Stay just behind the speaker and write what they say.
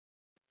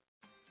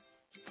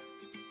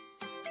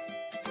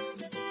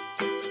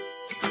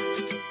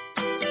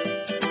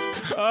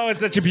Oh,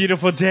 it's such a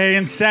beautiful day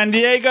in San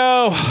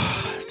Diego.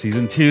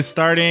 Season 2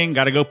 starting.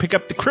 Gotta go pick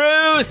up the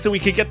crew so we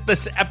can get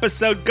this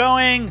episode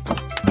going.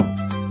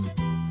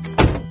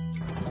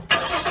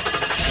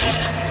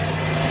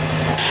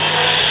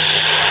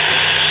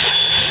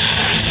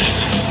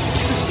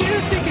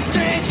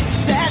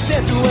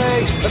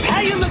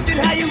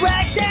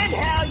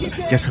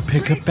 Guess we'll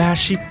pick up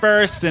Bashy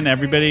first, and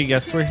everybody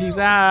guess where he's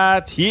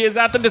at. He is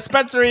at the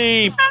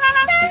dispensary.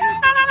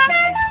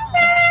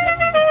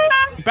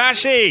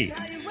 Bashy!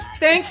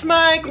 Thanks,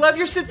 Mike. Love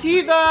your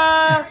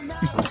sativa.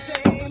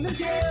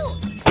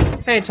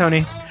 Hey,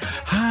 Tony.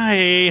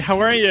 Hi, how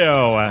are you?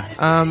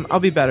 I'll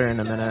be better in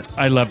a minute.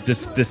 I love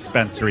this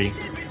dispensary.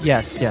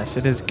 Yes,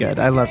 it is good.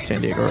 I love San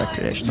Diego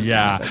Recreation.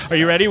 Yeah. Are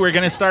you ready? We're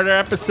going to start our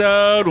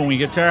episode. When we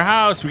get to our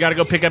house, we got to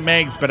go pick up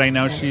Megs, but I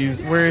know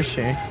she's... Where is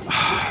she?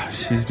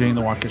 She's doing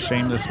the walk of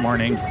shame this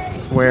morning.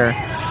 Where?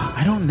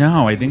 I don't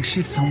know. I think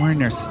she's somewhere in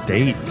her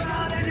state.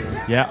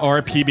 Yeah,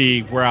 or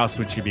PB. Where else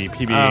would she be?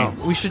 PB. Oh,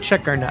 we should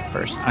check our net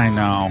first. I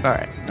know. All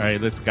right,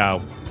 let's go.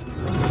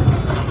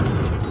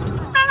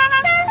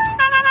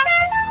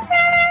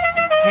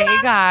 Hey,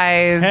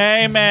 guys.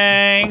 Hey,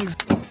 Megs.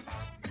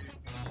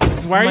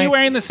 Why are you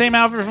wearing the same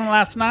outfit from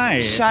last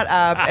night? Shut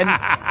up. And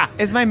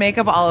is my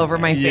makeup all over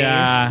my face?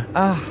 Yeah.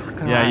 Oh,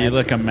 God. Yeah, you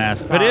look a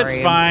mess. Sorry. But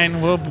it's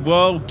fine.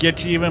 We'll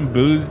get you even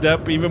boozed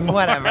up even more.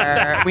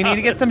 Whatever. We need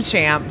to get some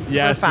champs.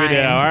 Yes, We're fine. we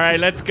do. All right,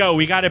 let's go.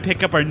 We got to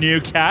pick up our new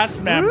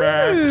cast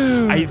member.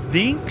 Ooh. I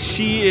think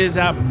she is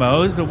at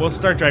Moe's, but we'll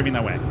start driving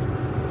that way.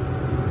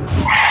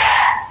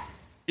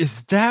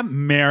 Is that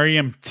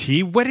Miriam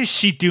T? What is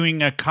she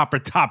doing at Copper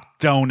Top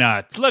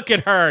Donuts? Look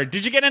at her.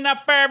 Did you get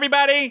enough for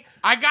everybody?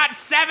 I got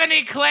 7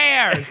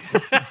 eclairs.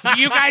 Do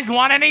you guys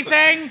want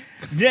anything?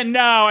 Yeah,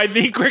 no, I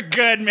think we're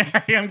good,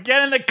 Miriam.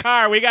 Get in the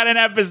car. We got an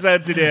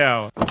episode to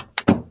do.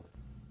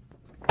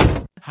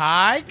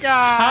 Hi, guys.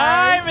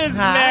 Hi, Miss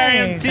Hi.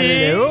 Miriam T.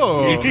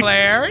 Hello.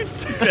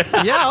 Eclairs?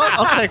 Yeah,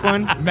 I'll take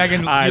one.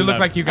 Megan, I you love look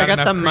like you I got got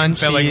enough the cream munchies.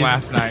 filling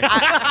last night.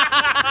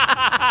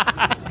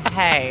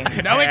 Hey.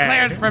 No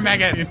eclairs for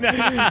Megan.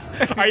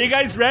 Are you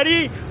guys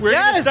ready? We're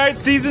going to Yes. start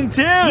season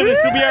 2.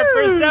 This will be our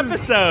first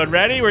episode.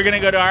 Ready? We're going to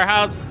go to our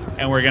house,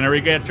 and we're going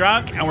to get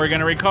drunk, and we're going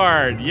to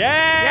record. Yay!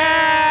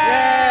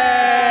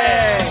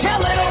 How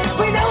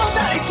little we know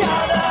about each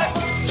other.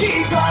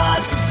 Keep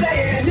us from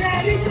saying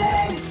anything.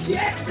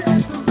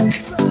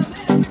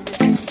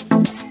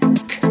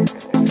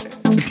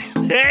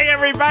 Hey,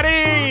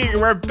 everybody!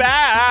 We're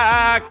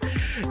back!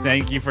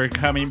 Thank you for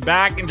coming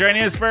back and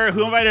joining us for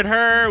Who Invited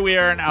Her? We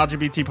are an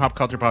LGBT pop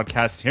culture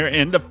podcast here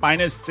in the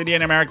finest city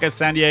in America,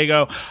 San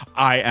Diego.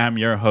 I am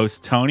your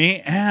host,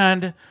 Tony,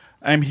 and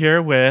I'm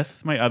here with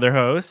my other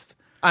host.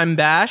 I'm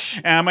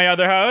Bash. And my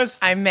other host.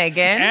 I'm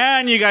Megan.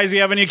 And you guys, we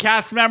have a new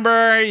cast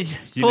member. You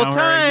know her,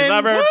 Full-time. you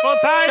love her. Woo!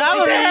 Full-time.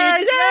 Salary.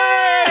 She's here.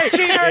 Yay!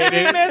 She heard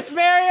me, Miss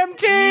Miriam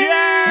T.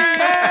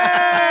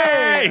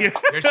 Yay!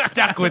 You're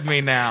stuck with me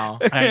now.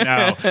 I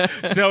know.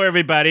 So,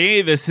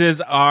 everybody, this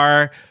is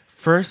our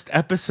first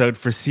episode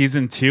for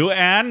season 2,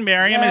 and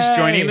Miriam is Yay.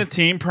 joining the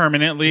team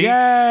permanently.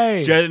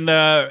 Yay. And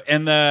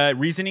the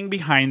reasoning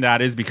behind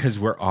that is because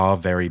we're all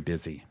very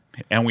busy,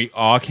 and we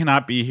all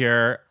cannot be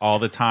here all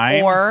the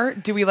time. Or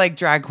do we like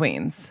drag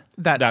queens?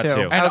 That That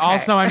too. And Okay.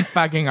 also, I'm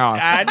fucking off.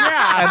 And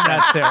yeah. And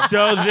that too.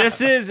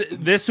 So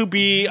this will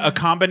be a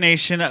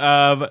combination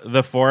of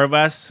the 4 of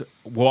us.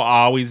 Will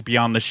always be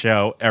on the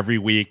show every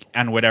week,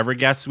 and whatever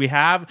guests we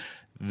have,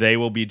 they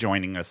will be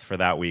joining us for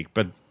that week.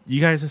 But you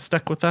guys are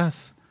stuck with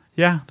us.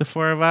 Yeah, the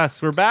 4 of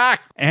us. We're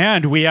back.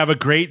 And we have a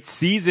great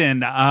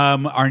season.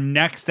 Our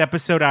next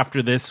episode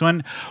after this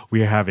one,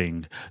 we are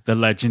having the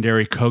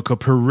legendary Coco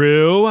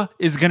Peru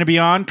is going to be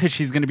on because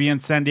she's going to be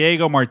in San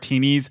Diego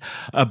Martinis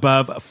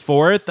Above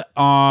 4th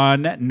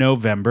on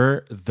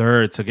November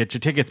 3rd. So get your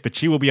tickets. But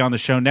she will be on the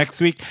show next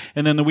week.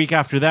 And then the week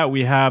after that,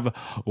 we have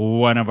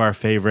one of our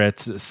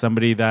favorites,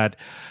 somebody that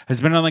has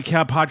been on the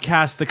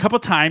podcast a couple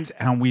times,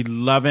 and we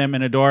love him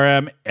and adore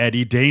him.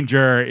 Eddie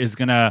Danger is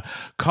going to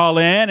call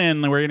in,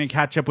 and we're going to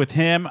catch up with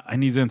him,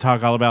 and he's going to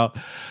talk all about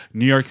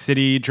New York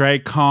City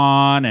Drag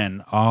Con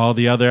and all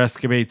the other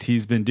escapades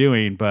he's been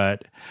doing.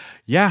 But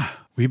yeah,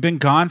 we've been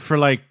gone for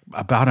like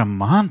about a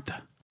month.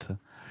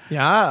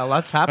 Yeah,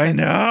 lots I happened.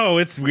 know.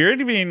 It's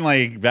weird being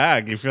like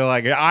back. You feel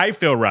like I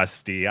feel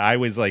rusty. I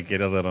was like get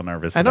a little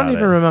nervous. I don't about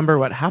even it. remember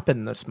what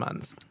happened this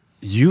month.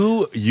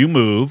 You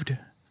moved.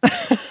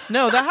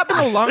 No, that happened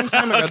a long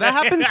time ago. That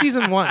happened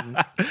season 1.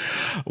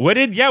 What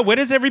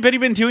has everybody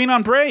been doing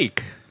on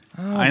break?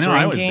 I know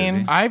I was drinking.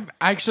 busy. I've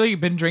actually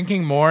been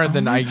drinking more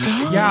than I used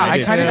to. Yeah,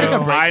 I kind of took a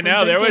break. I from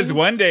know. There was drinking.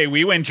 one day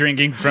we went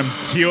drinking from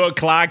 2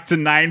 o'clock to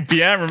 9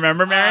 p.m.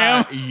 Remember,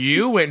 Mario?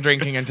 You went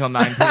drinking until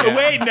 9 p.m.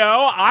 Wait,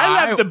 no.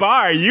 I left the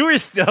bar. You were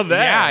still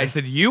there. Yeah, I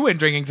said you went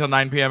drinking till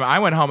 9 p.m. I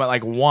went home at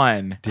like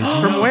 1. Did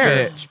you? From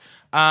where? Bitch.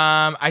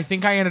 I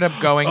think I ended up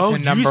going Oh,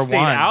 to number you stayed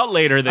 1. out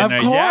later than Of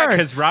yeah, course.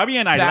 because Robbie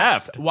and I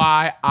That's left.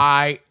 why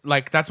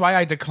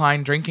I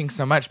declined drinking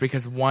so much,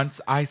 because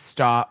once I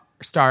stopped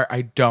start,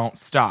 I don't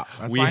stop.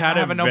 That's We why had I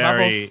have a no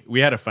bubbles. we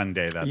had a fun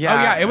day. That Yeah.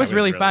 Oh yeah, it that was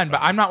really fun, but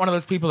fun. I'm not one of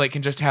those people that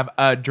can just have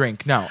a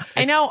drink. No,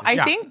 I know.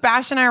 I think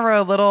Bash and I were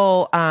a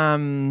little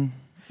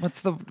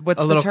what's the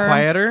little term?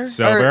 quieter.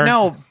 Sober? Or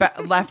no,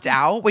 left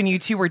out when you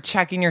two were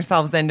checking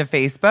yourselves into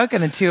Facebook,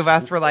 and the two of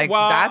us were like,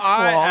 Well, "That's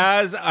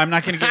cool." I'm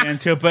not going to get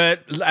into it, but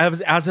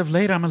as of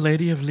late, I'm a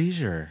lady of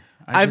leisure.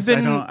 I've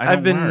been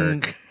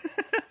work.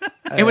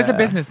 it was a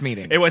business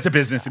meeting. It was a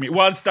business meeting.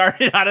 Well, it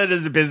started out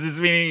as a business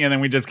meeting, and then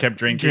we just kept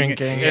drinking.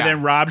 And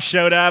then Rob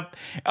showed up.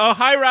 Oh,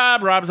 hi,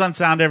 Rob. Rob's on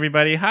sound,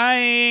 everybody.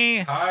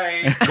 Hi.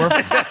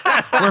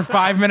 We're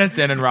 5 minutes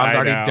in, and Rob's I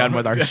already know. done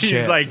with our shit.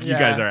 He's like, you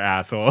guys are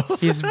assholes.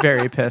 He's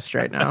very pissed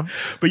right now.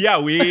 But yeah,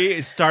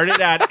 we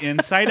started at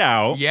Inside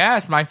Out.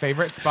 Yes, my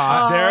favorite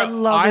spot. There, I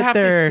love I it have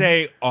there. to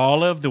say,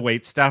 all of the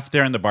wait staff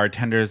there and the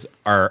bartenders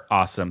are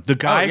awesome. The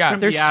guy yeah. from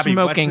They're the Abbey,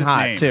 what's smoking his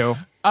hot name? too.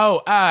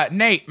 Oh,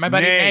 Nate, my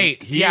buddy Nate.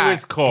 Nate. He yeah,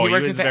 was cool. He He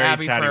worked was at the very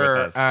Abbey chatty for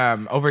with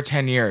us. over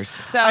 10 years.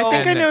 So I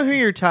think I And- know who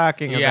you're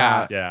talking Yeah.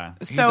 about. Yeah.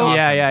 So awesome.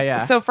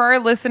 Yeah. So for our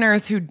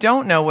listeners who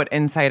don't know what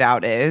Inside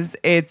Out is,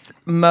 it's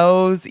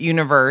Moe's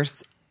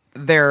Universe,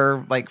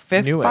 their like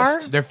fifth Newest.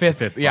 bar. Their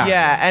fifth. Yeah.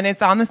 Yeah, and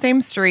it's on the same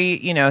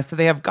street, so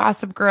they have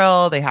Gossip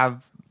Grill, they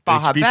have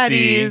Baja HBC.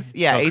 Betty's,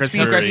 yeah, Oh, Chris HBC.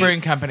 Chris Brewing.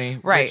 Brewing Company.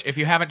 Right. Which, if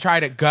you haven't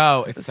tried it,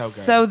 go. It's so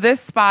good. So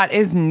this spot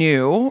is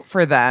new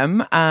for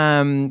them.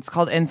 It's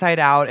called Inside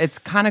Out. It's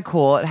kind of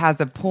cool. It has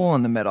a pool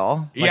in the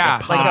middle. yeah,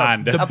 a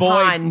pond. the A boy,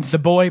 pond. the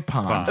boy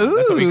pond. That's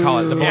what we call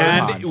it. The boy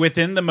And pond.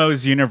 within the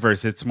Moe's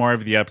universe, it's more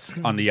of the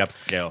on the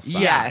upscale side.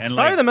 Yes. And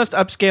Probably the most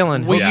upscale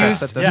in we Yeah.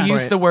 use, at this we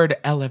use point. the word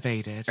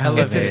elevated.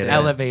 Elevated. It's an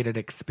elevated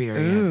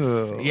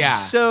experience. Ooh. Yeah.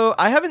 So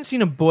I haven't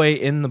seen a boy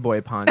in the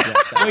boy pond yet.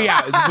 though. Well,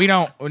 yeah, we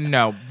don't.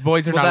 No,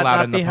 boys are Will not that allowed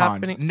not in the be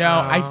pond. happening? No,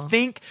 I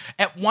think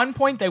at one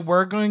point they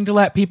were going to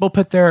let people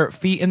put their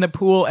feet in the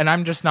pool, and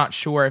I'm just not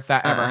sure if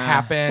that ever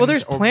happened. Well,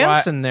 there's or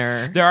plants what. in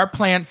there. There are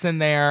plants in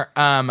there.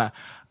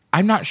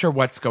 I'm not sure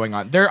what's going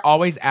on. They're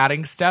always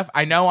adding stuff.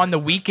 I know on the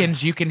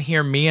weekends you can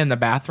hear me in the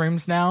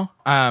bathrooms now.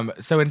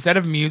 So instead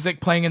of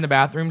music playing in the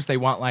bathrooms, they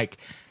want like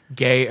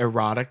gay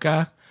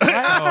erotica. So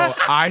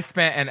I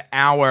spent an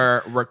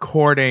hour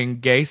recording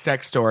gay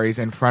sex stories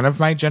in front of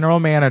my general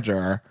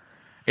manager.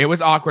 It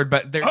was awkward,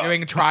 but they're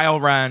doing trial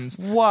runs.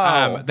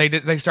 Whoa.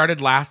 They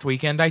started last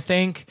weekend, I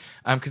think,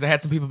 because I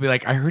had some people be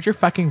like, "I heard your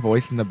fucking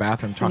voice in the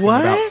bathroom talking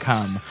What? about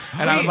cum,"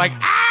 and I was like,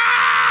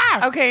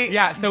 "Ah!" Okay.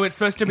 Yeah, so it's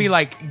supposed to be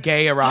like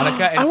gay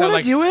erotica, and I so wanna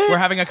like do it. we're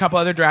having a couple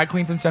other drag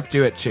queens and stuff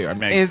do it too.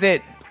 Is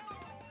it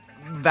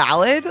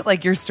valid?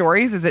 Like your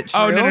stories? Is it true?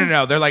 Oh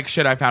no! They're like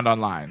shit I found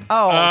online.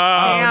 Oh,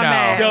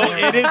 damn no. it.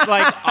 So it is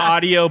like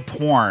audio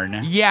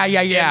porn Yeah.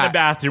 in the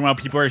bathroom while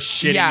people are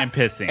shitting Yeah, and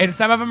pissing. and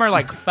some of them are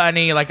like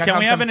funny. Like I can found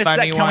we have some an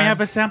funny can we have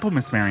a ones. sample,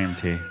 Miss Miriam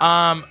T?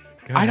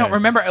 I don't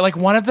remember. Like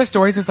one of the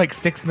stories was like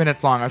 6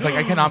 minutes long. I was like,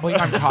 I cannot believe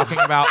I'm talking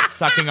about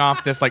sucking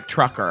off this like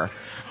trucker.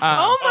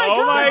 Oh my Oh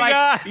god. my Like,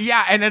 god!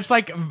 yeah, and it's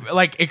like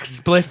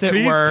explicit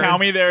Please words. tell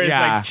me there is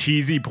Yeah. like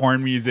cheesy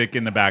porn music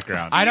in the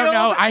background. I don't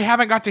know. Field- I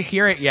haven't got to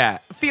hear it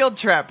yet. Field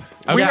trip.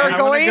 Okay. We I are wanna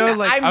going. go,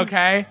 like-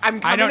 Okay. I'm I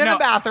coming don't to know. the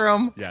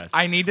bathroom. yes.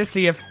 I need to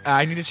see if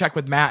I need to check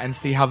with Matt and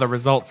see how the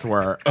results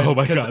were. Oh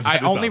my 'Cause God, that I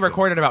is only awesome.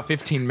 recorded about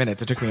 15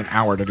 minutes. It took me an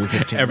hour to do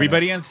 15.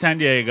 Everybody in minutes. San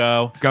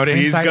Diego, Go to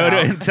please Inside go to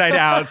Out. Inside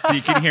Out so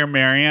you can hear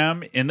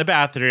Miriam in the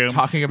bathroom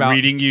Talking about-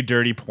 reading you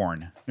dirty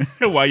porn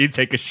while you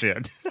take a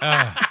shit.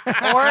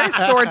 Or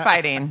sword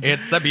fighting.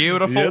 It's a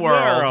beautiful Yeah,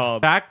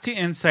 world. Back to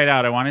Inside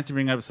Out, I wanted to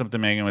bring up something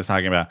Megan was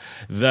talking about: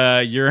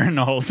 the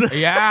urinals.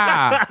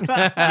 Yeah, you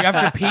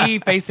have to pee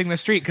facing the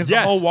street because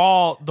Yes. the whole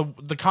wall.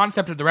 The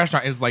concept of the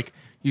restaurant is like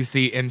you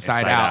see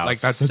inside out. Out. Like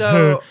that's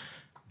So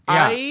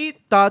Yeah. I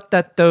thought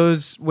that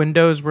those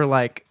windows were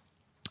like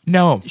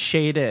no,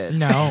 shaded.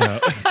 no.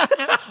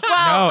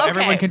 Well, No, okay.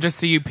 everyone can just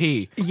see you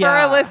pee. For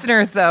our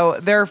listeners, though,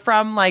 they're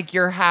from like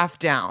you're half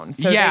down,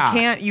 so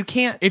Yeah. you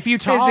can't If you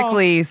tall,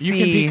 physically see. you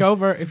can peek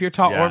over. If you're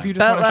tall, Yeah. or if you just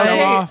But, want to show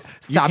like, off,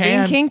 Stop you being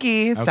can.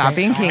 kinky. Stop Okay.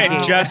 being kinky.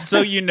 And just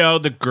so you know,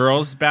 the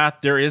girls' bath,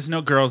 there is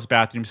no girls'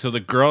 bathroom, so the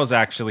girls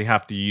actually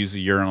have to use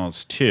the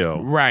urinals too.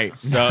 Right.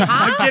 So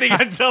I'm kidding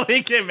until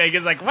they can make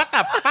it's like, what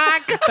the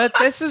fuck? But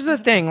this is the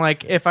thing.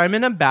 Like, if I'm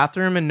in a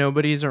bathroom and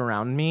nobody's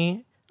around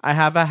me, I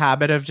have a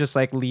habit of just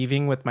like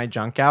leaving with my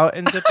junk out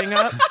and zipping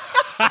up.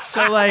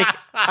 So, like,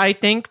 I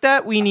think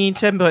that we need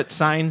to put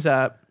signs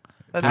up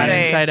Let's at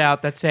say, Inside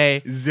Out that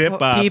say Zip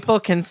up. people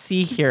can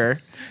see here.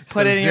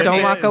 put it in your Don't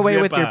zip penis. walk away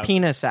zip with your up.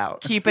 penis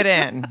out. Keep it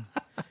in.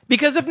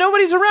 Because if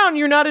nobody's around,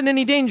 you're not in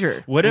any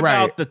danger. What about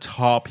Right. the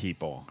tall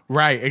people?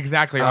 Right,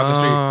 exactly. On the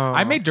street. Oh.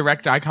 I made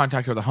direct eye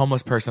contact with a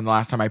homeless person the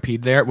last time I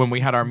peed there when we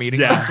had our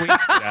meeting Yeah. last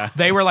week.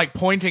 They were like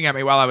pointing at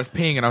me while I was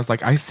peeing, and I was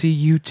like, I see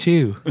you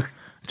too.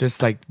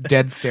 Just like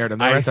dead stared, and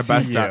they were I at the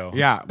bus see stop. you.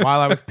 Yeah,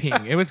 while I was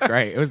peeing. It was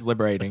great. It was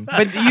liberating.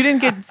 But you didn't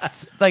get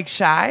like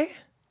shy?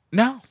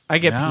 No. I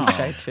get No. pee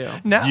shy too.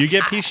 No. You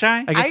get pee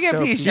shy? I get so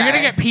pee pee- shy. You're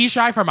going to get pee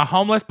shy from a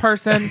homeless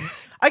person?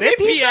 I They get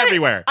pee pee shy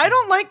everywhere. I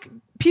don't like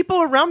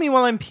people around me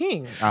while I'm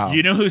peeing. Oh.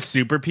 You know who's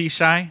super pee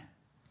shy?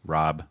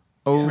 Rob.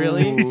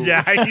 Really?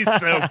 Yeah, he's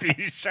so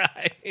pee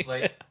shy.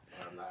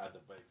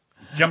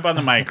 Jump on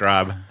the mic,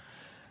 Rob.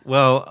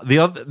 Well, the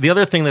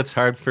other thing that's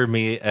hard for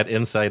me at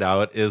Inside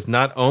Out is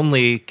not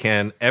only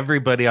can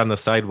everybody on the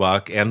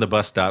sidewalk and the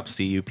bus stop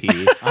see you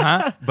pee,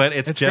 but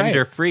it's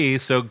gender free,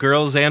 so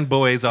girls and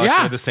boys all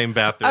share the same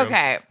bathroom.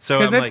 Okay. So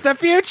Because I'm it's like,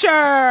 the future.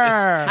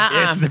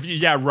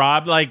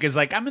 Rob is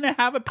like, I'm gonna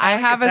have a I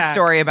panic have a attack.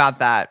 story about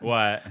that.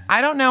 What?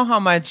 I don't know how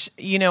much,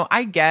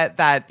 I get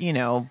that,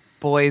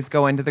 boys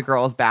go into the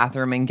girls'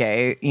 bathroom in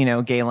gay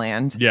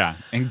land. Yeah,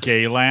 in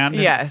gay land.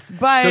 Yes,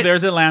 but So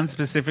there's a land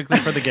specifically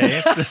for the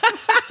gays.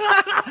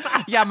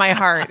 yeah, my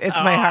heart. It's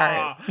my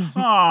heart.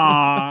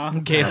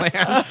 Aww.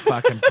 Gayland.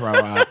 Fucking throw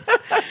up.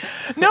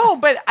 No,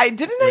 but I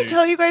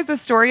tell you guys a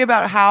story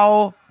about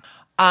how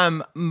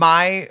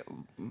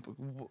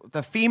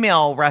the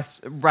female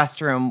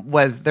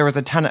restroom there was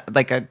a ton of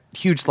a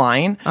huge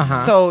line,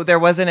 so there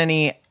wasn't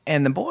any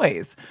in the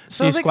boys.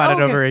 So you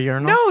squatted over a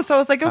urinal? No, so I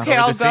was like, okay, Over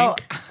I'll the go.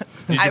 sink?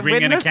 Did you I bring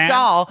went in in a the can?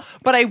 stall,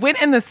 but I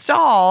went in the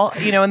stall,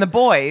 in the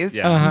boys.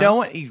 Yeah. No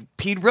one he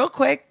peed real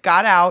quick,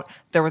 got out.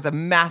 There was a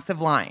massive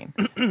line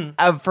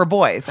for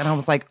boys, and I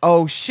was like,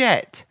 oh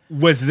shit.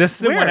 Was this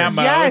the one at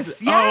Moe's? Yes,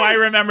 Oh, I yes.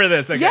 remember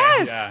this. Okay.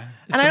 Yes. Yeah.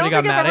 And I Somebody don't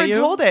got think I've mad at ever you?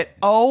 told it.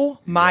 Oh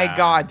my Yeah.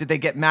 God, did they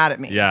get mad at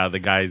me? Yeah, the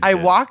guys. I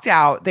did. walked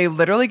out. They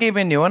literally gave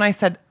me a new one. I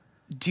said,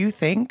 do you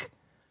think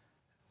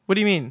What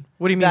do you mean?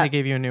 What do you mean That- they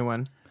gave you a new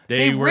one?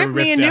 they were ripped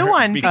me a ripped at new her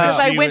one because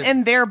I she went was-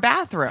 in their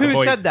bathroom? Who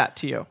boys. said that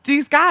to you?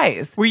 These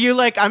guys. Were you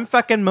like, I'm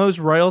fucking Moe's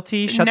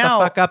royalty? Shut the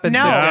fuck up and no.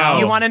 sit down.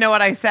 You want to know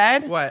what I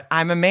said? What?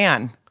 I'm a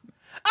man.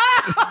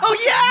 Oh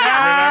yeah,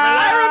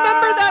 I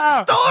remember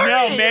that story.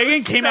 No,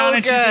 Megan came So out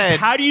and she says, good.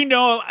 "How do you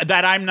know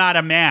that I'm not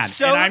a man?"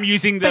 So- and I'm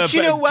using the but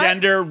you know what?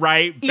 gender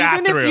right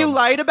bathroom. Even if you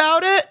lied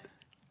about it,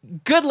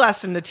 good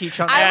lesson to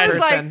teach on I that was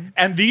like- person.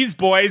 and these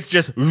boys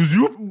just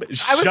zoop, I was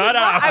shut with up. Rob.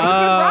 I was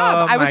with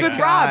Rob. I was my with Rob.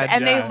 God,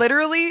 And yeah. they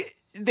literally,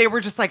 they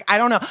were just like, I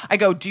don't know. I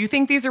go, do you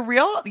think these are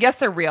real? Yes,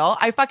 they're real.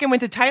 I fucking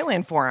went to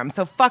Thailand for them.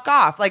 So fuck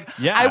off. Like,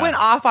 Yeah. I went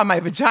off on my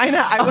vagina.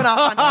 I went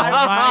off on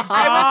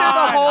I went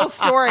through the whole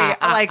story.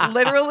 Like,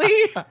 literally.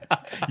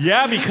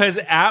 Yeah, because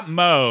at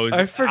Moe's,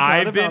 I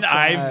forgot I've been about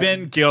I've that.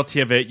 been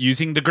guilty of it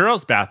using the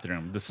girls'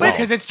 bathroom. The stall.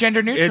 Because it's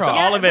gender neutral. It's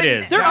all of it but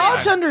is. They're all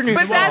gender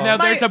neutral. But that's No,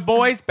 my- there's a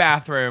boys'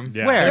 bathroom.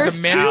 Yeah. Where? There's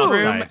a There's men's two.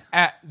 room Outside.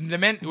 at the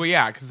men. Well,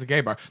 yeah, because it's a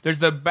gay bar. There's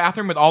the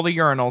bathroom with all the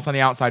urinals on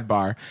the outside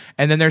bar,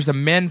 and then there's the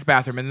men's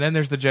bathroom, and then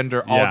there's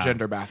the all Yeah.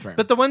 gender bathroom.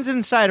 But the ones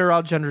inside are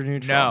all gender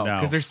neutral. no, No.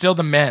 because there's still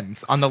the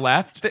men's on the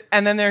left,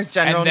 And then there's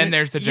general. and then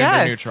there's the gender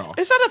Yes. neutral.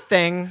 Is that a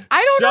thing?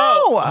 I don't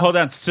know. Hold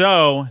on.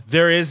 So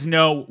there is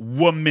no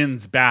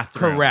woman's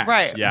bathroom. Correct.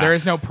 Right. Yeah. There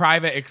is no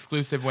private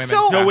exclusive women's.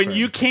 So- So when bathroom.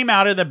 you came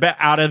out of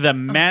the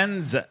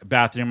men's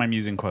bathroom, I'm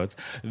using quotes.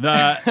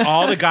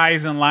 All the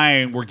guys in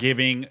line were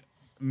giving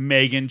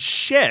Megan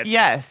shit.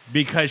 Yes.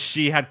 because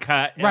she had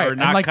cut right, or and,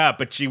 not like, cut,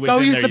 but she was go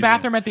in use there the using-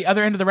 bathroom at the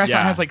other end of the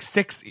restaurant. Yeah. Has like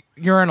 6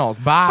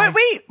 urinals. Bye. But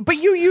wait, but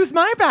you use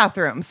my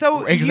bathroom.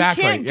 So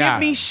Exactly, you can't yeah. give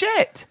me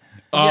shit.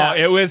 Oh, Yeah.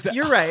 it was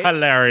You're right.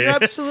 hilarious.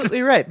 You're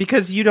absolutely right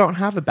because you don't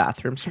have a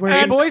bathroom. So where are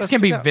Hey, you boys supposed can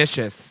to be go?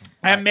 vicious.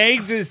 And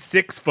Megs is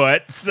 6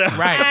 foot. So.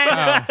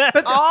 Right.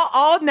 So-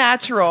 All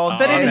natural.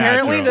 But All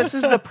inherently, natural. this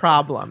is the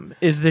problem: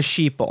 is the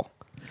sheeple.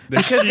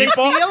 Because they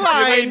see a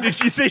line- Did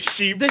she say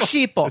sheep? The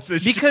sheeple, It's a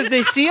because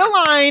they see a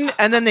line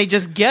and then they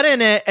just get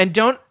in it and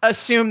don't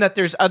assume that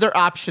there's other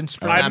options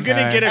for I'm them.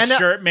 gonna get a And,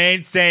 shirt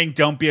made saying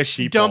 "Don't be a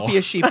sheep." Don't be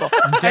a sheeple.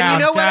 and Down,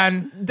 you know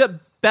done. what? The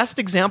best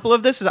example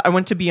of this is I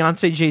went to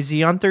Beyonce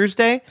Jay-Z on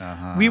Thursday.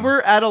 We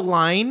were at a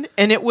line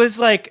and it was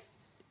like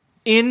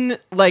in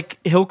like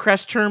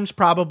Hillcrest terms,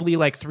 probably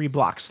like 3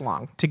 blocks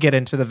long to get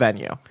into the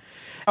venue.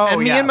 Oh,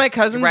 and me yeah. and my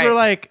cousins Right. were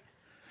like,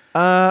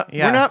 Yeah.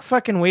 we're not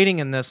fucking waiting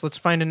in this. Let's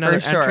find another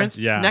For sure. entrance.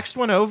 Yeah. Next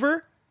one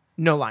over,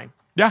 no line.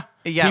 yeah.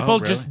 Yeah. People Oh,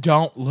 just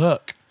don't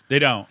look. They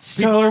don't.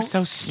 People are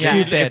so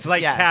stupid. It's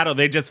like Yes. cattle.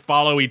 They just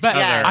follow each But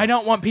other. I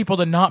don't want people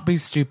to not be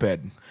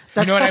stupid.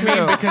 That's you know what I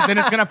true. mean? Because then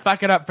it's gonna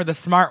fuck it up for the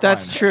smart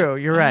That's ones. true.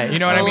 You're right. You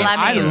know what I mean?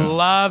 I Lemmings.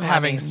 love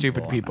having Lemmings.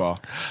 stupid people.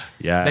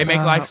 Yeah, They make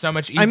life so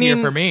much easier I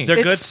mean, for me. They're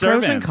good it's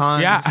pros and servants.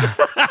 cons. Yeah.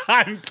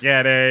 I'm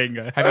kidding.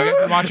 Have you guys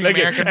been watching Look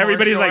at- American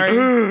everybody's Horror like,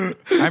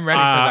 Story? I'm ready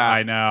for that.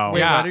 I know. Wait,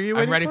 Yeah, what are you I'm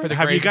waiting ready for? for the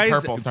Have you Grays and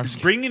guys Purples. No, I'm just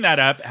kidding. bringing that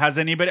up? Has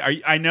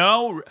anybody? I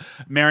know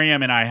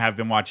Miriam and I have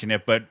been watching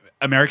it, but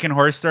American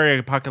Horror Story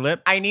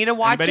Apocalypse. I need to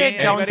watch Anybody?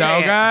 it. Don't Anybody? say So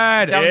it.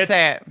 good. Don't It's-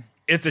 say it.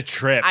 It's a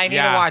trip. I need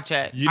Yeah. to watch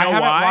it. You know I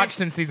haven't why? watched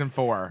since season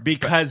 4.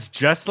 Because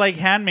just like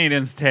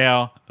Handmaiden's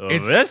Tale,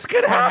 It's- this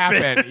could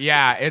happen.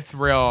 Yeah, it's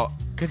real.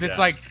 Because it's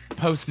Yeah. like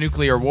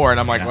post-nuclear war, and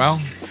I'm like, well,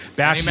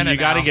 Bastion, any minute you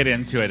got to now. get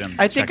into it. And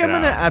I think check I'm it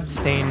going to out.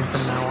 abstain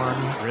from now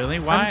on. Really?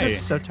 Why? I'm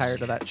just so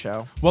tired of that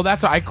show. well,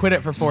 that's why I quit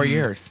it for 4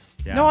 years.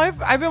 Yeah. No,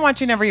 I've been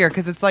watching every year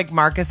because it's like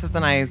Marcus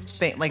and I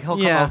think like he'll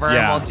come Yeah. over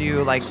Yeah. and we'll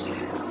do like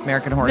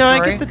American Horror No, I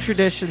Story. get the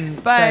tradition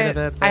side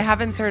but of it. I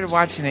haven't started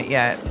watching it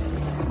yet.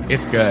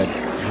 It's good.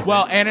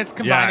 Well, and it's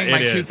combining Yeah,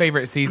 my it 2 is.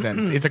 favorite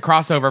seasons. It's a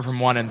crossover from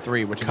 1 and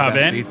 3, which are the Coven?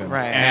 best seasons.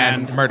 Right.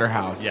 And Murder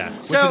House. Yes.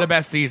 Which So- are the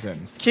best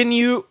seasons. Can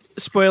you,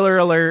 spoiler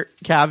alert,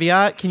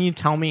 caveat, can you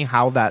tell me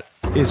how that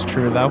is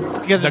true, though?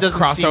 Because The it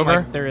doesn't seem crossover?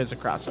 like there is a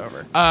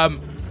crossover.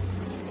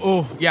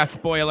 Oh, yeah,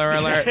 spoiler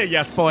alert.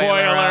 Yeah,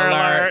 spoiler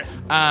alert.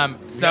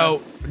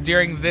 So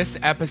during this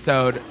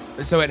episode,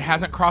 so it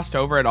hasn't crossed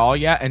over at all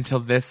yet until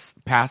this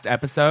past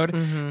episode,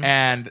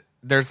 and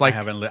there's like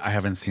I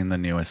haven't seen the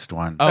newest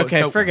one. Oh,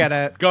 Okay, so- forget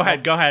it. Go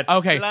ahead.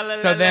 Okay, La, la,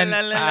 so la, then la,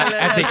 la, la,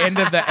 at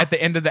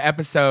the end of the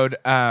episode,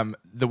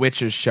 the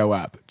witches show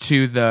up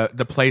to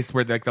the place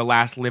where like the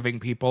last living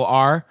people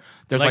are.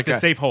 There's like like the a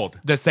safe hold.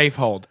 the safe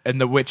hold,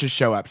 and the witches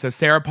show up. So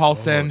Sarah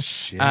Paulson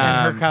And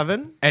her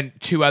coven? and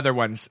two other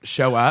ones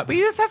show up. But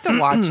you just have to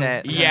watch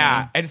it.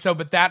 Yeah, and so,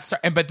 but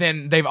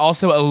then they've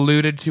also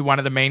alluded to one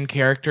of the main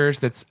characters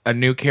that's a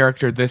new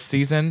character this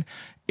season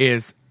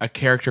is a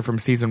character from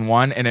season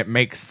 1, and it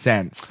makes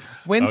sense.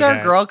 When's Okay.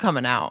 our girl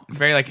coming out? It's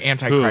very like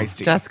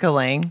anti-Christy. Jessica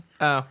Lange.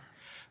 Oh.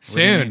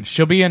 Soon,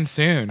 she'll be in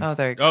soon. Oh,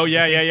 there you go. Oh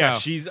yeah. so.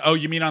 She's. Oh,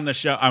 you mean on the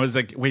show? I was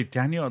like, wait,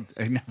 Daniel.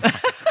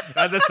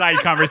 That's a side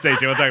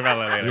conversation. We'll talk about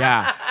that later.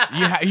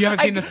 Yeah, you haven't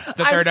seen the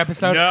third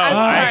episode? No.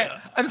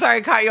 I'm sorry,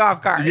 I caught you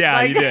off guard. Yeah,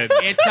 Like- you did.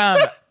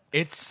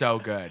 It's so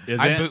good. Is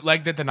I it?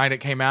 bootlegged it the night it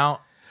came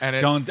out, and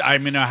it's Don't. I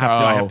mean, I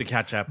have to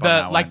catch up. On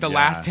that like one. the Yeah.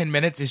 last 10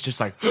 minutes is just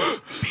like,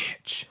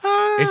 bitch.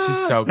 It's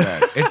just so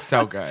good. It's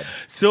so good.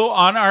 So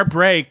on our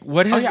break,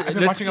 what Oh has? yeah, I've been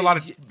let's watching a get- lot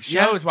of yeah.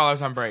 shows while I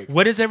was on break.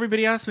 What has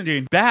everybody else been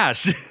doing?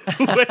 Bash.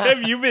 What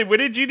have you been? What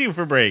did you do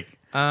for break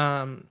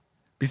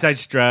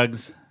besides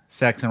drugs,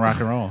 sex, and rock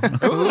and roll?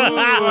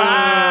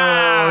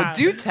 Oh,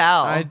 do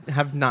tell. I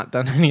have not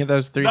done any of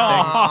those three things.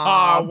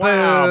 Oh,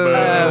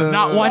 wow,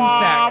 Not one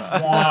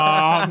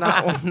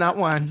sex. Not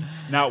one.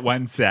 Not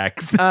one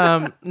sex.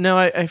 No,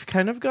 I've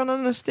kind of gone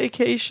on a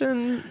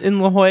staycation in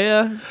La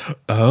Jolla.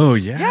 Oh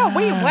yeah. yeah,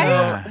 wait,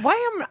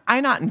 why am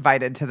I not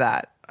invited to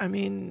that? I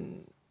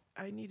mean,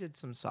 I needed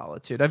some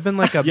solitude. I've been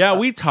like a Yeah,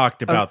 we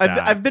talked about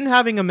that. I've been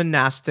having a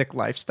monastic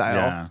lifestyle.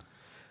 Yeah.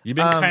 You've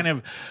been kind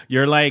of.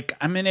 You're like,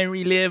 I'm gonna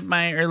relive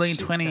my early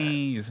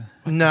 20s.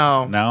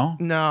 No,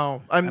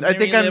 No? I gonna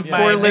think I'm relive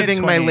my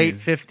living my mid-20s. late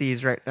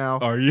 50s right now.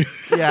 Are you?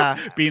 Yeah.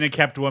 Being a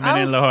kept woman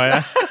in La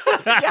Jolla.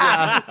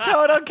 Yeah,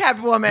 total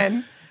kept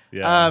woman.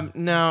 Yeah.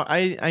 No,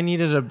 I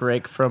needed a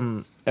break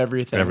from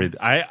everything.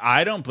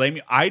 I don't blame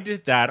you. I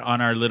did that on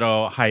our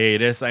little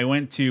hiatus. I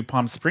went to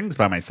Palm Springs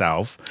by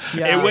myself.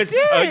 Yeah. It was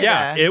You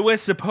did? it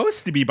was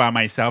supposed to be by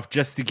myself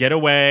just to get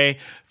away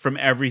from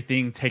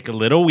everything, take a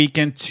little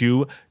weekend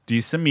to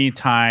do some me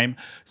time.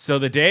 So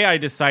the day I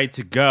decide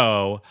to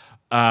go,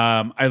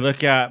 I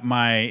look at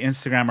my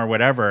Instagram or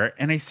whatever,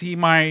 and I see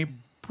my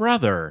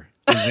brother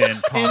is in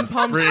Palm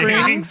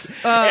Springs. And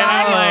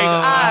I'm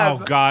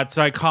like, oh God.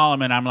 So I call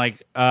him and I'm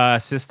like,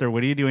 sister,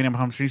 what are you doing in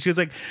Palm Springs? She was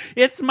like,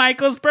 it's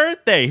Michael's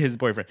birthday, his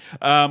boyfriend.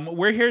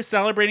 We're here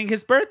celebrating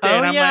his birthday. Oh,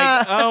 and I'm yeah.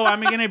 like, oh, I'm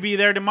going to be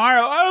there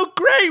tomorrow. Oh,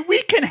 great.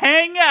 We can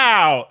hang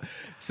out.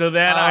 So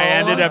then I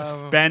ended up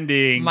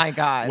spending, My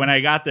God. when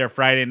I got there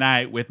Friday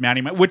night with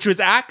Maddie, which was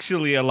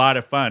actually a lot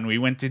of fun. We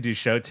went to do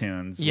show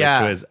tunes,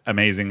 Yeah. which was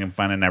amazing and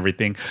fun and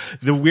everything.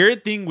 The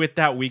weird thing with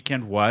that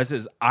weekend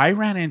is I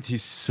ran into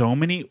so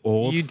many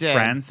old You did.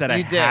 friends that I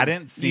You did.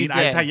 hadn't You seen.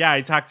 did.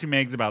 I talked to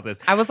Megs about this.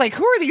 I was like,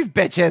 who are these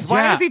bitches?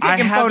 Why is he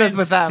taking I photos haven't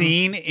with them?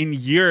 seen in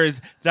years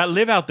that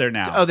live out there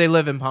now. Oh, they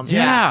live in Palm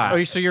Springs. Yeah.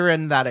 Oh, so you're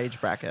in that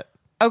age bracket.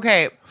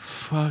 Okay,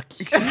 fuck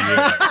you.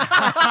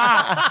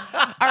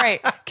 all right.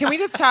 Can we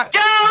just talk?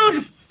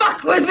 Don't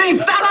fuck with me,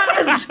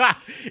 fellas!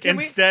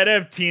 Instead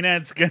of Tina,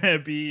 it's gonna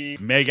be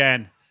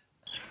Megan.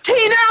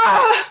 Tina!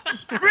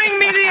 Bring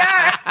me the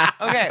axe!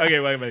 Okay, Okay,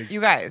 wait.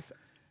 you guys,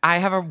 I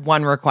have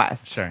one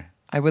request. Sure.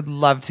 I would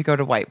love to go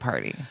to White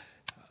Party.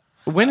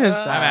 When is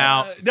that? I'm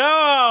out.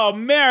 No,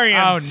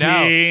 Miriam Oh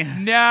T.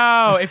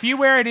 no! If you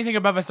wear anything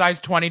above a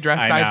size 20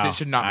 dress I size, know. it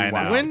should not I be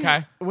know. worn.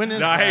 Okay. When is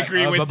No, I that?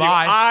 agree with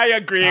bye-bye. you. I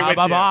agree with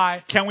bye-bye.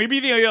 you. Can we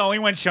be the only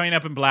one showing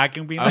up in black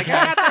and being like, Okay.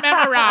 I got the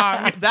memo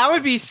wrong? That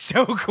would be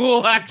so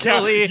cool,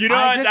 actually. You know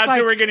I what? just That's like-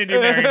 what we're gonna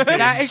do, Miriam T.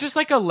 That is just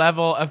like a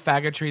level of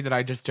faggotry that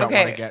I just don't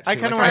Okay, want to get to. I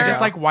kinda Like, wanna I just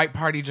go. like white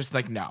party, just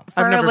like no.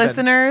 For our never been.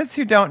 listeners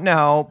who don't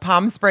know,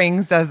 Palm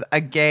Springs does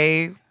a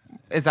gay.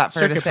 Is that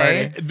fair to Circuit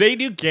say? party. They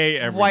do gay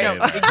every White- day.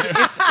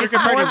 It's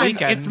party more than,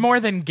 weekend. it's more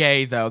than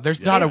gay though. There's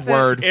not a It's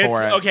word It's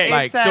for it. okay.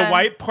 Like It's the a-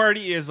 white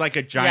party is like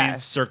a giant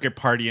Yes. circuit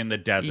party in the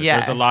desert.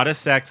 Yes. There's a lot of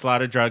sex, a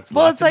lot of drugs,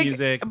 Well, lots it's like, of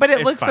music, but it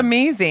It's looks fun.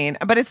 amazing.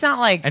 But it's not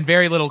like and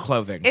very little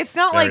clothing. it's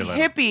not Very like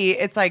little. hippie.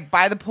 It's like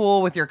by the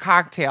pool with your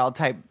cocktail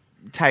type.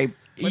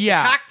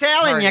 yeah.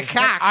 Cocktail and your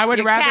Party. cock. I would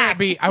Your rather cock. it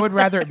be. I would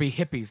rather it be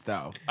hippies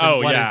though. Than Oh,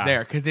 what is yeah. there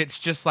because it's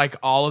just like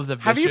all of the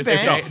Have you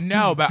vicious. been? gay-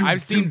 No, but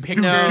I've seen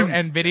pictures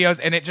and videos,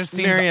 and it just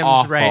seems Miriam's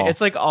awful. right.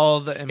 It's like all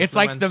the influencers. It's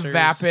like the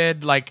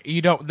vapid, like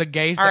you don't the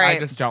gays All that I right.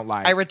 just don't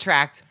like. I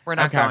retract. We're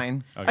not Okay.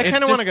 going. I It's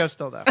kind of want to just-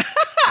 go still, though.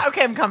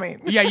 Okay, I'm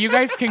coming. Yeah, you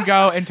guys can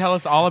go and tell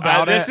us all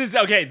about This it. is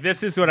okay.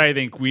 This is what I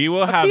think. We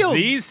will have field-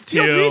 these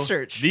field two.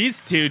 research.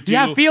 These two do.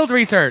 Yeah, field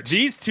research.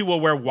 These two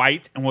will wear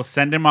white, and we'll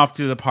send them off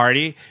to the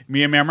party.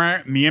 Me and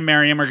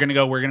Miriam are gonna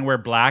go. We're gonna wear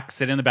black,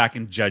 sit in the back,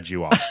 and judge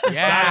you all.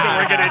 Yeah, That's what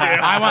we're gonna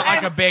do. I want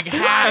like a big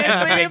hat and the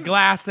Honestly, big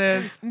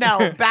glasses.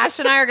 No, Bash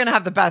and I are gonna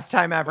have the best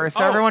time ever. So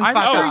everyone, I'm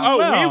fuck sure off. you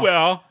will. We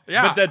will.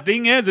 Yeah. But the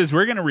thing is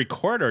we're gonna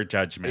record our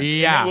judgment.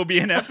 Yeah. And it will be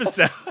an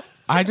episode.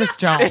 I just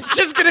don't. It's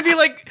just gonna be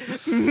like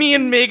me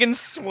and Megan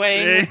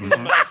swaying.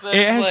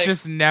 It has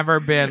just never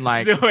been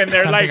like So when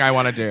they're something like, I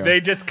want to do. They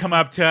just come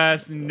up to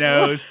us,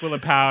 nose full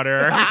of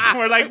powder.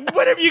 We're like,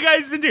 "What have you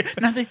guys been doing?"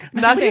 Nothing.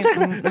 Nothing.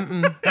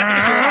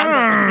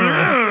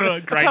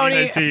 Grinding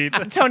their teeth.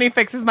 Tony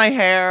fixes my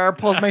hair,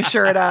 pulls my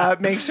shirt up,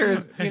 makes sure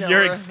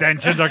Your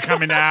extensions are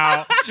coming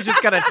out. She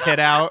just got a tit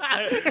out.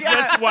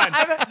 Just one.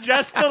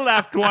 Just the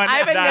left one. I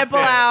have a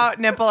That's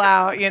nipple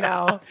out, you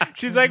know.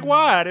 She's like,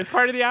 "What? It's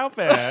part of the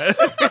outfit."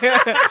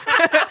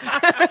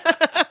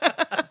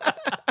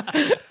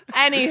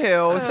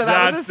 Anywho, so that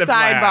That's was a the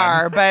plan.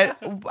 sidebar.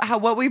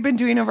 But what we've been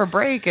doing over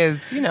break is,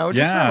 just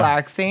Yeah.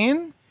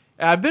 relaxing.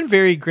 I've been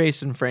very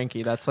Grace and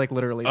Frankie. That's like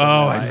literally. been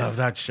Oh, my I life. love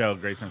that show,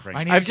 Grace and I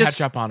Frankie. need I've to just-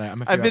 catch up on it.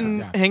 I'm a few I've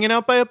been episodes, hanging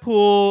out by a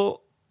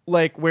pool,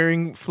 like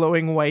wearing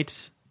flowing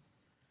white.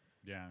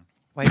 Yeah.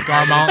 White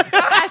Garmont.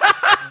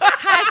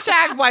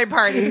 Hashtag white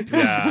party.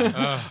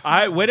 Yeah.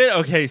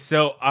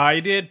 So I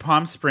did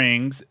Palm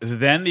Springs.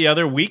 Then the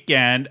other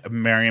weekend,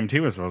 Miriam T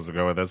was supposed to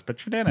go with us, but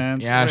she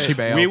didn't. Yeah, she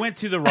bailed. We went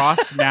to the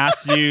Ross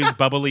Matthews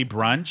Bubbly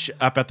Brunch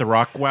up at the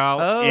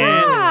Rockwell in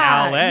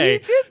yeah, LA. you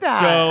did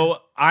that.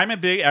 So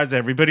as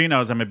everybody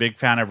knows, I'm a big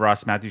fan of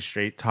Ross Matthews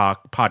Straight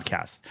Talk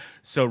podcast.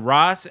 So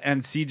Ross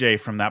and CJ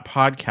from that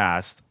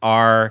podcast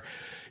are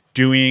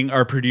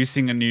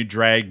producing a new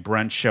drag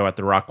brunch show at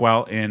the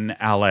Rockwell in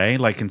LA,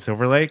 like in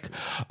Silver Lake.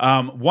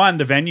 One,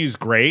 the venue's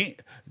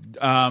great.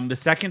 The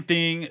second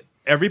thing,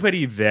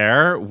 everybody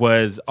there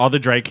was all the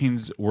drag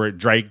queens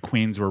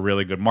were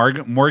really good.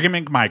 Morgan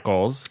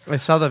McMichaels, I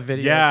saw the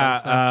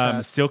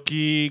video.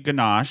 Silky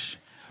Ganache,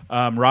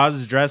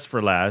 Roz Dress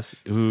for Less,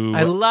 who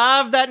I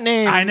love that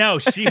name. I know.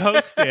 She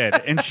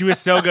hosted, and she was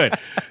so good.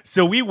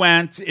 So we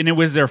went, and it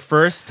was their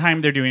first time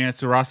they're doing it.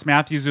 So Ross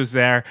Matthews was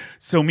there.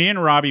 So me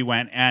and Robbie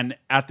went, and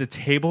at the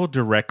table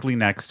directly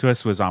next to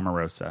us was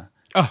Omarosa,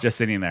 just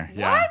sitting there.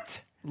 Yeah.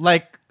 What?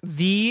 Like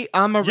the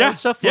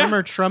Omarosa Yeah, former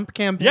yeah. Trump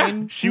Yeah,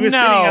 campaign. she was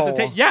No. sitting at the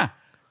table. Yeah.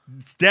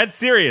 It's dead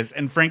serious.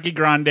 And Frankie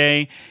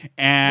Grande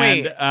and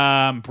Wait.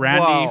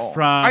 Brandy Whoa.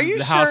 from Are you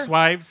The sure?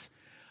 Housewives.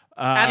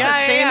 At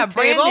the same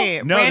table.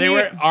 Brandy, No, Brandy, they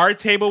were. Our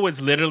table was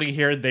literally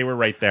here. They were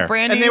right there.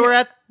 Brandy, And they were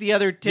at the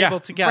other table Yeah.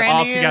 together.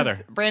 all Brandy together.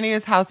 Is, Brandy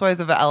is Housewives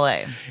of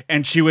LA.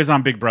 And she was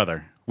on Big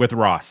Brother with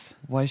Ross.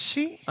 Was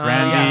she?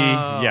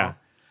 Brandy, yeah.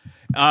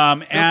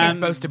 And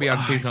supposed to be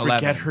on season I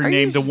forget 11. her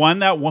name. The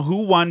one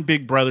who won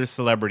Big Brother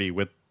Celebrity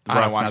with I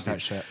don't Ross watch Matthews.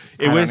 that shit.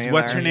 It I was don't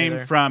what's her either. name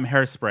Either. from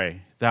Hairspray?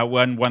 That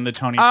one won the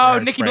Tony. Oh,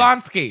 for Nikki Hairspray.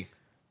 Blonsky.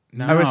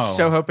 No. I was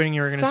so hoping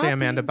you were going to Stop say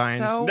Amanda being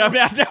Bynes. so- No,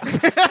 no, no.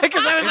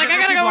 Because I was like, I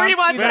gotta go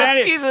rewatch But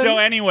that season. So,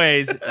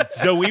 anyways,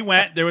 so we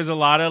went. There was a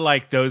lot of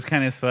like those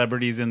kind of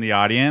celebrities in the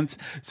audience.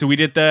 So we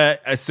did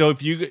so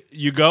if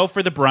you go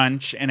for the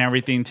brunch and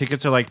everything,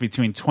 tickets are like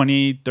between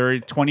 20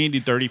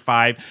 to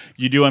 35.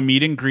 You do a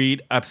meet and greet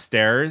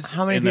upstairs.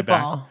 How many in the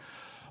people?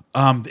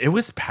 back. It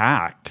was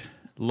packed.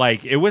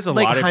 Like it was a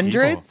Like lot of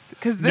hundreds? people.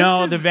 'Cause this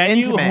No, is the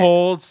venue intimate.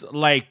 holds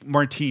like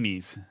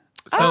martinis.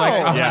 So like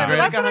Oh, 100. yeah.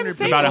 that's what I'm 100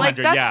 saying. About Like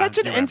 100, that's yeah. such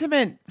an Yeah.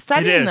 intimate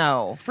setting, is.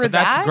 though. For But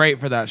that's that, great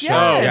for that show.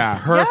 Yes. Yeah.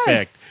 Perfect.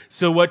 Yes.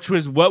 So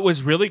what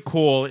was really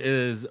cool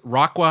is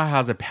Rockwell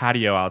has a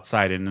patio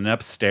outside and an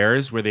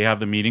upstairs where they have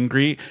the meet and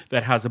greet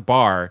that has a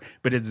bar,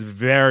 but it's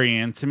very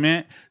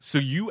intimate. So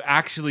you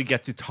actually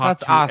get to talk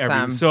That's to awesome.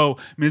 everyone. So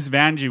Miss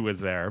Vanjie was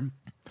there.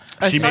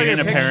 She saw made your an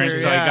appearance, picture,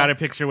 so I yeah. got a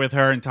picture with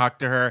her and talked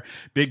to her.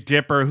 Big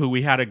Dipper, who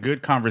we had a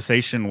good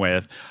conversation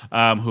with,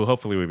 who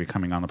hopefully will be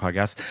coming on the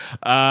podcast,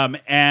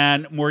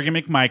 and Morgan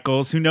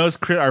McMichaels, who knows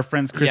our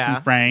friends Chris Yeah.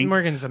 and Frank.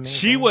 Morgan's amazing.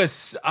 She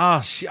was,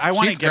 I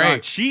want to She's get on.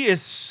 great. She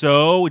is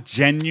so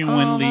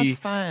genuinely that's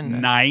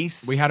fun.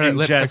 nice. We had her at and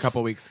Lips a just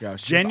couple weeks ago.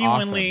 She was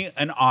genuinely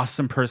an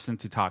awesome person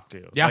to talk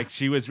to. Yeah. Like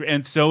she was,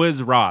 and so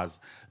is Roz.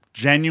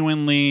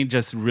 Genuinely,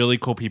 just really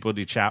cool people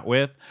to chat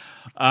with.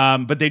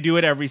 But they do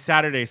it every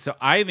Saturday, so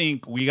I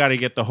think we got to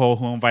get the whole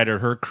who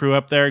invited her crew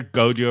up there.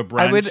 Go do a brunch.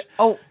 I would.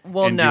 Oh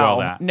well, and do all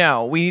no, that.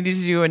 no. We needed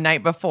to do a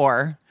night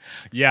before.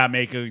 Yeah,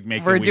 make a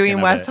We're doing weekend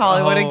of West it.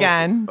 Hollywood Oh,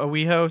 again. A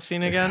WeHo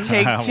scene again?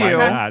 Take Why two.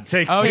 not?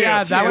 Take Oh, two.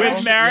 yeah, that with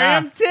would-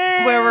 Miriam T.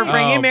 Where we're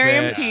bringing Oh,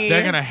 Miriam bitch. T.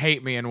 They're gonna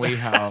hate me in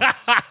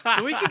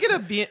WeHo. We could get a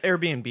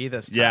Airbnb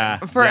this time. Yeah,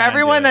 For yeah,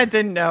 everyone do it. that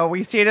didn't know,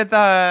 we stayed at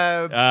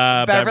the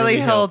Beverly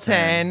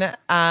Hilton.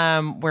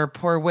 Hilton, where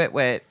poor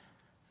Wit-Wit,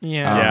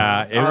 Yeah.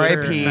 Yeah, it was-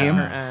 R.I.P.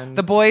 And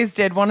The boys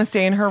did want to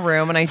stay in her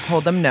room, and I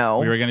told them no.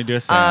 We were gonna do a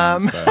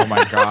seance, Oh but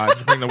my god! Did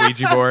you bring the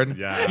Ouija board.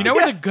 Yeah. You know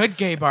where the good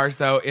gay bars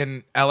though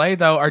in LA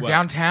though are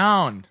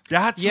downtown.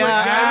 that's Yeah, what,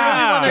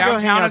 I really wanna go hang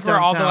Downtown out is where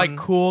all the downtown. like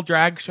cool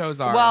drag shows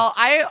are. Well,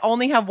 I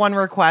only have one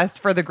request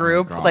for the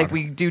group. God. Like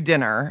we do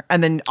dinner,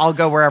 and then I'll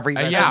go wherever you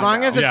guys yeah. as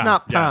long as it's Yeah,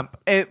 not yeah. pump.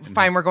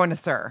 Fine, we're going to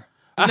Sir.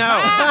 No.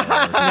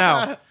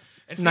 No.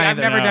 And see, I've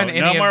neither. never No, done any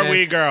no of more this.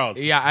 wee girls.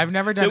 Yeah, I've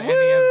never done any of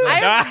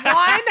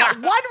I this.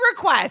 have one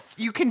request.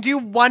 You can do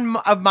one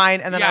of mine,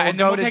 and then I will and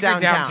then go we'll to take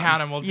downtown. her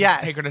downtown and we'll just Yes.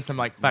 take her to some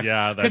like fuck.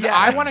 Yeah, because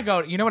that's- I want to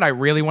go. You know what I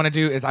really want to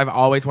do is I've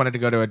always wanted to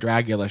go to a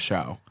Dragula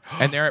show,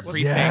 and they're at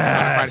Precincts on a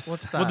Friday.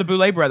 What's that? Well, the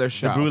Boulet Brothers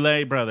show. The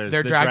Boulet Brothers,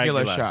 Their the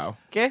Dragula show.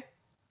 Okay.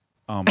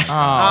 Oh my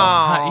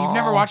god. Oh, you've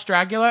never watched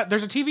Dragula?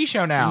 There's a TV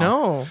show now.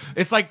 No.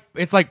 It's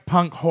like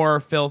punk horror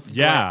filth.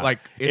 Yeah. Like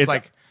it's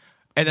like,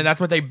 and then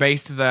that's what they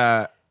based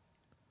the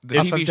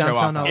TV show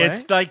off downtown of. LA?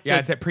 It's like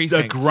it's at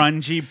Precinct. the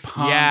grungy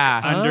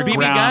punk underground.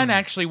 BB Gunn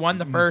actually won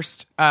the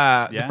first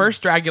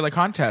Dragula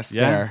contest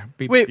there.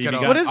 Wait, BB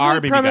Gunn. what is Our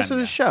the BB premise Gunn,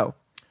 of the show?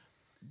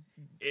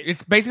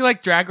 It's basically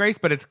like Drag Race,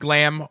 but it's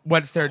glam.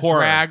 What's their Horror.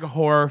 drag,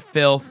 horror,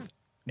 filth,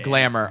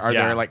 glamour are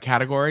Yeah. their like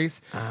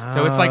categories.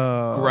 So it's like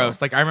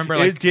gross. Like I remember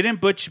like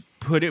Didn't Butch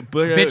put it?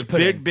 Bitch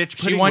Pudding. Bitch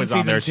She Pudding won was on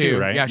season there 2. too,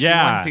 right? Yeah, she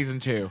won season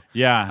 2.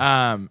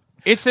 Yeah.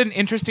 It's an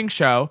interesting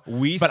show.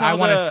 But saw I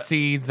want the- to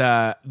see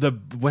the.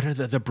 What are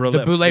the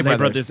Boulet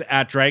Brothers.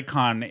 at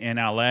DragCon in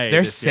LA?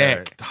 They're this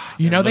year. sick.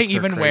 You know, they looks are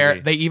even crazy. wear.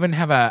 They even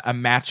have a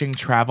matching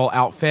travel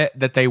outfit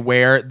that they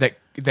wear that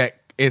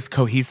is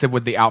cohesive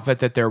with the outfit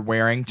that they're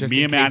wearing. Just Me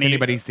in and case Manny,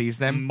 anybody sees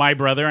them. My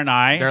brother and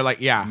I, They're like,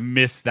 yeah.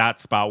 missed that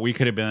spot. We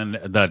could have been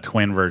the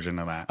twin version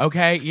of that.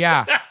 Okay,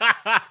 yeah,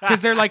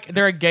 because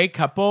they're a gay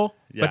couple,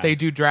 Yeah. but they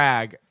do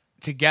drag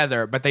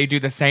together, but they do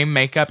the same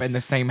makeup and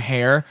the same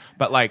hair,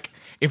 but like.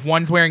 If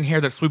one's wearing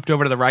hair that's swooped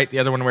over to the right, the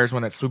other one wears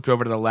one that's swooped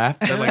over to the left.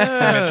 They're like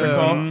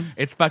symmetrical.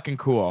 It's fucking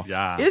cool.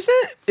 Yeah.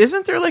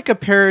 Isn't there like a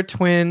pair of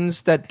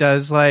twins that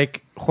does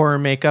like horror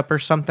makeup or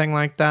something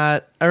like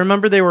that? I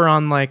remember they were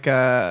on like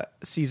a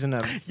season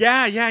of.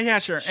 Yeah,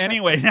 sure.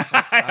 Anyway,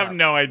 I have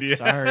no idea.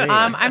 Sorry.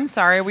 I'm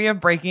sorry. We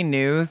have breaking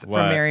news What?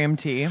 from Miriam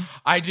T.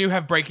 I do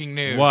have breaking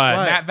news. What?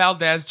 Matt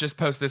Valdez just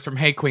posted this from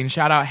Hey Queen.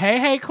 Shout out,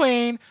 hey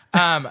Queen.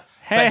 But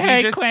he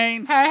Hey, just-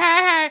 Queen.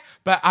 Hey.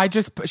 But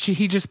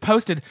he just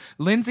posted.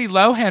 Lindsay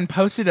Lohan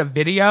posted a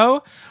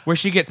video where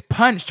she gets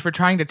punched for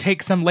trying to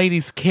take some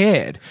lady's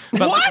kid.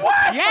 But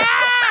what?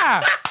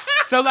 Yeah.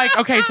 So like,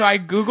 okay, so I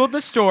Googled the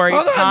story.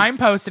 Time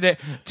posted it.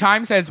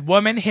 Time says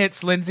woman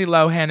hits Lindsay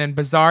Lohan in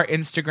bizarre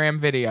Instagram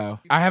video.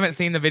 I haven't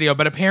seen the video,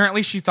 but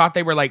apparently she thought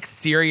they were like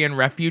Syrian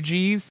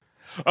refugees.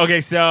 Okay,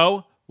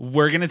 so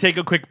we're gonna take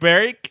a quick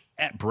break.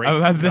 Oh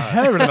my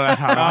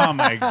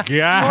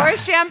god! More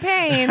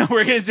champagne.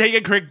 We're gonna take a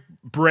quick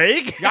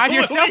break. God,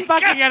 you're still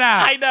fucking it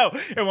up. I know.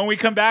 And when we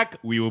come back,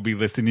 we will be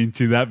listening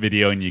to that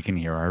video, and you can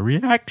hear our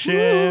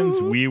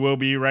reactions. We will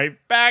be right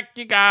back,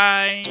 you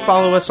guys.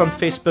 Follow us on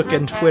Facebook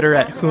and Twitter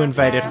at Who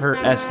Invited Her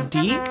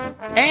SD.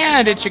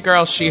 And it's your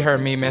girl, she, her,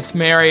 me, Miss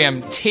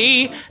Miriam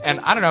T. And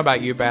I don't know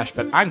about you, Bash,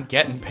 but I'm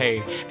getting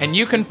paid. And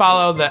you can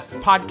follow the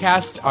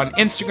podcast on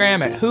Instagram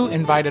at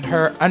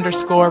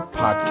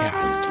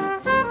whoinvitedher_podcast.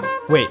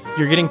 Wait,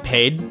 you're getting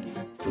paid?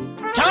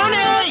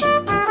 Tony!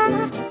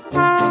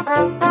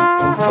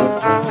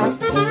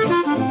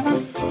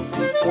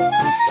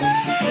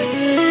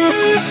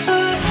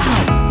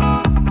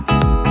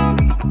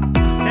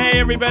 Hey,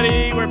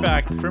 everybody, we're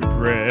back from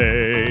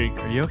break.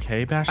 Are you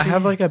okay, Bash? I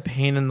have like a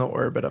pain in the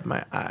orbit of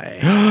my eye.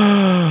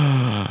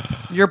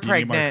 You're You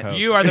need more pregnant. Coke.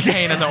 You are the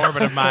pain in the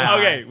orbit of my eye.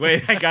 Okay,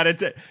 wait, I got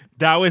it.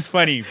 That was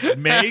funny.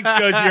 Megs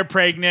goes, "You're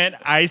pregnant."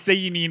 I say,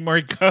 "You need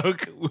more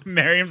Coke."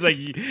 Miriam's like,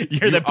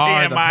 "You're the pain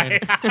are in the my pain.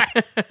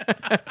 eye."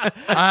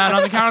 And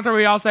on the count of three,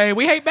 we all say,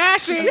 we hate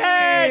bashing.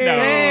 Yay! No.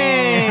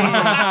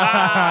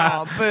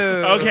 Oh,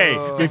 boo. Okay,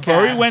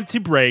 before we went to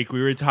break,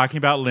 we were talking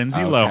about Lindsay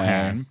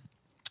Lohan.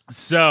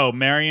 So,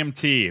 Miriam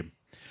T,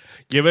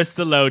 give us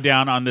the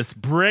lowdown on this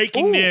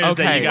breaking news that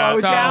okay. you got.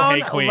 Low from down,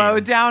 Hey Queen. low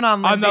down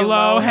on On the Lindsay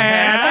low Lohan.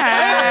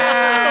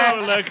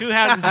 hand. Oh, look who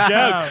has a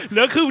joke.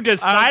 Look who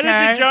decided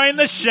Okay. to join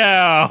the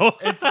show.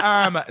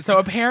 So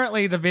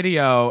apparently the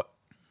video,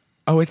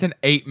 it's an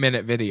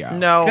 8-minute video.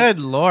 No. Good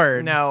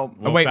lord. No.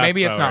 Oh, wait, fast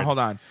maybe it's not. forward. Hold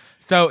on.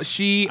 So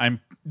she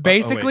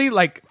basically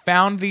like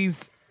found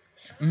these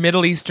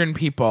Middle Eastern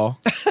people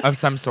of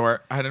some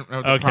sort. I don't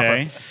know. The Okay.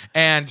 proper,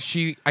 and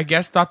she, I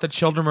guess, thought the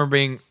children were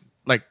being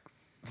like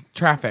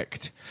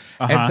trafficked.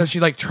 And so she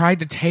like tried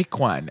to take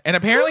one. And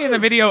apparently in the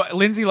video,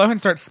 Lindsay Lohan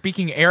starts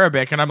speaking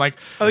Arabic. And I'm like,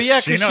 Oh yeah,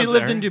 She because she knows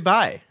lived her. in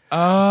Dubai.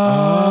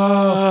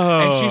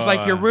 and she's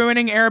like, you're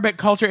ruining Arabic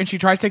culture. And she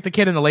tries to take the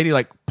kid and the lady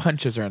like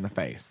punches her in the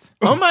face.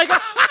 Oh my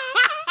god.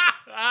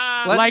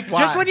 Let's Like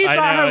just when you I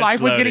thought know, her it's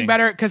life was getting loading.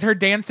 better because her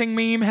dancing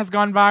meme has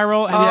gone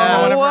viral. And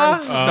Yeah. one of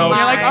her, So you're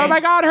like, my. oh my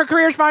god, her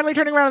career's finally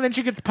turning around, and then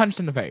she gets punched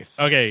in the face.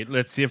 Okay,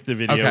 let's see if the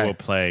video Okay. will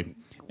play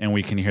and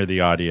we can hear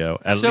the audio.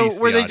 At So least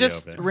were the they audio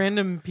just of it.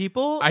 random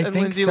people? I and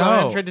think Lindsay so.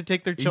 Lohan tried to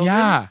take their children?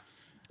 Yeah.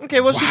 Okay,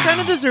 well she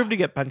kind of deserved to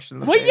get punched in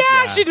the Well, face.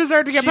 yeah, she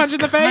deserved to get She's punched in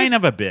the face. kind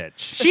of a bitch.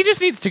 She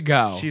just needs to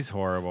go. She's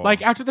horrible.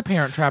 like after the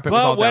Parent Trap, it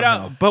was all But what,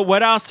 downhill. but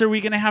what else are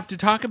we going to have to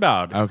talk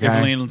about? Okay.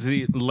 If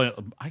Lindsay,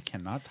 I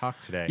cannot talk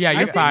today. Yeah,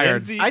 you're I think fired.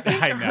 Lindsay- I think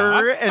know,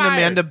 her I'm and fired.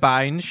 Amanda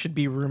Bynes should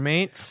be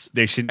roommates.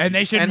 They should. and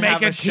they should and make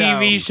have a a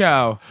TV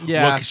show.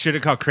 Yeah. What should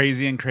it call?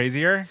 Crazy and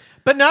Crazier?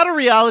 But not a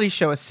reality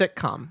show, a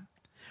sitcom.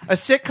 A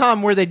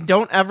sitcom where they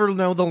don't ever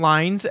know the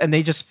lines and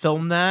they just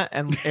film that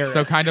and air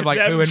So it. kind of like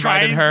Them who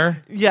invited trying- her.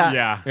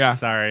 Yeah. Yeah.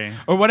 Sorry.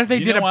 Or what if they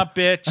You did know a what,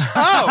 bitch?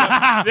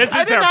 Oh, this is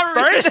did her not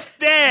read first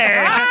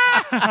day.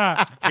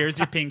 Here's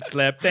your pink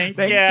slip. Thank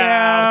you you.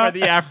 for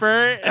the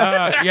effort.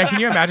 yeah, can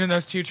you imagine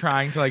those two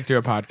trying to like do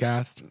a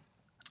podcast?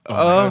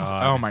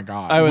 Oh my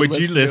god. I Would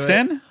you listen to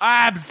it. listen?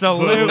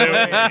 Absolutely.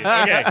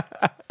 Okay.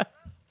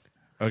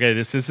 Okay,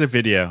 this is the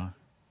video.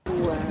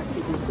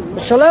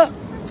 Shut up.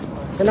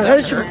 And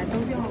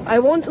I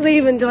won't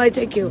leave until I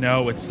take you.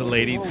 No, it's the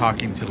lady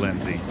talking to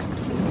Lindsay.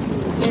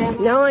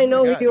 Now I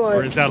know who you Or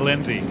are. is that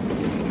Lindsay?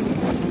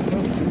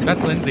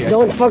 That's Lindsay.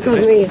 Don't fuck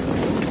with me.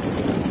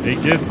 Hey,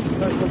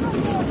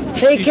 kids.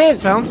 Hey,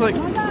 kids. Sounds like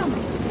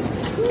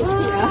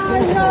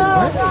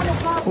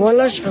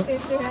Walasha.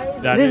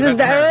 That This is the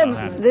that's her,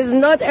 Arab. huh? This is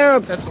not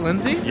Arab. that's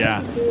Lindsay.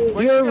 Yeah.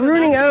 You're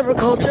ruining Arab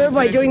culture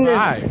by doing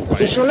this.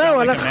 Like Inshallah,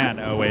 a walasha. man.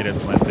 Oh, wait,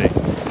 it's Lindsay.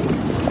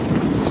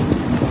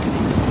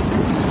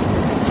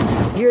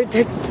 You're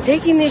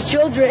taking these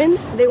children.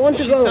 They want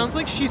to She go. sounds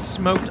like she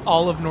smoked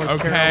all of North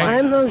Okay.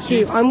 Carolina. I'm with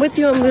you. I'm with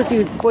you. I'm with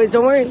you. Boys,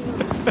 don't worry.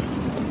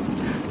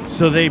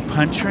 So they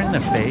punch her in the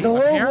face? The whole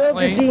world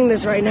Apparently. is seeing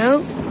this right now.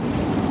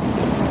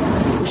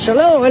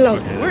 Inshallah, hello.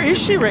 Where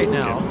is she right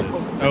now?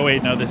 Oh,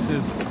 wait, no, this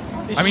is...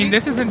 I mean,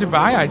 this is in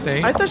Dubai, I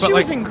think. I thought but she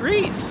was like, in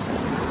Greece.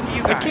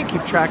 You I guys. can't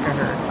keep track of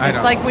her. I It's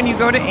don't. like when you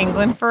go to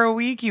England for a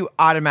week, you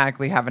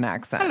automatically have an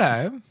accent.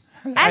 Hello.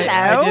 Hello.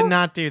 I did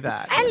not do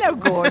that. Hello,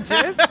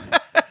 gorgeous.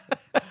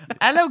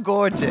 Hello,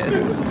 gorgeous.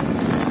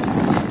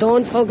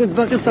 Don't fuck with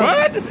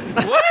Pakistan.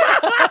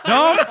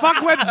 Don't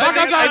fuck with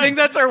Pakistan. I think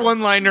that's our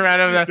one-liner out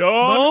of that.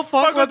 Don't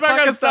fuck with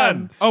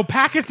Pakistan. Oh,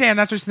 Pakistan.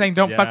 That's what you're saying.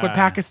 Don't fuck with Yeah.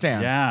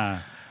 Pakistan. Yeah.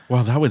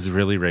 Well, that was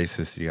really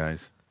racist, you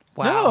guys.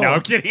 Wow. No,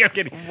 I'm kidding. I'm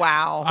kidding.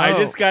 Wow. I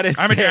just gotta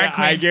I'm a say, drag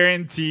queen. I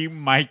guarantee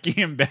Mikey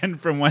and Ben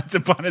from Once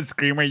Upon a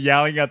Screamer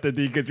yelling at the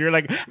D because you're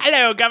like,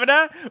 "Hello,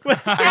 Governor."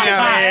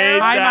 Hi,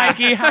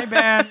 Mikey. Hi,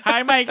 Ben.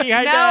 Hi, Mikey.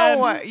 Hi,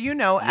 No, Ben. you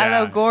know, Yeah.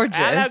 hello, gorgeous.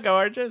 Hello,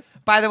 gorgeous.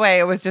 By the way,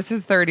 it was just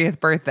his 30th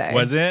birthday.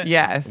 Was it?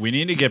 Yes. We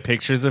need to get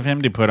pictures of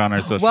him to put on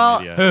our social Well,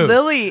 media. Who?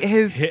 Lily,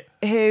 Hi-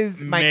 his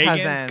my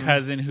Megan's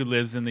cousin who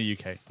lives in the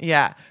UK.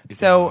 Yeah.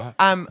 So,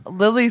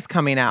 Lily's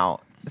coming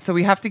out. So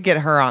we have to get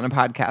her on a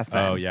podcast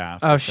then. Oh yeah.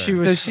 Oh, for she sure.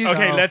 was. So she's-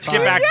 Okay, let's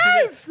get back.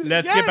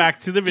 Let's get back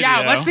to the video.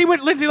 Yeah, let's see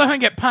what Lindsay Lohan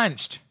get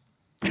punched.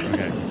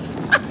 Okay.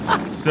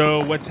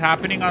 So what's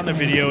happening on the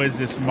video is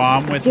this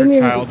mom with her Give me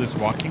a- child is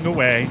walking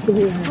away.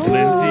 Lindsay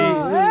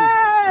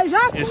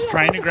is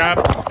trying to grab.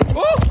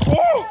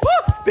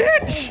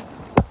 Bitch!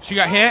 She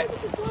got hit.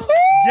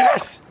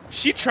 Yes!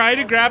 She tried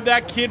to grab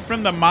that kid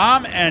from the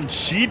mom and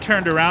she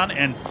turned around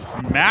and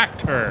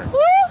smacked her.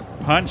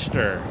 Punched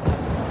her.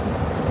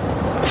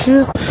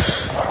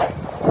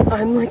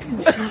 I'm like,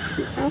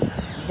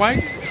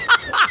 Why?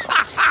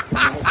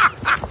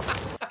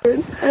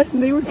 and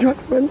they were trying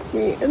to run to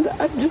me, and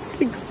I'm just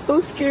like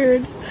so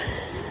scared.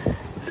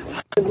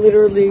 I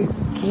literally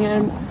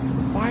can't.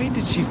 Why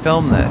did she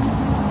film this?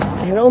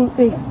 I don't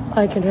think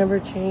I can ever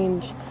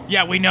change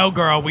Yeah, we know,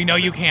 girl. We know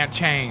you can't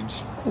change.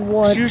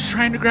 what She was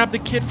trying to grab the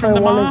kid from I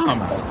the wanted.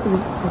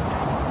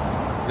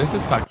 mom. This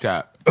is fucked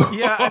up.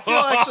 Yeah, I feel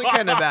actually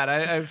kind of bad.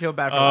 I feel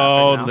bad for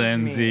Oh, laughing now.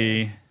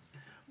 Lindsay.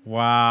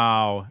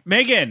 Wow.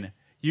 Megan,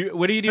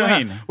 what are you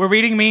doing? We're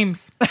reading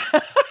memes.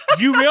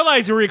 You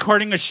realize we're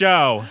recording a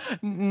show.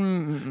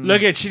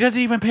 Look at, she doesn't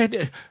even pay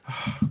attention.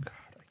 Oh,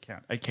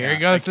 God, I can't. Here he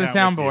goes I to the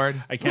can't with you.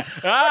 soundboard. I can't.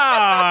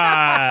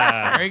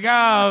 Ah! There he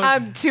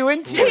goes. 2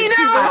 and 2. 2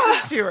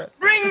 versus 2.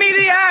 Bring me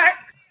the axe!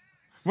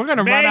 We're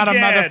gonna run out of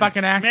Megan!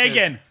 motherfucking axes.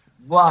 Megan.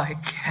 Why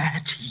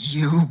can't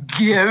you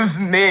give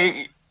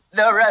me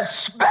the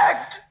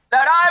respect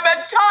that I'm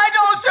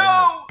entitled to?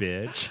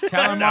 Bitch.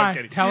 Tell him No, why. I'm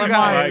kidding. Tell him You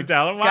why. guys,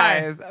 Tell him why.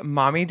 Guys,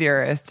 Mommy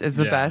Dearest is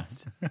the Yeah.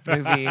 best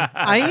movie.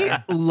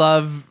 I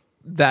love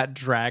that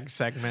drag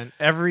segment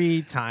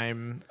every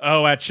time.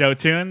 Oh, at Show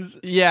Tunes?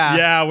 Yeah.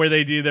 Yeah, where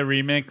they do the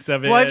remix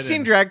of it. Well, I've seen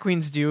and- drag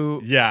queens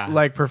do Yeah.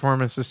 like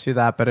performances to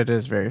that, but it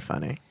is very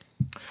funny.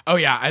 Oh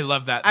yeah, I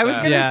love that. I was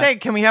going to Yeah. say,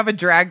 can we have a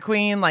drag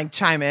queen like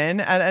chime in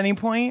at any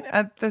point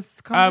at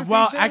this conversation?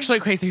 well, actually,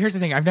 okay. So here's the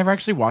thing: I've never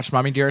actually watched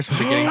Mommy Dearest from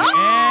beginning to end.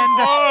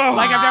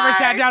 Like I've never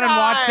sat down and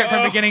watched it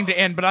from beginning to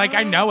end, but like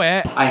I know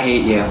it. I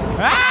hate you.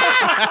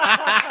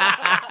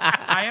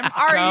 I am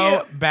Are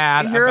so you?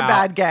 bad. You're about, a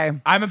bad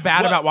guy. I'm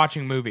bad about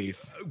watching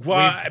movies.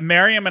 Well,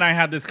 Miriam and I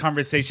had this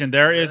conversation.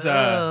 There is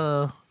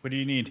a. What do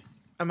you need?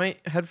 My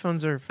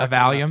headphones are A fucking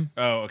Valium.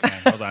 Oh, okay.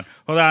 Hold on.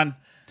 Hold on.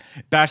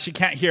 Bash, you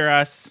can't hear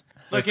us.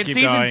 Look, Let's it's keep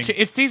season going. two.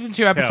 It's season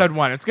 2, episode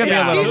 1. It's gonna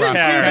Yeah, be a little Season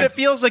rough. 2, but it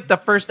feels like the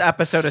first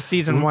episode of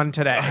season 1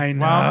 today. I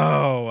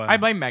know. I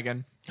blame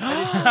Megan. Me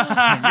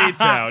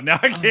too. No,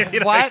 I'm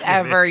kidding.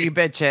 Whatever, you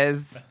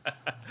bitches.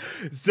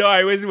 So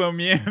I was when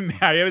me and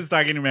Mary, I was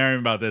talking to Miriam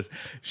about this.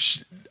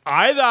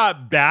 I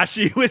thought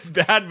Bashy was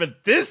bad,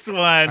 but this one,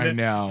 I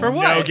know. For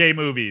what? No gay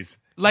movies.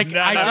 Like None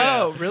I of just, it.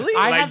 Oh, really?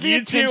 I Like, have the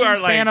you two attention are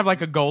span like- of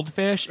like a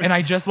goldfish, and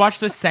I just watch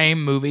the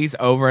same movies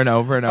over and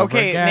over and over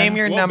Okay, again. name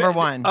your Well, number but-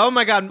 one. Oh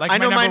my god, Like I my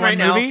know number mine right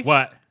one now. movie?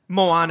 What?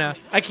 Moana.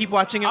 I keep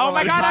watching it. Oh while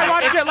my I'm god, I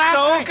watched it's it last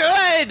so night.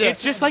 good.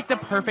 It's just like the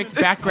perfect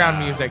background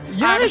music.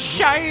 I'm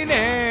shining.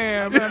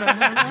 Yeah,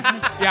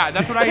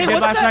 that's what I Hey, did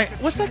what's last that, night.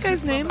 What's that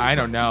guy's name? I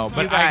don't know,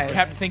 but You I guys.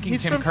 kept thinking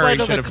He's Tim from Curry Flight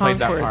of should the have played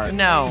that Conchords. part.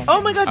 No.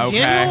 Oh my god, Okay.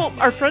 Daniel,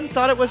 our friend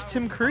thought it was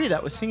Tim Curry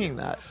that was singing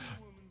that.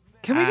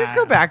 Can we just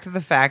go back to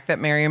the fact that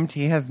Miriam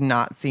T has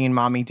not seen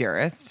Mommy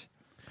Dearest?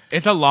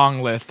 It's a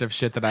long list of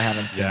shit that I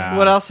haven't seen. Yeah.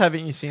 What else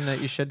haven't you seen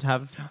that you should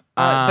have?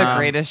 The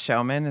Greatest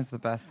Showman is the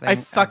best thing I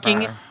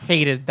fucking ever.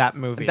 hated that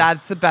movie.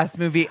 That's the best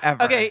movie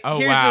ever. Okay, Oh,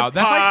 here's wow. a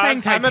That's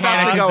like saying I'm about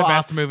Titanic to is go the off.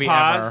 best movie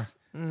Pause.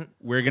 ever.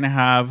 We're gonna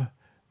have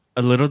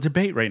a little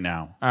debate right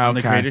now on The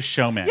Okay. Greatest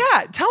Showman.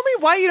 Yeah, tell me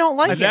why you don't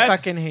like I it.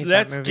 fucking hate that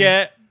Let's movie.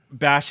 get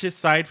Bash's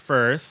side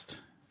first.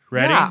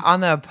 Ready? Yeah,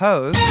 on the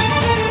opposed.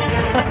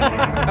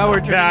 Oh,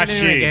 we're turning it into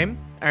Bashi. a game?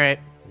 All right.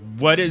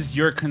 What is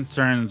your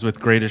concerns with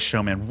Greatest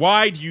Showman?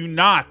 Why do you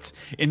not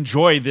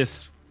enjoy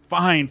this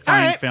fine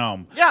right.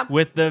 film? Yeah.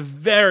 With the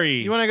very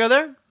You want to go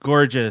there?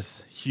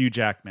 gorgeous Hugh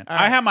Jackman.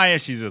 I have my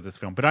issues with this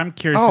film, but I'm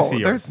curious to Oh, see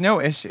yours. there's no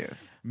issues.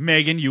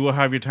 Megan, you will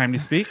have your time to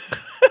speak.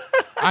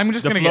 I'm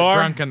just The going to get floor?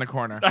 drunk in the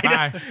corner.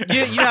 Bye.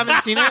 You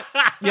haven't seen it?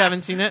 You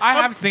haven't seen it? I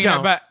have seen Don't.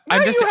 it, but No,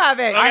 I'm just. you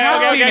haven't. I have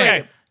Okay, seen okay,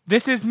 it. okay.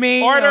 This is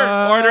me.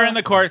 Order in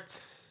the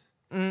courts.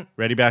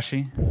 Ready,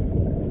 Bashi?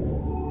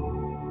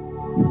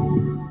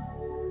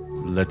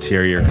 Let's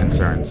hear your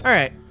concerns. All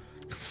right.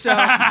 So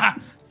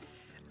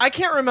I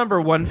can't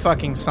remember one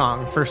fucking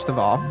song, first of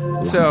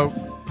all. So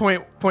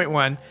point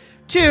one.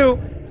 Two,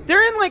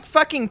 they're in like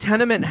fucking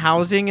tenement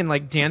housing and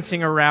like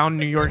dancing around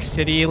New York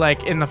City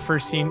like in the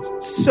first scene.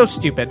 So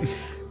stupid.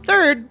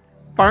 Third,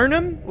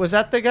 Barnum, was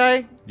that the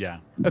guy? Yeah.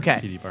 Okay.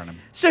 P.D. Barnum.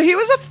 So he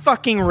was a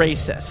fucking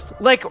racist.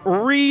 Like,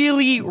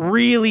 really,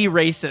 really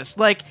racist.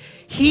 Like,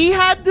 he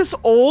had this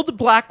old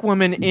black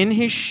woman in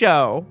his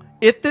show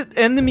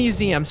in the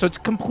museum, so it's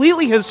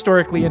completely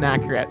historically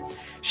inaccurate.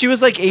 She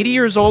was like 80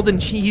 years old,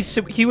 and he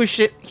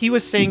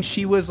was saying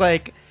she was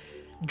like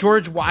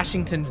George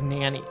Washington's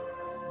nanny.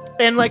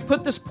 And like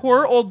put this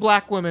poor old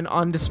black woman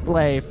on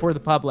display for the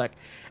public.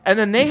 And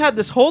then they had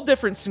this whole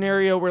different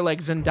scenario where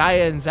like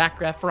Zendaya and Zac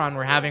Efron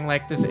were having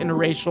like this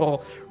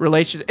interracial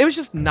relationship. It was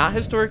just not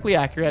historically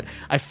accurate.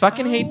 I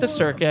fucking hate the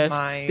circus.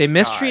 my They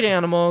mistreat God.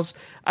 animals.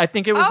 I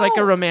think it was like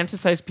a Oh.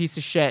 romanticized piece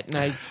of shit, and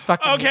I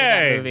fucking hated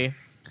Okay. that movie.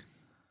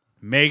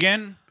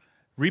 Megan,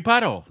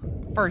 rebuttal.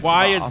 First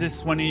Why of all, is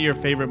this one of your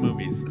favorite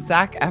movies?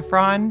 Zac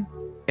Efron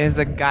is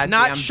a goddamn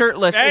Not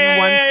shirtless in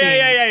one scene.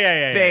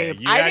 Yeah. babe.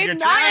 You I had did your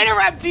not chance.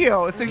 interrupt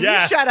you, so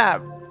Yes. you shut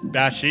up.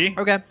 Bashi,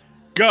 Okay.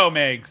 go,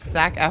 Megs.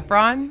 Zac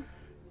Efron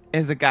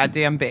is a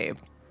goddamn babe.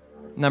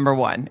 Number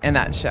one in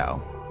that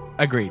show.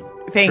 Agreed.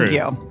 Thank True.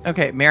 you.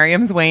 Okay,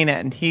 Miriam's weighing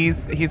in.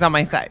 He's on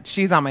my side.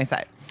 She's on my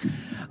side.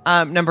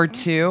 Number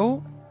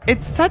two,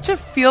 it's such a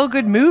feel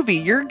good movie.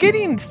 You're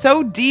getting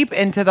so deep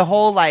into the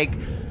whole like.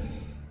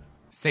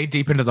 Say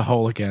deep into the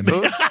hole again.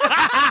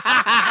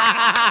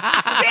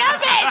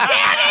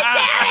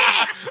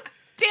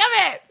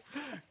 Damn it!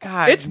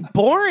 God, It's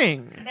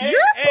boring. you're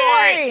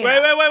boring. Wait.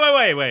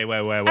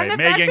 And the Megan,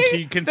 fact can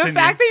you that, continue? the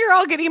fact that you're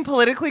all getting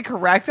politically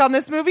correct on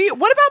this movie.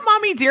 What about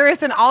Mommy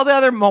Dearest and all the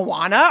other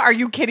Moana? Are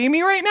you kidding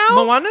me right now?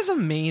 Moana's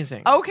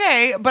amazing.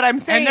 Okay, but I'm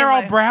saying, And they're all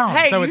like, brown,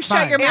 Hey, so you it's shut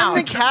fine. your mouth.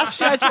 And the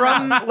cast is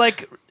from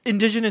like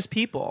indigenous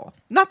people.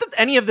 Not that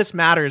any of this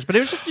matters, but it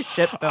was just a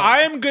shit film.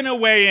 I'm going to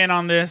weigh in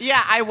on this.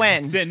 Yeah, I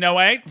win. No,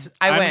 wait.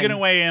 I'm win. going to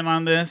weigh in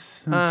on this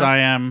since I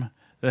am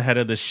the head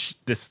of this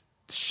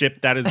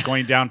ship that is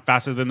going down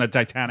faster than the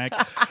Titanic.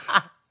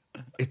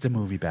 It's a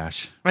movie,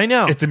 Bash. I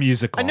know. It's a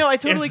musical. I know, I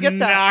totally It's get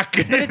that.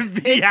 Not going to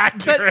be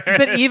accurate.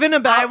 But even I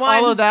about won.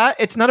 all of that,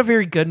 it's not a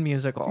very good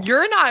musical.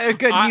 You're not a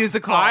good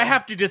musical. I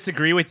have to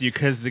disagree with you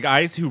because the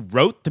guys who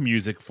wrote the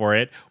music for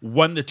it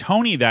won the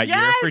Tony that Yes!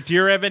 year for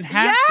Dear Evan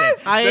Hansen.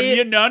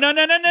 Yes! No.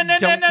 Don't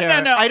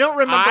care. I don't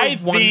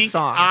remember one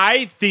song.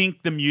 I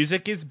think the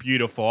music is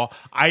beautiful.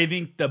 I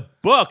think the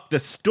book, the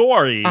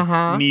story,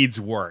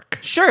 needs work.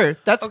 Sure,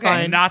 that's Okay.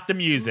 fine. Not the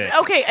music.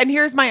 Okay, and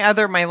here's my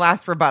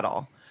last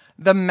rebuttal.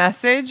 The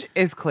message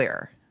is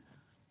clear.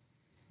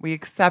 We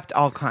accept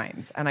all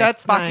kinds, and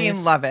That's I fucking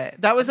nice. love it.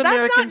 That was That's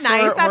American not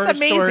nice. Horror That's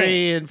amazing.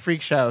 Story and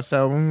Freak Show.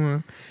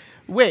 So,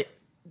 wait.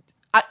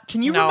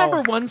 Can you No.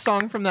 remember one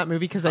song from that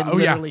movie? Because I Oh,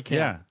 yeah. literally can't.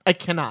 Yeah. I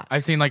cannot.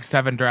 I've seen like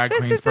 7 drag This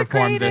queens is the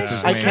perform greatest This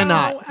Is I Me.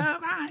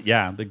 cannot.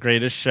 Yeah, the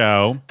greatest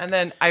show. And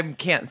then I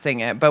can't sing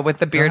it, but with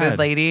the bearded ahead.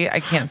 lady, I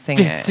can't sing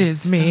This it.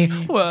 is me.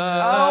 Whoa.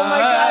 Oh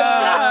my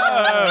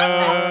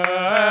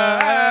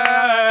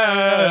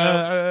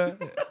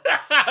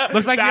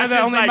Looks like you're Bash the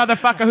is only like-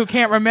 motherfucker who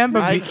can't remember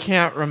I me.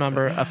 can't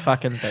remember a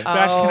fucking thing.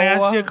 Bash, can I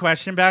ask Oh. you a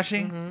question,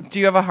 Bashy? Do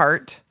you have a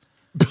heart?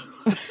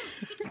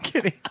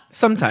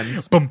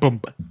 Sometimes. Boom,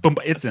 boom, boom.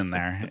 It's in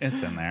there.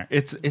 It's in there.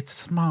 It's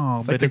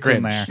small, but the it's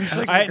in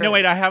Grinch. there. No,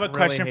 wait. I have a Really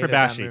question for hated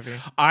that Bashi. movie.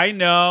 I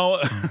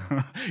know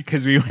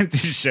because we went to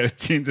show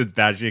tunes with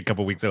Bashi a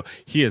couple weeks ago.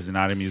 He is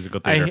not a musical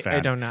theater fan. I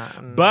don't know.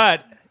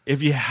 But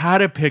if you had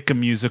to pick a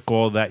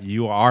musical that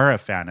you are a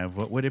fan of,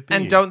 what would it be?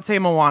 And don't say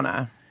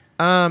Moana.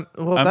 Well,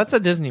 that's a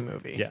Disney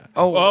movie. Yeah.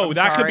 Oh, I'm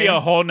that could be sorry. a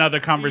whole nother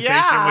conversation,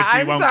 Yeah, which we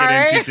I'm won't sorry.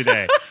 get into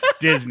today.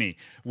 Disney.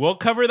 We'll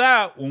cover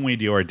that when we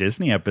do our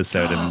Disney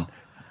episode in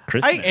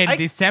Christmas. In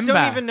December.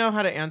 don't even know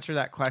how to answer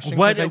that question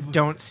What- because I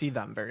don't see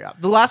them very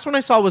often. The last one I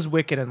saw was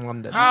Wicked in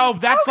London. Oh,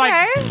 that's Okay.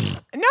 like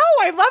No,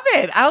 I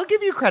love it. I'll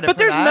give you credit but for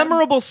there's that.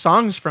 memorable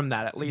songs from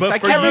that at least. But I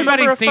for can't you- remember a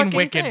everybody's seen fucking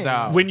Wicked thing.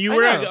 though. when you I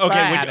were know, but I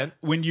okay, hadn't.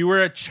 when you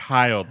were a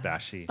child,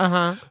 Bashi,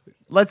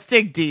 Let's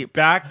dig deep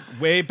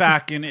way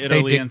back in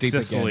Italy dig and deep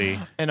Sicily.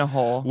 in a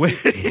hole. We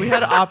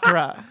had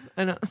opera.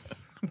 I know.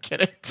 I'm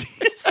kidding.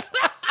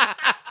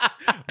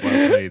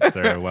 Well played,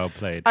 sir. Well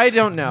played. I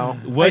don't know.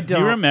 I What do you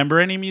don't. remember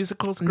any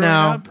musicals growing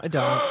No, up? I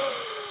don't.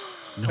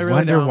 No really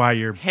wonder don't. why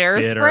you're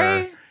Hairspray?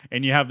 bitter.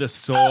 And you have the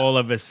soul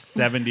of a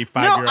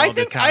 75-year-old No, I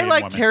think Italian I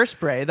liked woman.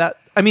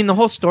 Hairspray. The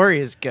whole story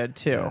is good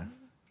too.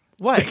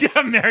 What?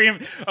 Yeah, Miriam.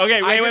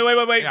 Okay,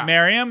 wait. yeah.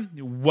 Miriam,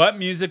 what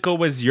musical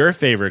was your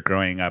favorite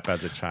growing up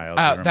as a child?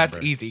 Do you That's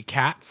remember? easy.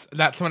 Cats.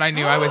 That's when I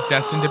knew I was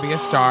destined to be a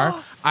star.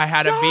 I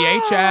had a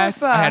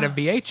VHS. I had a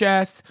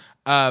VHS.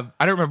 I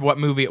don't remember what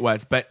movie it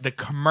was, but the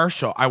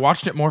commercial. I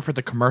watched it more for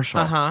the commercial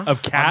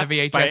Of Cats on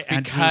the VHS by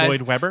Andrew because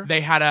Lloyd Webber?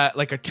 they had a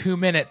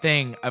 2-minute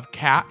thing of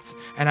Cats,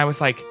 and I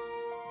was like,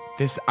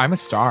 I'm a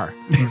star.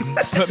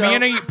 Put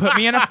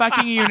me in a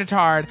fucking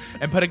unitard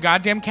and put a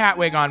goddamn cat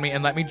wig on me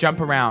and let me jump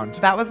around.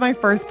 That was my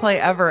first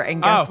play ever,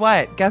 and guess Oh.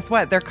 what? Guess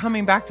what? They're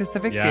coming back to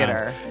Civic Yeah.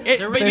 Theater.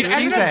 But this as an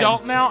season.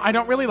 adult now, I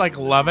don't really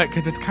love it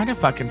because it's kind of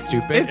fucking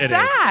stupid. It's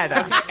sad.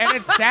 and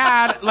it's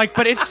sad,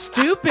 but it's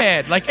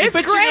stupid. It's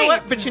But great. you know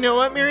what? But you know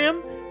what,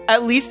 Miriam?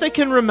 At least I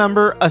can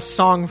remember a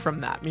song from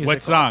that musical.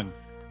 What song?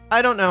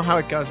 I don't know how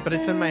it goes, but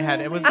it's in my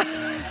head. It was,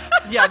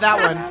 yeah, that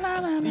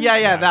one.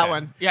 Yeah, that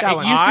one. Yeah, that it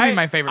one. used to be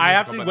my favorite I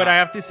have musical, to, but what not- I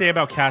have to say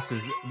about Cats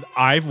is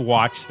I've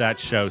watched that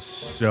show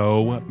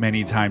so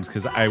many times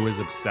because I was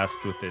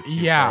obsessed with it too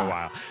Yeah. for a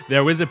while.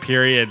 There was a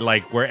period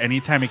where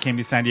anytime it came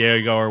to San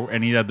Diego or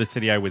any other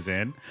city I was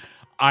in,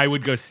 I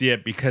would go see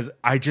it because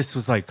I just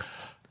was like,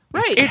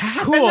 Right.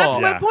 It's cool. And that's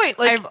Yeah. my point.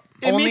 I've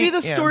only- maybe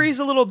the yeah. story's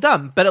a little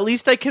dumb, but at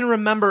least I can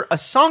remember a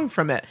song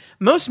from it.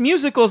 Most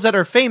musicals that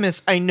are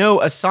famous, I know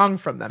a song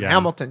from them. Yeah.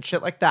 Hamilton,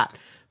 shit like that.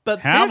 But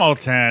this-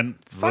 Hamilton.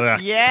 Ugh.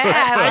 Yeah, I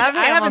love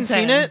I haven't Hamilton.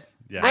 seen it.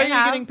 Yeah. Why are I you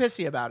have. getting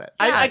pissy about it?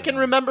 I can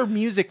remember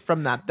music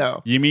from that,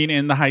 though. You mean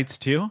In the Heights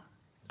too?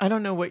 I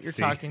don't know what you're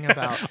talking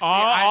about.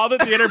 All the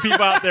theater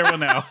people out there will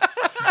know.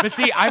 But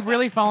see, I've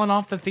really fallen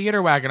off the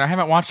theater wagon. I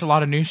haven't watched a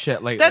lot of new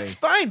shit lately. That's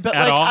fine, but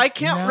At all? I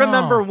can't No.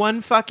 remember one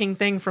fucking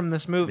thing from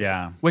this movie.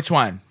 Yeah. Which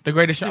one? The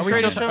Greatest Show. The Are we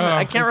Greatest still- Showman.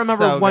 I Ugh. can't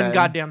remember so one good.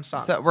 goddamn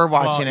song. So we're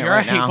watching it You're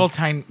right a hateful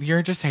now.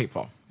 You're just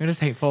hateful. You're just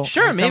hateful.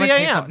 Sure, You're so maybe much I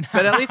hateful. am,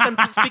 but at least I'm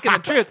speaking the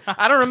truth.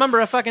 I don't remember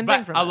a fucking thing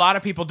But from a it. lot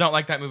of people don't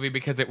like that movie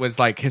because it was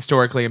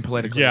historically and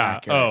politically Yeah.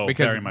 accurate. Oh,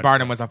 because very much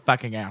Barnum so. was a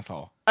fucking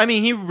asshole. I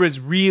mean, he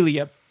was really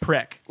a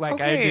prick. I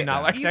do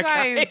not like you that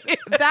guys, guy.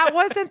 that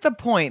wasn't the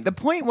point. The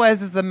point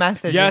was the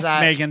message. Yes, is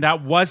that, Megan,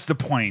 that was the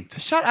point.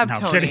 Shut up, No,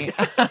 I'm Tony. kidding.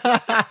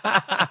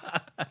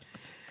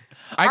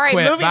 I All right,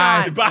 quit. moving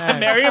Bye. on. But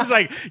Miriam's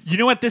like, you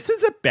know what? This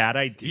is a bad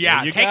idea.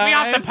 Yeah, you take me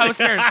off the guys."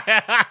 posters.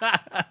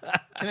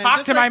 Can I Talk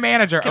just, to my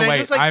manager. Can Oh I wait,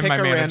 just I'm pick my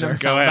a manager. random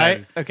Go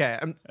ahead. soundbite? Okay,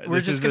 we're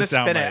This just is gonna the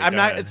spin it. soundbite. I'm Go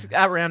not. ahead. It's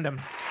at random.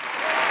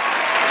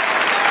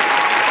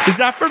 Is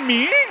that for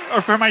me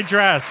or for my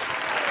dress?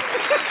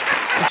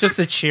 It's just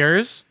the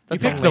Cheers. You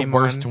That's a picked the lame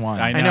worst one. one.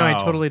 I I know. I know.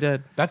 totally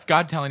did. That's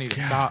God telling you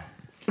to stop.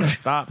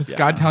 Stop. It's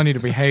God telling you to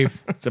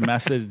behave. It's a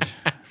message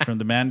from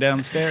the man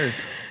downstairs.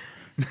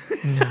 No,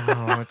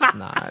 it's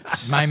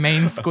not. My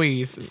main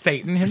squeeze,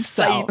 Satan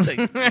himself.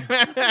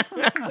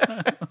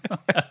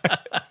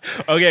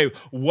 Okay,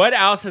 what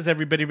else has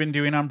everybody been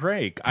doing on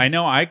break? I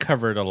know I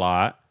covered a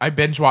lot. I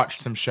binge watched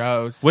some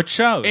shows. What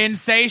shows?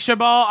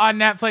 Insatiable on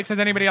Netflix. Has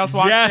anybody else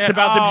watched Yes, it?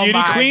 about the Oh beauty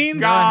my queens?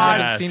 No, I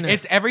haven't Yes. seen it.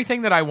 It's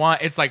everything that I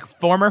want. It's like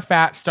former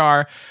fat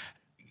star,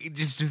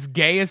 just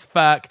gay as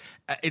fuck.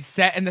 It's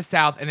set in the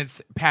South and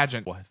it's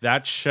pageant.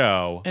 That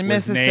show In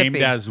was Mississippi. named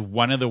as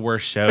one of the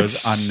worst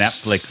shows on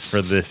Netflix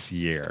for this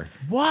year.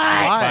 What?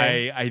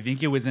 By, I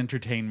think it was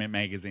Entertainment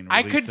Magazine. I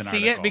released could an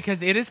see it article.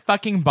 because it is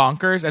fucking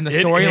bonkers and the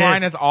It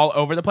storyline is. is all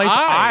over the place.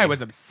 I- I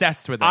was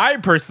obsessed with it. I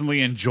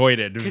personally enjoyed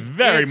it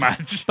very It's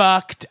much.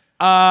 Fucked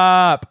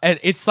up. And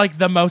it's like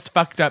the most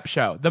fucked up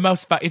show.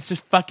 It's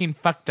just fucking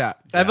fucked up.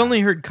 I've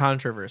only heard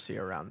controversy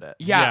around it.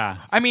 Yeah. Yeah.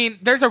 I mean,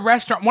 there's a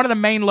restaurant. One of the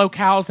main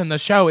locales in the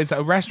show is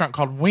a restaurant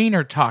called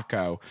Wiener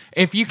Taco.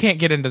 If you can't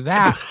get into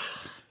that,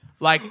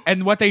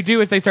 and what they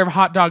do is they serve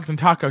hot dogs and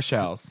taco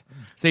shells.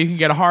 So you can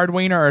get a hard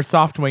wiener or a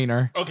soft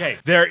wiener. Okay,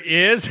 there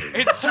is.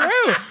 It's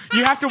true.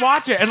 You have to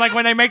watch it. And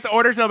when they make the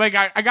orders, they'll be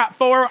like, I got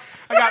four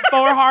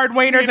hard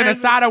wieners and a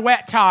side of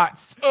wet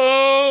tots.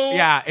 Oh,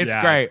 Yeah, it's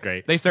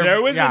great. They serve.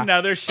 There was yeah.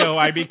 another show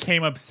I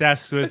became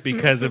obsessed with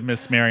because of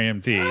Miss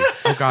Miriam T.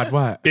 Oh God,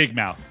 what? Big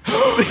Mouth.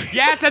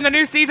 Yes, and the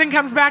new season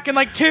comes back in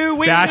 2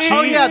 weeks. Dashi?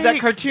 Oh yeah, that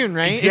cartoon,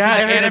 right? Yeah, I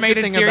It's heard an a good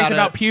animated thing series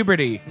about it.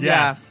 puberty.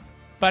 Yes.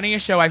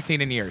 Funniest show I've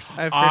seen in years.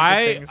 I've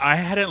heard good things. I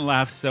hadn't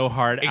laughed so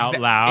hard out Exa-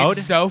 loud.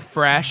 It's so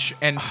fresh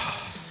and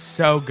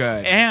so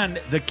good. And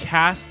the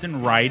cast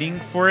and writing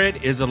for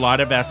it is a lot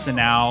of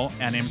SNL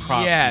and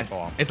improv Yes,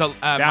 people. it's a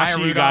Dashi, Maya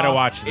you gotta Rudolph.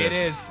 watch this. It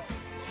is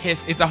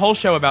it's a whole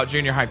show about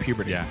junior high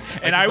puberty. Yeah,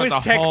 Like, and it's I what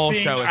was the whole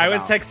show texting. is I was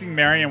about. texting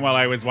Marion while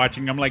I was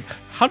watching. I'm like,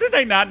 how did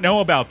I not know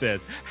about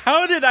this?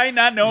 How did I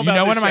not know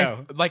about one this of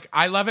show? my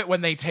I love it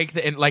when they take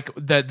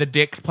the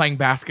dicks playing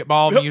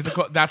basketball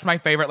musical. That's my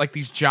favorite. Like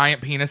these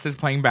giant penises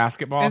playing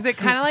basketball. Is it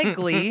kind of like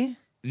Glee?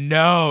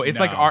 No, it's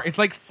No. it's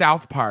like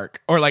South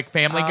Park or like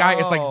Family Guy.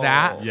 It's like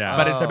that. Yeah.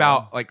 But it's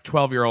about like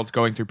 12-year-olds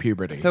going through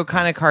puberty. So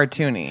kind of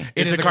cartoony.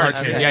 It's It's a a cartoon.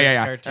 cartoon.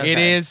 Yeah. Cartoon. It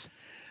Okay. is.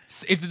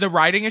 It's the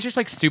writing is just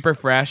like super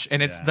fresh,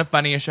 and it's Yeah. the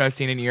funniest show I've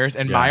seen in years.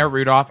 And Yeah. Maya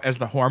Rudolph as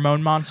the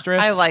hormone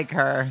monstrous. I like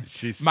her.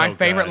 She's so My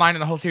favorite good. line in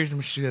the whole series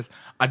is she says,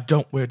 "I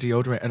don't wear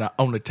deodorant and I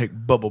only take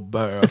bubble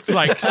baths."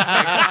 Like,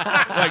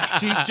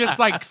 she's just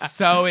like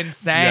so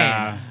insane.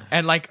 Yeah.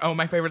 And like, oh,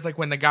 my favorite's like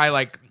when the guy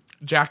like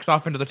jacks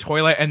off into the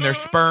toilet and their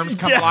sperms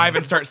come Yeah. alive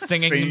and start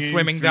singing and Singing,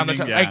 swimming down the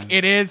swimming, toilet. yeah. Like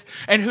it is.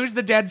 And who's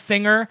the dead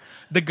singer?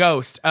 The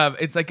ghost of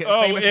it's like a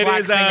Oh, famous it black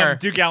is singer.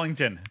 Duke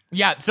Ellington.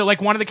 Yeah, so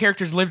like one of the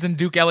characters lives in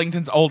Duke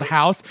Ellington's old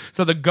house,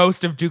 so the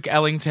ghost of Duke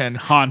Ellington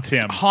Haunt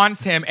him.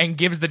 haunts him and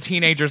gives the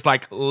teenagers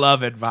like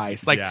love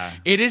advice. Like Yeah.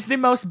 it is the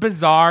most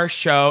bizarre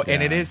show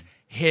and Yeah. it is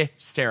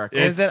hysterical.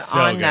 Is it so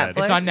on good. Netflix?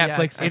 It's on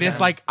Netflix. Yeah, It is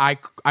like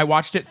I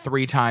watched it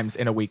 3 times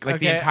in a week, like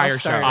the Okay, entire I'll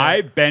show. start.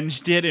 I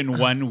binged it in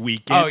one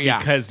weekend. Oh, yeah.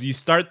 Because you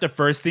start the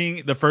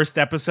first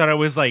episode, I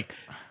was like,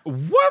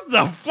 what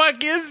the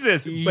fuck is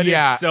this? But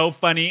Yeah. it's so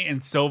funny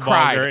and so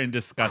Cried. vulgar and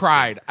disgusting.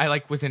 Cried. I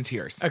like was in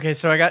tears. Okay,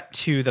 so I got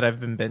 2 that I've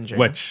been binging.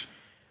 Which?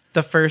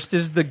 The first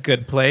is The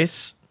Good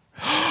Place.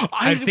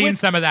 I've seen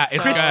some of that.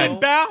 It's Kristen good.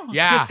 Bell?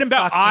 Yeah. Kristen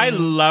Bell. I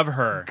love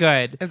her.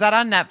 Good. Is that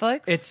on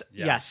Netflix? It's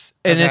Yeah. yes,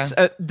 and Okay.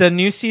 it's the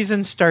new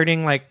season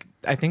starting like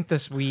I think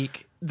this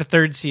week, the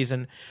 3rd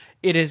season.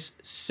 It is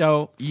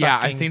so Yeah,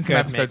 I've fucking seen some good,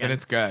 episodes and Megan.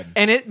 it's good.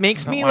 and it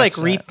makes me like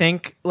watched it.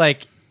 rethink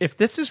like if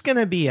this is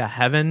gonna be a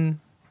heaven.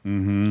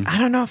 I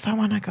don't know if I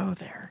want to go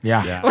there.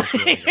 Yeah. Yeah. it's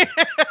really good.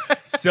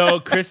 So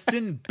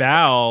Kristen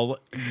Bell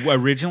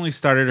originally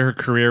started her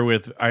career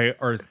with,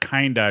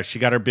 she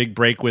got her big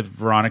break with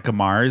Veronica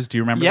Mars. Do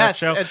you remember Yes,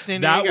 that show? at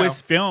San That Diego.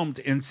 was filmed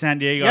in San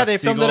Diego. Yeah, at they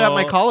filmed it at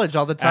my Siegel- college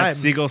all the time. At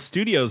Siegel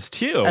Studios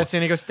too. At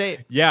San Diego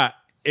State. Yeah,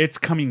 it's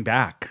coming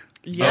back.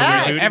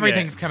 Yes. Rebooting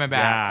Everything's it. coming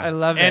back. Yeah. I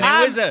love it. And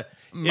it was a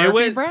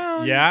Murphy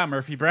Brown. Yeah,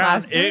 Murphy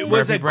Brown. Last It name?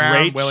 was Murphy a Brown,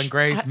 great. Will and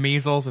Grace,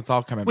 measles. It's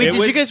all coming Wait, back. did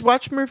was- you guys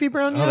watch Murphy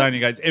Brown? Hold yet? on, you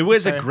guys. It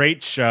was Sorry. a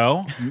great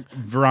show,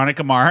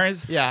 Veronica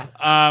Mars. Yeah.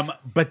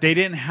 But they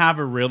didn't have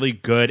a really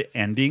good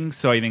ending,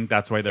 so I think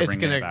that's why they're It's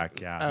bringing it gonna-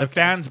 back. Yeah, the okay.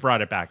 fans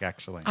brought it back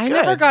actually. I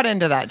never Good. got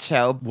into that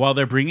show. Well,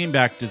 they're bringing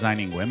back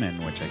Designing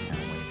Women, which I can't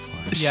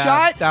wait for. Yeah,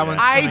 Shut. that one's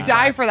I coming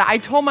die back. for that. I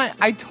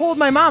told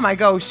my mom. I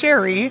go,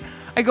 Sherry.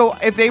 I go,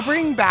 if they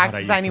bring back God, I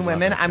used Designing to love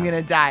Women, that I'm show.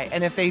 gonna die.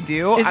 And if they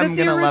do, Is I'm it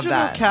the gonna love original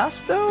that.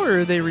 cast though,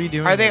 or are they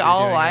redoing? Are they it or all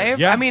doing it? alive?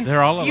 Yeah, I mean,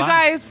 they're all You alive.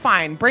 guys,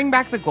 fine. Bring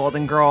back the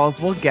Golden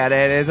Girls. We'll get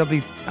it. It'll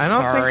be. I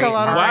don't think sorry. a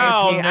lot of-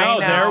 Wow, R.I.P. I no,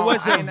 know, there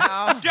was a- I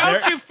know.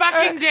 Don't you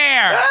fucking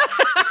dare!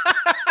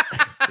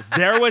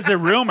 There was a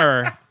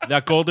rumor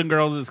that Golden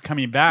Girls is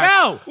coming back.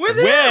 No! with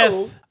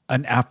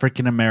an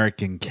African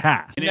American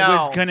cast, and it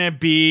No. was gonna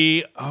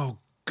be. Oh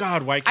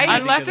God, why can't I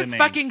think Unless of the it's name?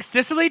 fucking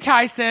Cicely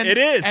Tyson. It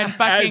is. And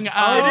fucking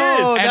As- it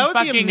is. and That would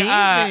be fucking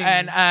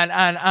amazing.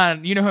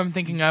 and you know who I'm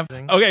thinking of?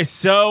 Okay,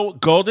 so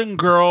Golden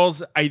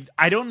Girls,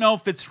 I don't know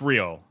if it's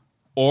real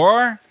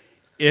or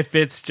if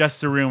it's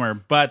just a rumor,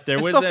 but there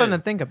It's was still a, fun to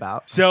think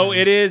about. So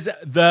it is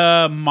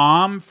the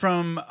mom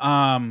from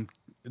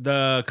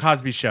the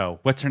Cosby Show.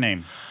 What's her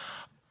name?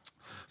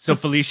 So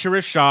Felicia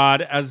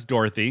Rashad as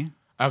Dorothy.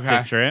 Okay.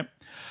 Picture it.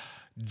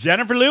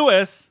 Jennifer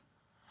Lewis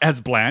as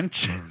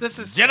Blanche. This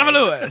is Jennifer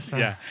Lewis.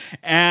 Yeah.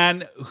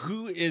 And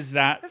who is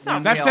that?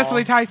 not That's real.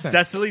 Cicely Tyson.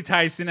 Cecily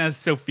Tyson as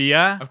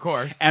Sophia. Of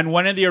course. And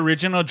one of the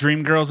original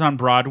Dream Girls on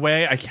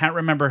Broadway, I can't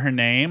remember her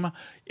name,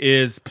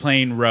 is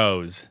playing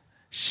Rose.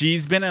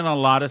 She's been in a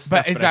lot of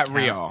stuff. But is I that can't-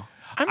 real?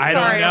 I'm I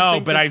sorry. don't know,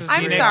 think but this I've is-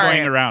 seen I'm it sorry.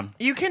 going around.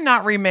 You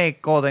cannot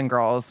remake Golden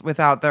Girls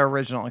without the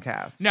original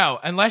cast. No,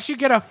 unless you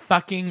get a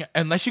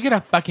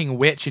fucking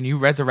witch and you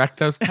resurrect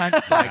those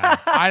cunts. Like,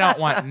 I don't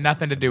want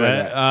nothing to do with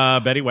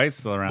it. Betty White's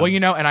still around. Well, you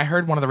know, and I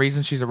heard one of the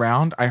reasons she's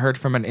around. I heard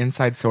from an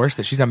inside source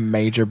that she's a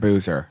major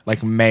boozer,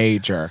 like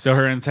major. so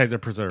her insides are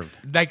preserved.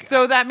 Like,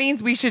 So that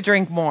means we should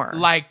drink more.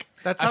 like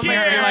That's how my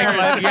apparently,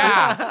 grandfather lived.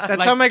 yeah, That's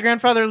like, how my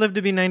grandfather lived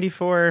to be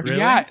 94.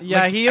 Yeah,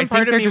 Yeah, like, he I think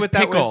imparted they're me just with that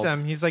pickled.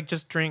 wisdom. He's like,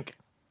 just drink.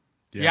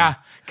 Yeah,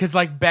 because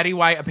like Betty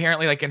White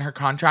apparently, like in her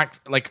contract,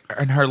 like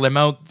in her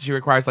limo, she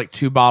requires like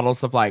 2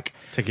 bottles of like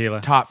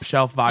Tequila. top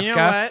shelf vodka. You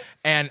know what?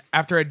 And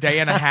after a day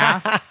and a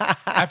half,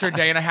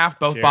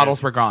 both Cheers.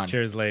 bottles were gone.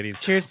 Cheers, ladies.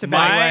 Cheers to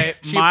Betty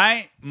my,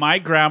 White. my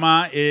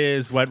grandma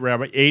is what,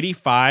 Rabbi?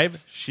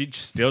 85. She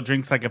still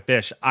drinks like a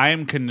fish. I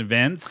am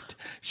convinced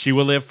she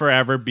will live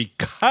forever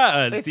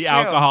because It's the true.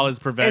 alcohol is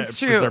it's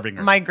true. preserving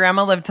her. My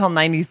grandma lived till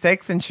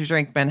 96 and she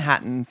drank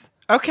Manhattans.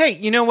 Okay,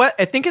 you know what?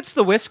 I think it's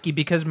the whiskey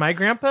because my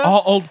grandpa.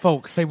 All old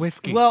folks say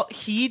whiskey. Well,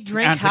 he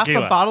drank And half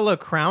tequila. a bottle of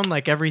Crown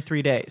like every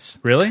 3 days.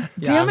 Really?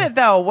 Damn it,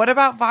 though. What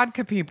about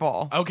vodka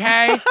people?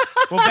 okay.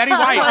 Well, Betty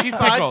White, she's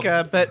pickled.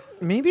 Vodka,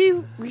 but maybe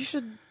we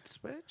should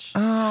switch.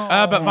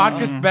 But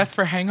vodka's best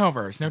for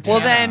hangovers. No Well,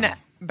 tannins. then,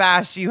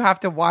 Bash, you have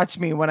to watch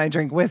me when I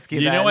drink whiskey.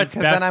 You then, know what's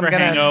 'cause best then I'm for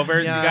gonna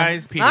hangovers, Yeah. you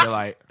guys?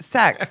 Pedialyte.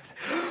 sex.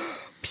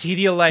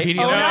 Pedialyte. Pedialyte.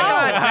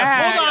 Oh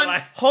my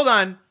God. Hold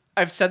on.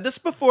 I've said this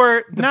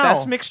before. The No.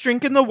 best mixed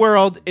drink in the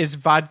world is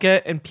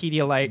vodka and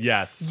Pedialyte.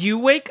 Yes. You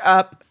wake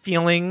up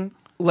feeling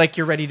like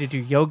you're ready to do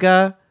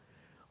yoga,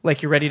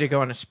 like you're ready to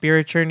go on a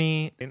spirit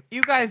journey.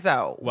 You guys,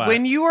 though, What?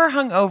 when you are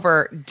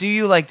hungover, do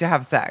you like to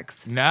have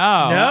sex? No.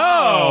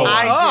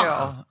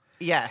 I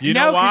do. Yes. You No,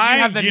 know 'cause you why?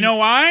 have the- You know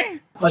why?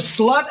 A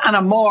slut and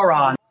a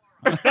moron.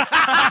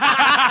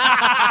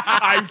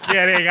 I'm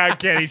kidding. I'm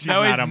kidding. She's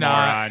No, not he's a not.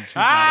 moron. She's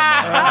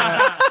not a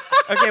moron.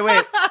 Okay,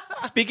 wait.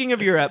 Speaking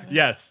of Europe,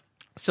 Yes.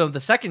 so the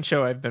second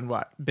show I've been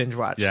binge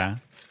watched, Yeah.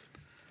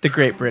 The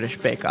Great British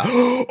Bake Off.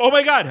 Oh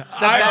my God.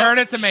 I Best heard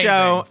it's amazing.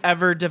 show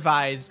ever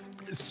devised.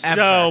 So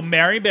ever.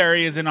 Mary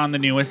Berry isn't on the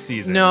newest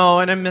season. No,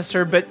 and I miss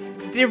her, but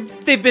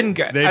they've been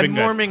good. They've I'm been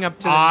good. warming up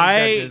to the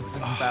new judges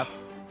and stuff.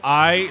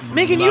 I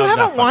Megan, love you that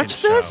haven't fucking watched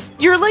show. this?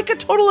 You're like a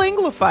total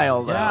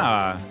Anglophile, though.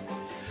 Yeah.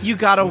 You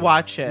gotta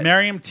watch it.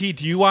 Miriam T,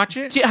 do you watch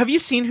it? Have you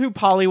seen who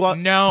Polly was?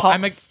 No,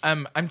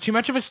 I'm too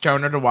much of a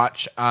stoner to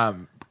watch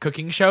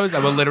cooking shows. I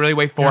will literally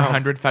weigh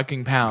 400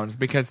 fucking pounds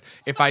because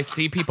if I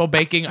see people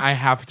baking, I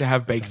have to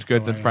have baked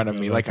goods in front of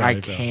me. Like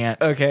I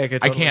can't. Okay, I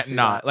could totally can't see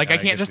not. that. Like I I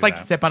can't could just see like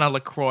that. sip on a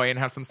LaCroix and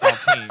have some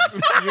saltines.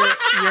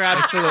 You're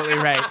absolutely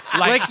right.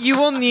 Like you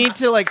will need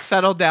to like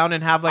settle down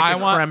and have like I a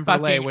creme want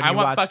brulee fucking. when I you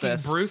want watch fucking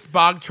this. Bruce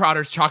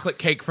Bogtrotter's chocolate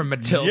cake from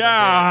Matilda.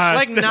 Yeah.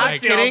 Like,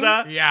 not kidding?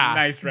 Yeah.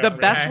 Nice. The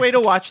best way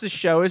to watch the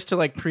show is to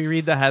like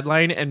pre-read the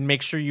headline and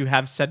make sure you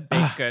have said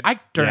baked good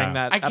during Yeah.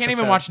 that. I can't even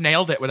episode. watch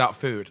Nailed It without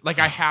food. Like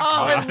I have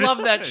Oh, to. I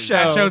love that show.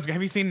 That show's.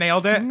 Have you seen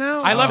Nailed It?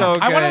 No. I love So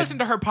it. I want good. to listen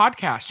to her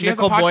podcast. She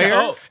Nicole has a podcast. Boyer?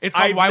 Oh, it's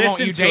called I Why Won't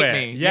You listened to Date it.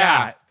 Me?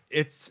 Yeah.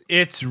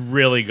 It's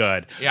really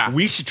good. Yeah.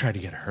 We should try to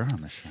get her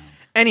on the show.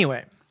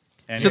 Anyway,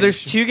 so Anyway,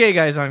 there's two gay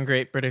guys on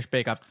Great British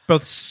Bake Off,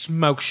 both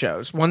smoke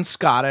shows. One's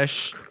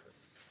Scottish,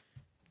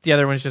 the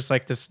other one's just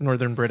like this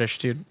Northern British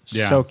dude.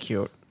 Yeah. So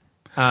cute.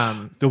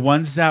 the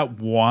ones that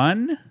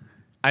won.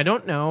 I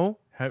don't know.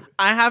 Have-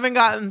 I haven't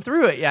gotten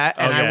through it yet,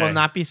 and I Okay. will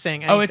not be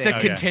saying anything. Oh, it's a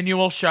Okay.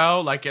 continual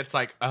show. Like it's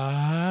like.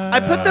 I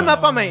put them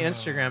up on my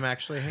Instagram,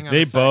 actually. Hang on.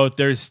 They a sec. both.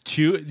 There's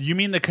two. You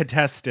mean the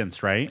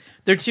contestants, right?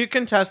 They're two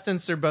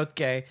contestants. They're both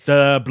gay.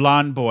 The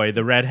blonde boy,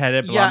 the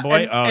redheaded blonde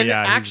boy. And He's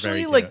actually,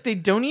 very like cute. they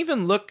don't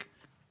even look.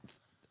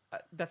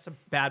 That's a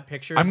bad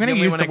picture. I'm It's going to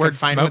only use one the I could word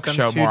find smoke with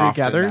them show two more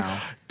together. often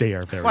now. They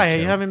are very. Why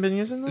cute. you haven't been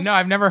using them? No,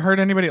 I've never heard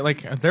anybody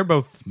like they're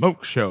both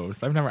smoke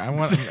shows. I'm gonna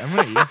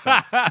use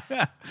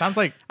that. Sounds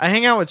like I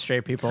hang out with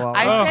straight people. All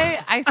I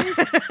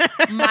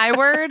say, my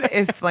word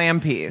is slam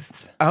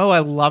piece. oh, I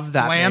love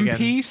that. slam Megan.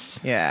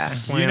 piece. Yeah.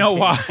 You know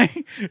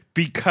why?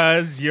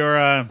 Because you're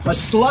a. A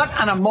slut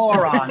and a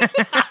moron.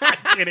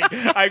 I'm kidding.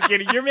 I'm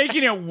kidding. You're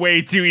making it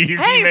way too easy.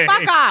 Hey, Meg.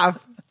 fuck off.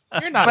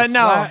 You're not. But a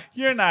no, slut.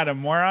 You're not a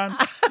moron.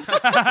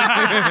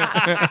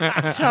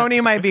 Tony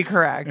might be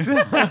correct.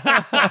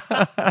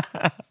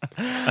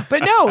 But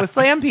no,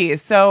 slam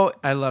piece. So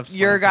I love slam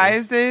your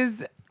piece.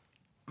 guys'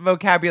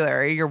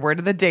 vocabulary, your word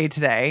of the day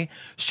today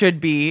should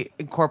be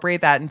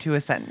incorporate that into a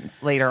sentence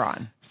later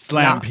on.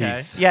 Slam Not-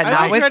 piece. Yeah, I not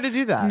might with try to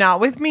do that. Not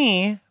with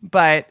me,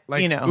 but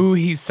Like, you know. ooh,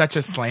 he's such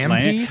a slam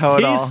Slam- piece.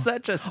 Total. He's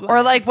such a slam.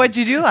 Or like, what'd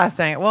you do last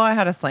night? Well, I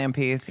had a slam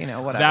piece. You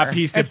know, whatever. That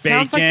piece of It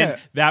sounds like bacon. a-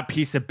 That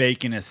piece of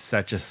bacon is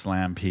such a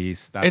slam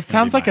piece. That's It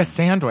sounds gonna like be a mine.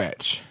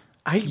 sandwich.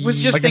 I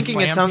was just Like a thinking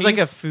it slam sounds like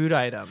a piece? food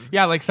item.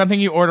 Yeah, like something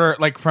you order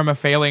like from a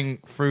failing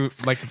fruit.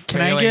 Like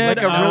Can I failing, get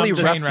like a really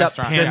chain roughed up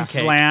restaurant. the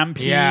pancake. slam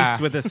piece Yeah.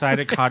 with a side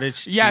of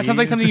cottage cheese? Yeah, it sounds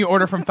like something you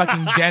order from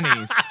fucking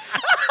Denny's.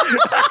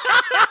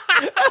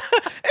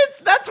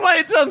 That's why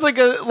it sounds like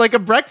a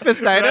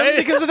breakfast item Right?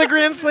 because of the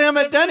Grand Slam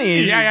at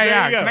Denny's. Yeah, There yeah, you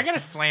yeah. go. Can I get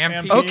a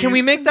slam piece? Oh, can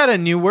we make that a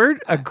new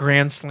word? A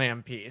Grand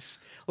Slam piece.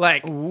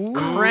 Like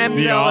creme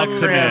The de la ultimate.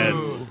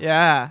 creme.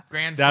 Yeah.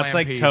 Grand That's slam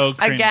like piece. toe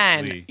cream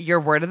Again, sleeve. your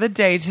word of the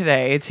day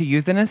today to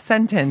use in a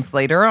sentence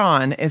later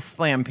on is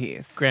slam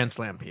piece. Grand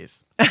Slam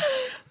piece. I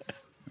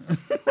was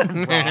Look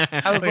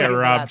at looking for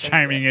Rob that, thank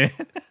chiming in.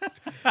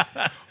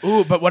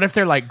 Ooh, but what if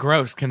they're like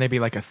gross? Can they be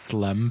like a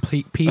slum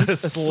piece?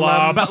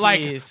 Slum but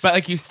piece.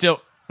 like you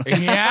still.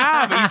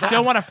 Yeah, but you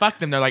still want to fuck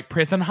them. They're like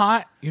prison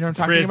hot. You know what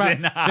I'm talking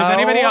Prison about? hot. Does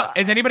anybody Oh. else,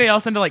 is anybody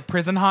else into like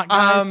prison hot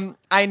guys?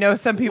 I know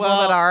some people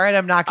Well- that are, and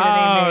I'm not going to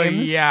Oh name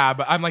names. yeah,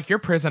 but I'm like you're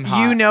prison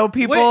hot. You know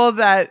people Wait,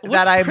 that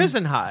What's I'm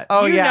prison hot?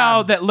 Oh you yeah.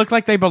 know that look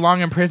like they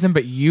belong in prison,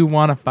 but you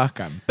want to fuck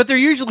them. But they're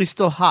usually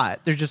still hot.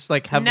 They're just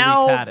like heavily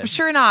No, tatted.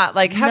 sure not.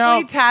 Like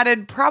heavily No.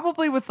 tatted,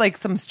 probably with like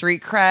some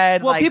street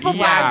cred. Well, like people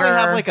swagger. probably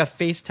have like a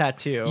face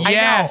tattoo. I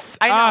Yes.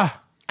 know.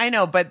 Ah. I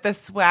know, but the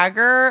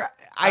swagger.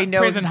 I know.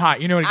 Prison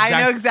hot. You know I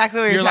know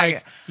exactly what you're talking.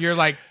 like. You're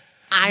like.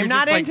 I'm you're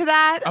not just like, into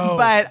that, oh.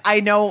 but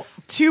I know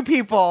two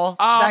people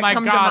Oh that my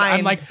come god! to mind.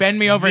 I'm like bend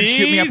me over and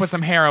shoot me up with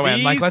some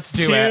heroin. Like let's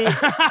do it.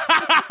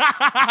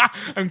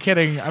 I'm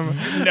kidding.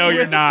 No,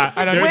 you're not.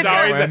 I don't There's think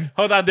always I win.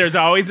 hold on. There's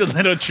always a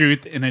little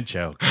truth in a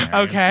joke. Miriam.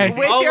 Okay.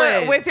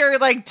 With your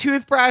like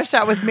toothbrush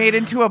that was made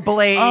into a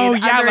blade Oh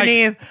yeah,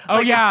 underneath.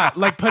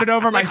 like put it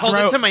over my hold it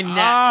throat. to my neck.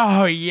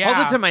 Oh yeah,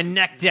 Hold it to my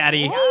neck,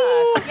 Daddy.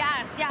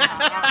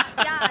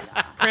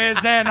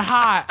 prison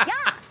hot.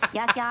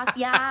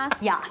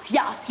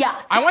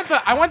 Yes.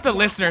 I want the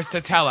listeners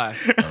to tell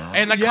us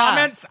in the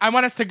comments. I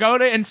want us to go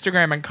to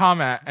Instagram and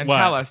comment and What?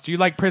 tell us. Do you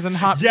like prison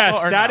hot? Yes,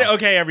 people or that no?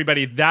 okay,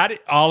 everybody. That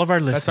all of our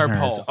listeners, That's our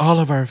poll. all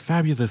of our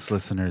fabulous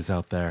listeners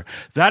out there.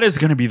 That is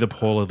going to be the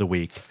poll of the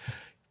week.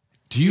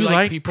 Do you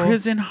like people?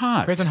 prison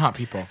hot? Prison hot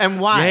people. And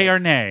why? Yay or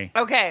nay?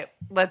 Okay,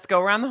 let's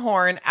go around the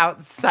horn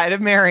outside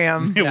of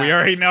Miriam. We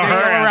already know her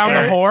Around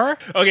answer. the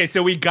whore. Okay,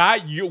 so we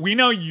got you. We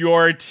know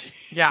your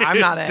Yeah, I'm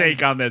not in.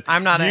 take on this.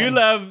 I'm not You in.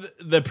 love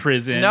the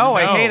prison. No,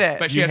 I hate it.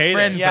 But she You has hate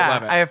friends it. that Yeah,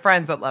 love it. I have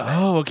friends that love it.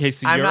 Oh, okay.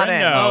 So I'm you're not a in.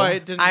 no. Oh, I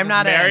didn't I'm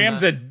not in.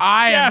 Miriam's a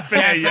I am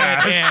definite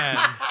definitely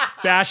yes.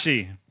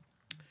 Bashy.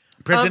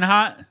 Prison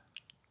hot.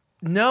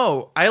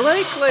 No, I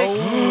like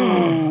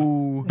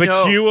But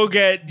No. you'll What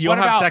have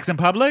about- sex in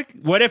public?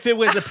 What if it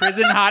was a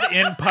prison hot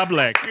in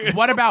public?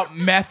 What about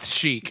meth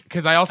chic?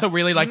 Because I also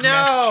really like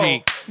meth no,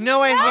 chic.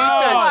 no, I hate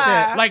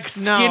that shit. Like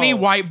skinny No.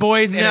 white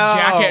boys in a No.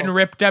 jacket and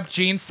ripped up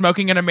jeans,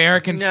 smoking an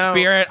American No.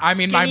 Spirit. I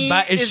mean, Skinny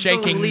my butt is the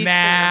shaking least thing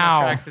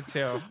now. I'm attracted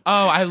to.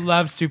 Oh, I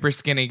love super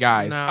skinny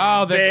guys. No.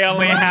 Oh, They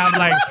only have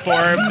like 4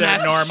 of their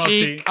meth normal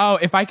chic. teeth. Oh,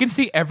 if I can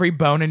see every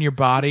bone in your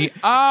body.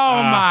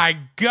 Oh my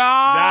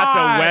god, That's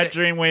a wet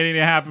dream waiting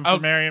to happen for Oh.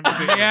 Miriam.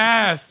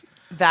 Yes.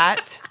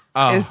 That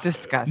is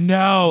disgusting.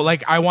 No,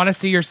 like I want to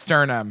see your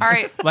sternum. All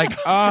right. Like,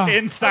 oh,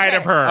 Inside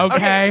of her.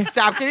 okay.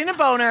 Stop getting a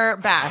boner,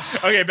 Bash.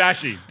 Okay,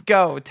 Bashy.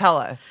 Go, tell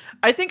us.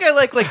 I think I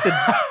like the.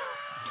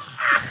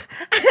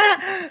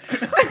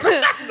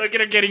 Look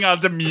at her getting all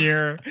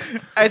demure.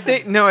 I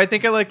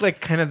think I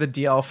like kind of the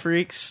DL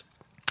freaks.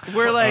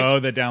 We're like, Oh,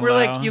 the down we're low.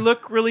 like, you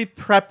look really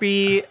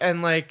preppy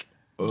and like,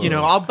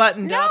 all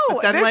buttoned No, up.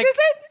 But then this like,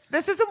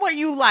 isn't what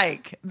you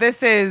like.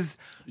 This is,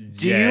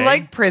 do Yay. you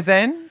like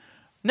prison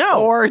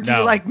no, or do No.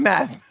 you like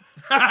meth?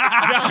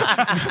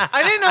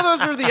 I didn't know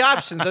those were the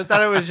options. I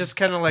thought it was just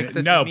kind of like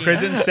the No, demeanor.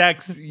 prison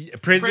sex,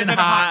 prison hot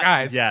hot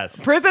guys. Yes.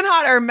 Prison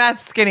hot or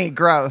meth skinny?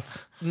 Gross.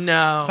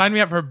 No, Sign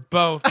me up for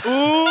both.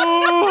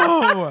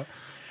 Ooh.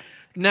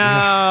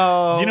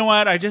 no. You know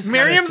what? I just gotta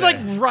Miriam's say- like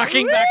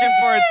rocking back and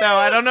forth though.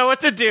 I don't know what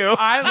to do. You know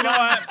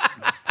what?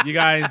 You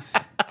guys,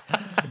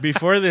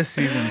 before this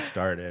season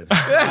started,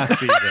 last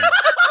season,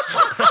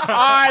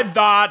 I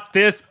thought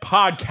this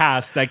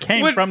podcast that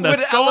came from the would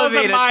soles of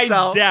elevate my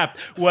itself.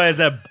 depth was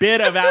a bit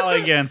of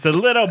elegance, a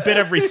little bit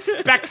of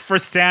respect for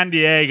San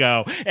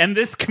Diego and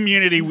this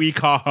community we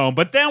call home.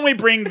 But then we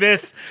bring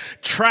this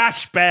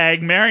trash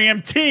bag,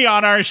 Miriam T,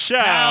 on our show.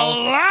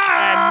 And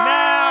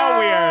now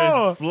we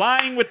are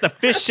flying with the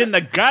fish in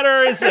the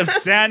gutters of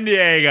San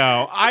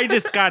Diego. I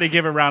just got to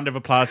give a round of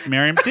applause to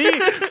Miriam T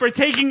for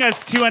taking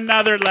us to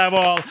another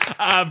level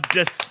of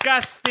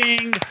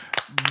disgusting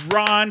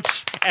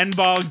raunch and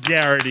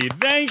vulgarity.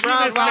 Thank you,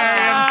 Miss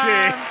Miriam T.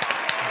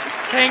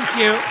 Thank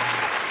you.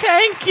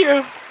 Thank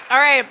you. All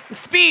right,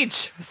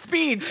 speech.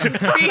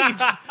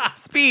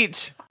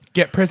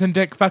 Get prison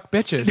dick, fuck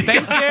bitches.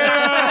 Thank you.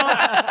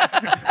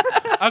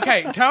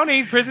 Okay,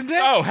 Tony, prison dick.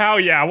 Oh, hell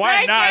yeah.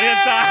 Why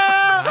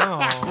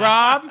not?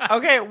 Rob,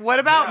 Okay, what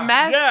about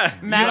meth? Yeah.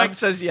 Meth. Rob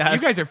says yes. you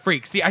guys are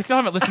freaks. See, I still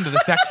haven't listened to the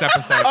sex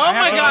episode. Oh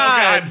my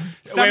god!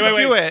 Wait.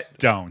 Do it.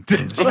 Don't.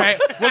 Okay.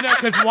 Well, no,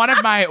 because one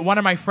of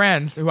my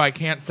friends who I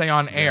can't say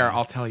on air,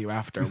 I'll tell you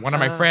after. One of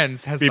my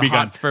friends has BB the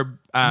gun. hots for No,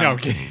 I'm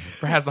kidding.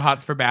 has the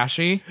hots for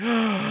Bashy,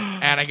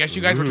 and I guess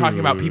you guys were talking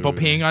about people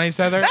peeing on each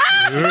other.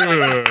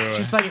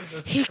 She's like,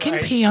 he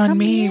can pee on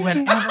me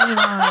whenever he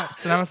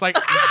wants, and I was like,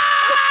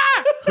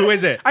 Who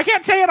is it? I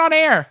can't say it on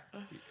air.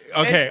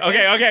 Okay. I'm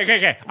gonna do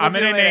name. it. I'm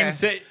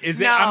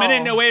gonna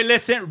No. no wait.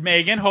 Listen,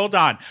 Megan, hold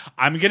on.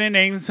 I'm gonna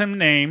name some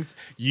names.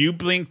 You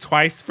blink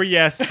twice for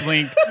yes.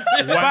 Blink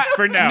once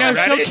for no. No,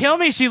 Ready? she'll kill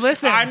me. She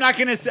listens. I'm not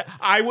gonna say.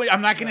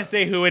 I'm not gonna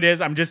say who it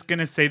is. I'm just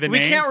gonna say the We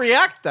name. can't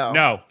react though.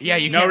 No. Yeah,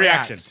 you no can't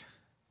reaction. react.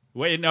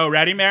 Wait, no.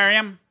 Ready,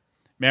 Miriam?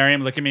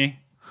 Miriam, look at me.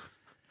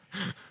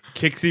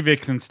 Kixie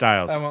Vixen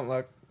Styles. I won't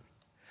look.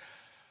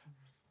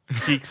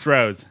 Keeks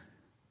Rose.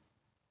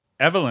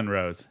 Evelyn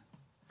Rose.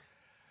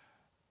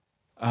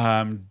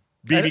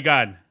 BB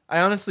Gunn.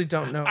 I honestly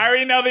don't know. I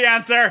already know the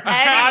answer.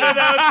 Out of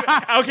those,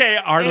 okay,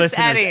 our It's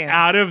listeners. Eddie.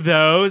 Out of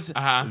those,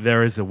 Uh-huh.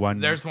 there is a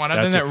one. There's one of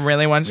them that's that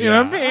really wants you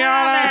to pee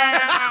on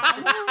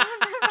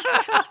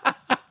it.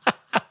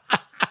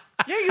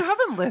 Yeah, you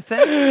haven't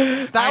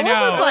listened. That I know.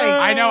 one was like,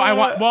 I know. I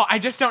want. Well, I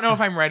just don't know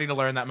if I'm ready to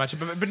learn that much.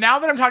 But now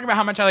that I'm talking about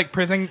how much I like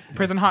prison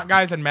hot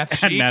guys and meth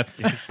chic,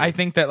 meth. I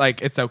think that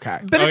like it's okay.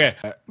 But Okay.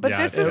 it's But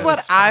Yeah, this is it what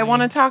was I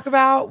want to talk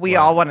about. We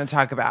all want to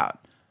talk about.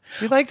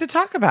 We like to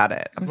talk about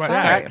it. I'm What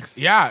sorry. sex?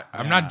 Yeah,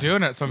 I'm not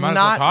doing it, so I might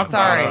Not as well talk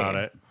sorry. about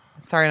about it.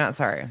 Sorry, not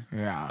sorry. it.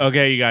 Yeah.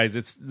 Okay, you guys,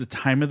 it's the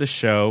time of the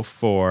show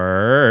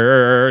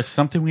for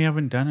something we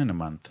haven't done in a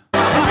month.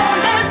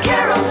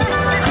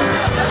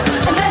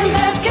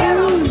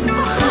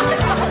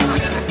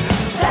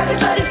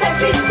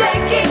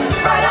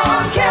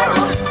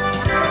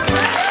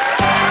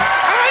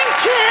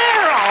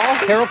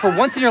 Carol, for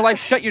once in your life,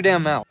 shut your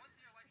damn mouth.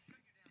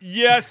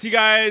 Yes, you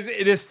guys,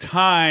 it is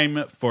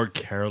time for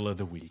Carol of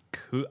the Week.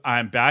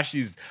 I'm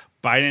Bashy's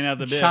biting at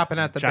the bit. Chopping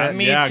at the bit.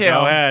 Me yeah, too.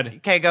 Go ahead.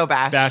 Okay, go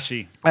Bash.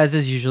 Bashy. As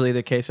is usually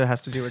the case, it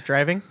has to do with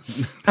driving.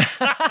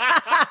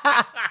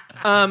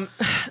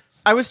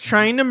 I was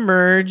trying to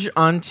merge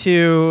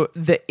onto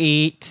the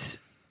 8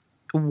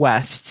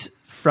 west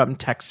from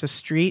Texas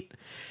Street,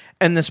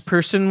 and this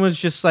person was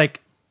just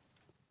like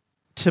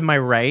to my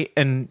right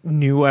and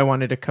knew I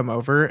wanted to come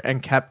over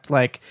and kept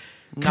like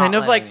kind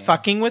of like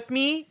fucking with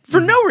me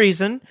for no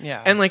reason.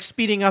 Yeah. And like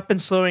speeding up and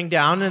slowing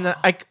down, and then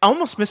I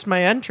almost missed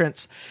my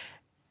entrance.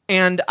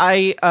 And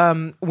I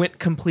went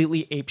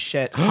completely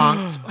apeshit,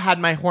 honked, had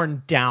my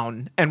horn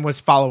down, and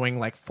was following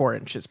like 4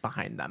 inches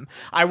behind them.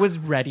 I was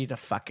ready to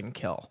fucking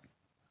kill.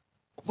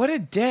 What a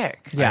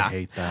dick. Yeah. I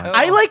hate that.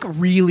 I like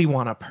really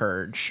want to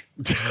purge.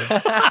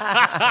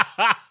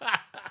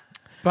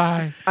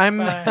 Bye.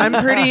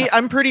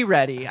 I'm pretty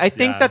ready. I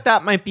think Yeah.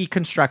 that might be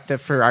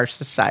constructive for our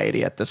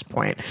society at this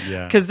point.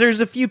 Yeah. Because there's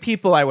a few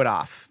people I would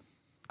off.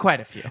 Quite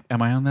a few.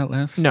 Am I on that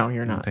list? No,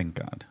 you're Oh, not. thank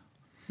God.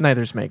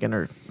 Neither's Megan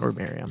or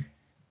Miriam.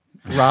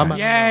 Rob.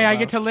 Yay, I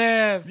get to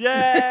live.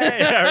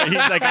 Yay! He's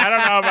like, I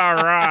don't know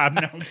about Rob.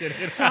 No, I'm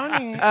kidding.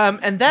 Tony.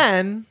 And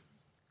then,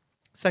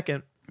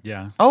 second,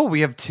 Yeah. Oh,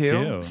 we have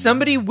two.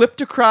 somebody whipped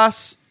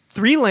across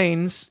 3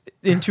 lanes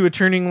into a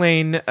turning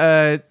lane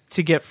to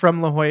get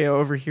from La Jolla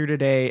over here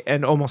today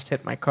and almost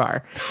hit my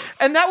car.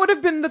 And that would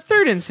have been the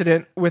 3rd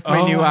incident with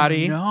my new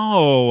Audi.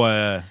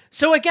 No.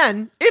 So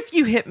again, if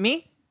you hit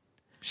me,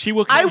 She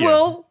will kill I you.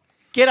 will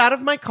get out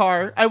of my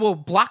car. I will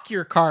block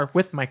your car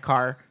with my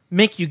car,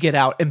 make you get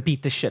out, and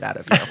beat the shit out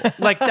of you.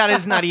 Like, that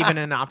is not even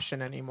an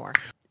option anymore.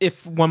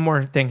 If one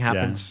more thing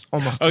happens,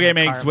 almost. to Okay,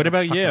 my Megs, car, what I'm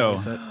gonna about fucking you?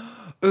 lose it.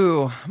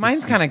 Ooh,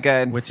 mine's kind of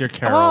good. What's your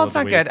Carol Well, of it's the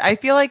not week? good. I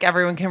feel like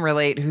everyone can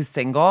relate who's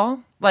single.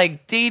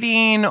 Like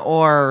dating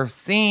or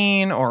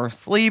seeing or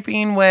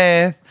sleeping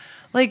with.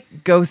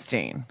 Like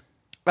ghosting.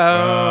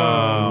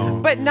 Oh.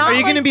 But not Are you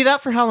like, going to be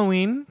that for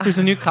Halloween? There's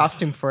a new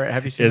costume for it.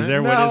 Have you seen Is it?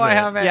 there? No, What is I it?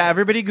 haven't. Yeah,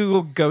 everybody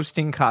Google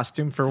ghosting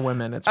costume for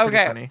women. It's pretty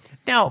Okay. funny.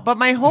 No, but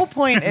my whole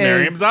point is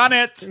Miriam's on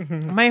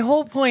it. my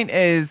whole point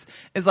is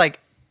like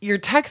you're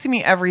texting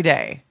me every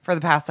day for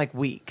the past like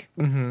week.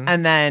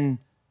 And then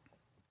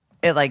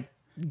it like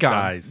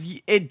Guys.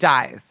 it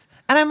dies.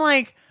 And I'm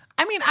like,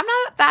 I mean, I'm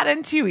not that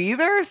into you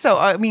either. So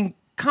I mean,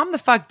 calm the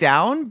fuck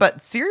down.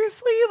 But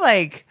seriously,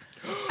 like,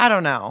 I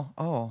don't know.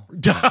 Oh,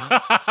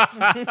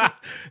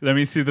 Let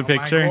me see the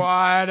picture.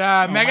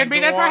 What? Megan B,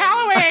 that's for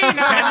Halloween.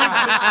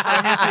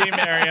 Let me see,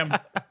 Miriam.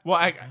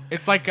 Well,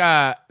 it's like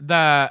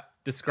the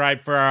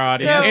Describe for our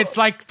audience. So- it's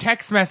like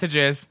text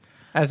messages.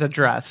 As a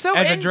dress. so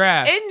As a in,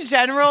 dress. in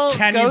general,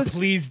 Can you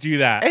please do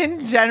that?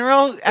 In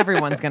general,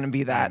 everyone's gonna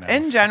be that. know.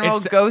 In general,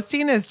 It's-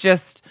 ghosting is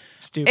just.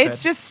 Stupid.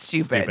 It's just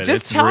stupid. Stupid.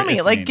 Just It's tell re- me,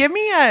 it's like, mean. give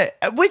me a,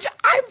 which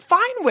I'm fine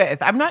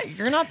with. I'm not.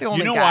 You're not the only.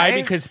 You know guy.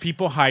 why? Because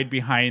people hide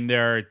behind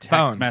their text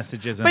Phones.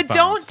 messages and But phones.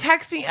 don't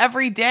text me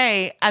every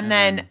day and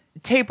then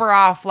taper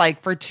off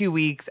like for 2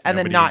 weeks and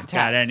then not Nobody's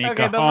got text. any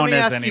Okay, but let me cojones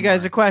ask you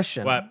guys anymore. a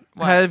question. What?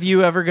 Have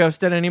you ever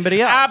ghosted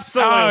anybody else?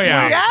 Absolutely. Oh,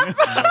 yeah. Yep.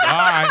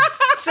 Bye.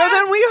 So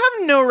then we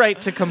have no right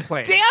to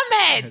complain. Damn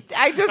it!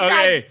 I just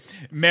Okay,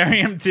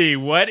 Miriam T,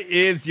 what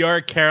is your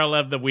Carol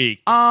of the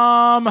week?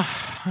 I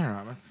don't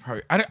know.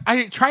 Probably,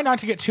 I try not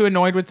to get too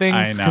annoyed with I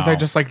things because know. I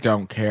just like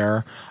don't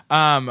care.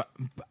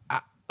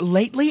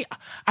 Lately,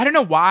 I don't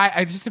know why.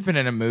 I just have been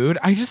in a mood.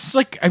 I just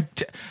like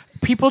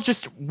people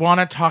just want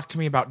to talk to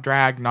me about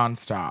drag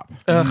nonstop.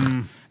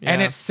 And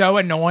it's so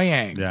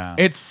annoying. Yeah.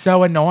 It's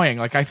so annoying.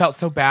 Like, I felt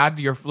so bad,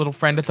 your little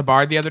friend at the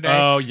bar the other day.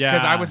 Oh, yeah.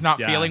 Because I was not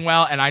Yeah. feeling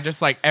well, and I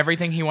just, like,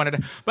 everything he wanted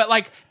to... But,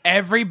 like,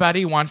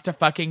 everybody wants to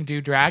fucking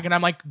do drag, and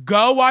I'm like,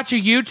 go watch a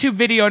YouTube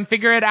video and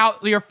figure it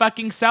out your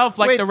fucking self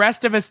like Wait. the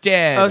rest of us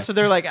did. Oh, so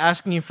they're like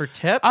asking you for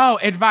tips? Oh,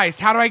 advice.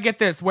 How do I get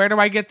this? Where do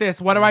I get this?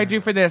 What do I do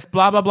for this?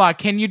 Blah, blah, blah.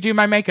 Can you do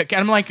my makeup?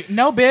 And I'm like,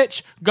 no,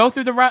 bitch. Go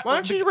through the... Why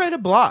don't you write a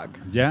blog?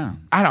 Yeah.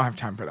 I don't have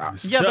time for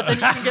that. Yeah, but then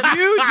you can get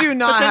You do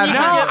not then have you No,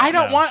 can time. get- I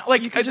don't want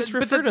like could just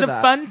but refer to the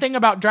that. fun thing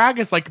about drag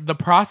is like the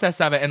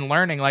process of it and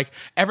learning. Like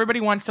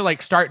everybody wants to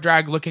like start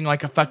drag looking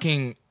like a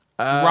fucking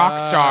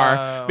rock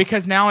star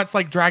because now it's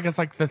like drag is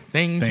like the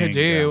thing to Thing,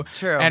 do. yeah.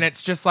 True. And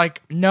it's just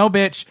like no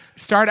bitch,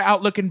 start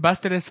out looking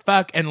busted as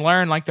fuck and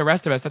learn like the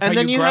rest of us. That's And how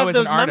then you you grow have as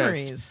those an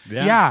artist. memories.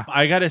 Yeah.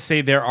 I got to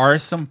say, there are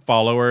some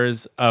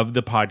followers of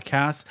the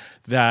podcast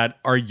that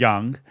are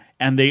young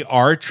and they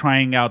are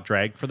trying out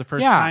drag for the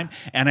first Yeah. time.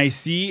 And I've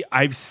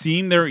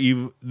seen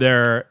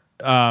their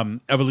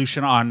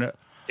evolution on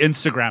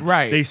Instagram.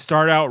 Right. They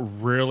start out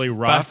really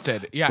rough.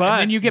 Busted. Yeah, and But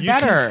then you get can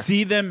better.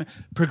 see them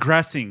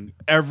progressing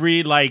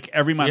every month.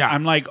 Yeah.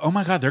 I'm like, oh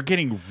my God, they're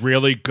getting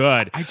really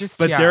good.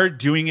 But yeah. they're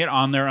doing it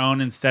on their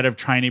own instead of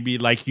trying to be,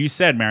 like you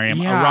said, Miriam,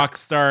 Yeah. a rock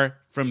star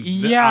from the,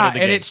 Yeah, out of the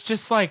and gate. it's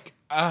just like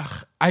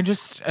I'm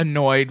just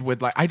annoyed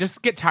with like I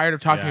just get tired of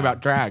talking Yeah.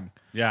 about drag.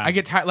 Yeah. I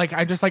get tired like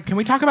I just like can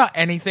we talk about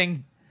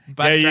anything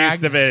butt Get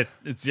drag. used to it.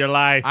 It's your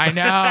life. I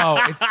know.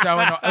 It's so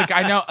annoying. Like,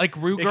 I know, like,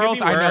 Rue It could girls,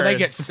 be I know they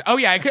worse. get. Oh,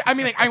 yeah. I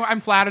mean, like, I'm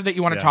flattered that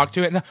you want to Yeah. talk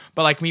to it.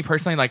 But, like, me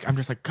personally, like, I'm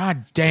just like,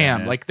 God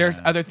damn. Yeah, Like, there's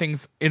yeah. other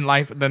things in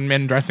life than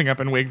men dressing up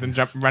in wigs and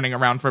running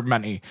around for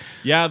money.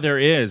 Yeah, there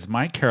is.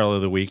 My Carol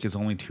of the Week is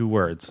only 2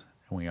 words.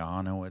 And we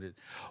all know what it is.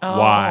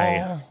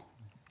 Why?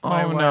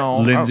 Oh no,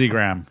 Lindsey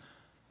Graham.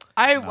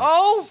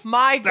 Oh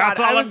my god! That's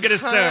all I'm going to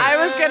say. I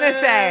was gonna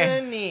say.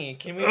 Honey,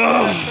 can we put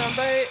that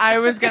soundbite? I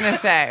was gonna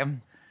say.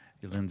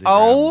 Lindsey Graham.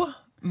 Oh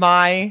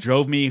my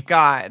Drove me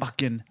god!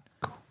 fucking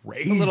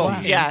crazy.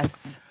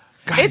 Yes,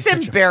 God, it's he's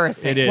such a-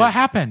 embarrassing. It is. What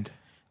happened?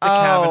 The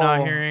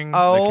Kavanaugh hearing.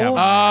 Oh.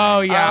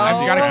 Oh, yeah.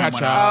 Oh. I got to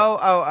catch up.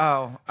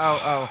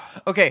 Oh.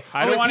 Okay.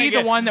 I Was don't want he to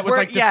the get one that was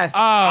we're- like, yes. Oh,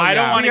 I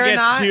don't yeah. want to We're get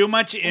not- too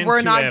much into it.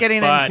 we're not getting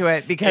but into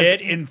it because-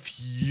 it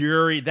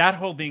infuriated. That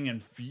whole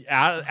thing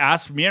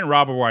asked me and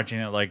Rob were watching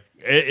it. Like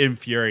it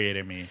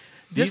infuriated me.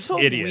 This These whole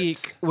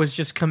idiots. week was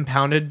just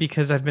compounded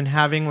because I've been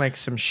having like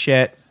some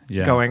shit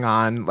Yeah. going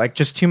on, like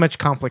just too much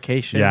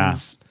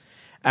complications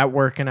at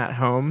work and at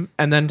home,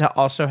 and then to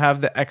also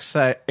have the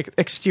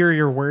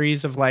exterior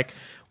worries of like,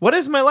 what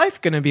is my life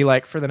going to be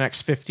like for the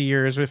next 50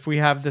 years if we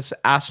have this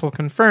asshole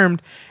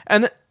confirmed?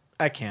 And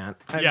I can't.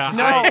 Yeah,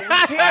 No, I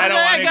don't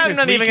want to. I'm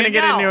not even going to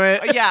get into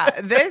it. Yeah,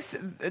 this.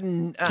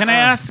 Can I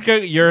ask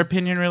your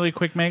opinion really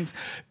quick, Megs?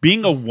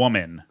 Being a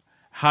woman,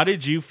 how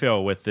did you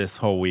feel with this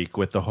whole week?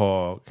 With the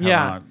whole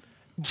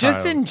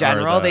Just in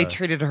general, they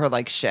treated her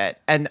like shit,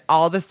 and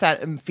all the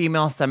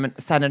female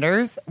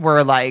senators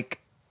were like,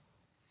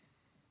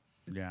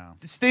 yeah.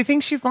 they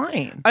think she's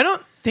lying. I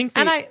don't think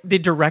they, And they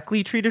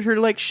directly treated her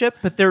like shit,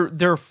 but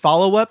their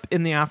follow up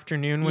in the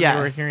afternoon when Yes.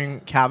 we were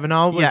hearing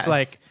Kavanaugh was Yes.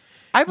 like,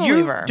 I believe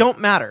you her. don't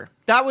matter.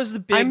 That was the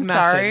big I'm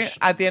sorry. message.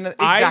 At the end of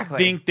exactly. I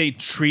think they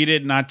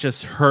treated not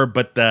just her,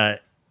 but the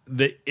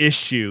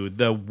issue,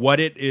 the what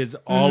it is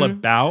all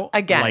about,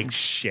 Again. like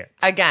shit.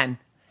 Again,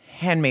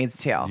 Handmaid's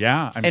Tale.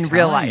 Yeah, I'm in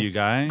real telling life, you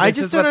guys. I This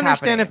just is don't what's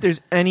understand happening. if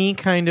there's any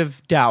kind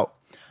of doubt.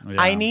 Yeah.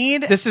 I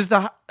need This is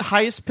the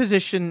highest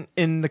position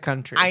in the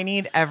country. I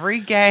need every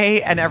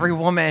gay and every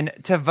woman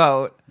to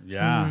vote.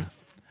 Yeah.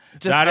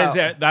 Just That is vote.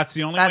 it. That's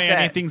the only That's way it.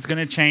 anything's going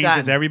to change. Done.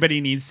 Is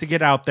everybody needs to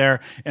get out there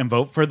and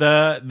vote for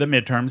the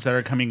midterms that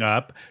are coming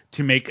up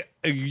to make.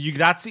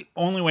 That's the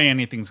only way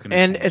anything's going to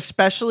and change.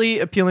 especially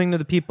appealing to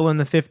the people in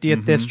the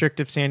 50th district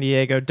of San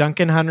Diego.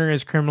 Duncan Hunter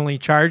is criminally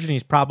charged, and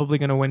he's probably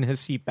going to win his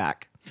seat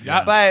back.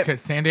 Yeah, But-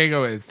 because San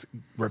Diego is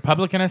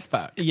Republican as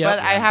fuck. Yep. But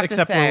I have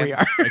Except to say, where we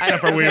are. Except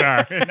for we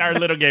are in our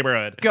little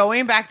neighborhood.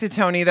 going back to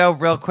Tony though,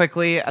 real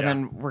quickly, and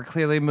then we're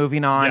clearly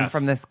moving on Yes.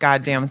 from this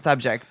goddamn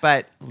subject.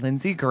 But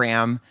Lindsey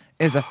Graham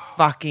is a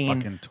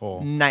fucking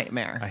toll.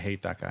 nightmare. I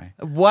hate that guy.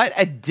 What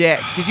a dick!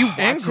 Did you watch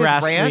And his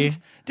Grassley. rant?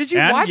 Did you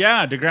And, watch?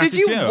 yeah, Degrassi Did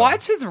you too.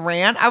 watch his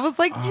rant? I was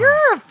like,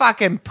 you're a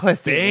fucking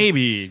pussy,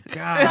 Baby.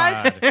 God.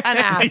 such an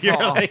asshole. You're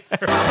like,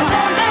 And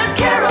then there's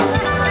Carol.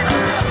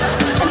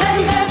 And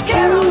then there's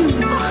Carol.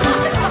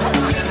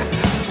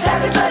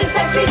 Sassy, slutty,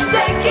 sexy,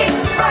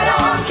 stanky. Right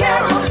on,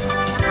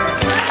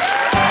 Carol.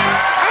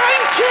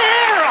 I'm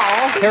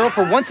Carol. Carol,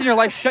 for once in your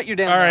life, shut your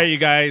damn all mouth. right, you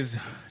guys.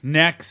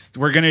 Next,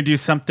 we're going to do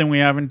something we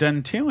haven't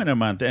done in a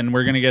month, and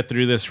we're going to get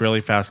through this really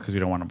fast because we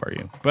don't want to bore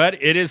you.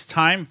 But it is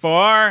time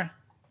for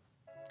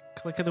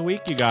Click of the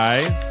Week, you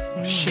guys.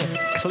 Shit.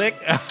 Click.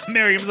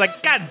 Miriam's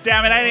like, God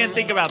damn it, I didn't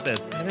think about this.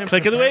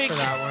 Click of the Week. For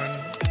that one.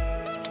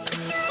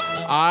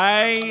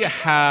 I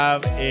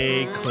have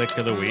a Click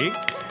of the Week,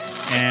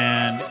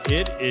 and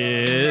it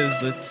is,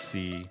 let's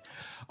see.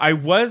 I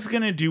was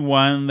going to do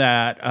one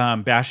that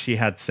Bashi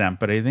had sent,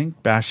 but I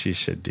think Bashi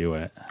should do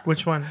it.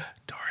 Which one?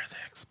 Dora the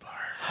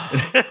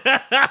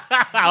Explorer.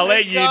 I'll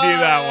let you do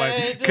that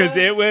one because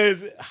it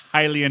was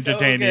highly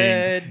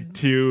entertaining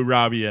to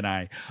Robbie and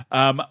I.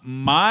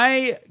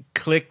 My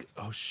click.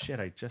 Oh shit!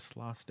 I just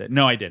lost it.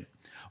 No, I didn't.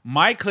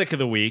 My click of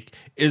the week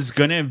is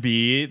gonna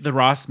be the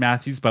Ross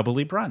Matthews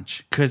Bubbly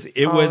Brunch because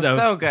it was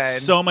so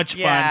good. so much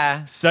fun,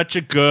 Yeah. such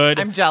a good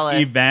I'm jealous.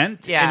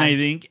 event. Yeah. And I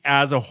think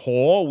as a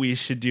whole, we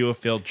should do a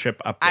field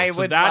trip up there. I so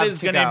would that love is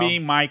to gonna go. be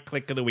my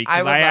click of the week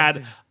I because would I love had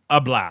to.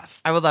 a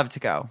blast. I would love to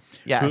go.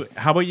 Yes.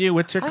 How about you?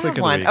 What's your I click have of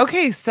the one. week?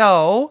 Okay,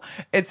 so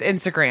it's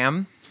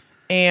Instagram,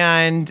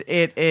 and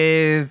it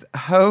is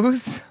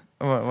Ho's.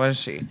 What is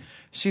she?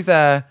 She's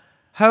a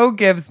Ho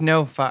gives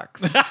no fucks,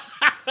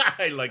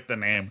 I like the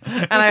name.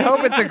 and I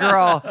hope it's a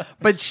girl.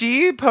 But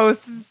she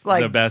posts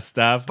like The best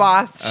stuff.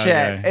 boss shit.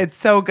 Okay. It's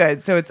so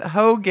good. So it's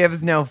Ho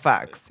gives no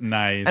fucks,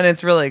 Nice. and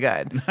it's really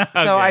good.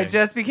 So I Okay.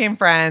 just became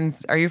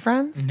friends. Are you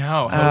friends?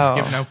 No, Oh. hosts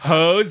give no fuck.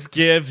 Hose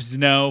gives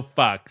no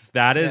fucks.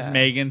 That is Yeah.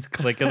 Megan's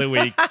click of the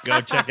week.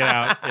 Go check it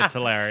out. It's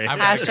hilarious.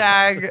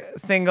 Hashtag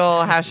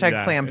single. Hashtag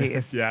Yeah. slam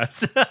piece.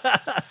 Yes.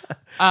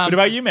 What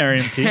about you,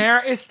 Miriam T?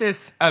 There is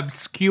this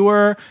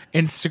obscure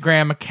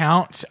Instagram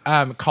account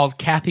called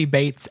Kathy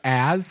Bates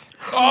As.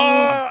 Oh,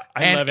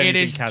 I And love it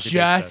anything is Kathy Bates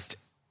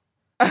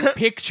just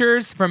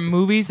pictures from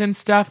movies and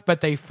stuff,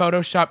 but they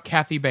Photoshop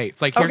Kathy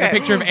Bates. Like, here's a Okay.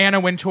 picture of Anna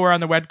Wintour on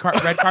the red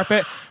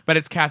carpet, but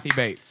it's Kathy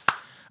Bates.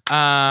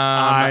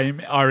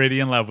 I'm already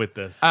in love with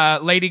this.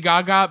 Lady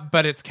Gaga,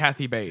 but it's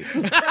Kathy Bates.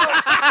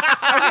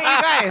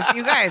 Okay,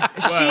 you guys.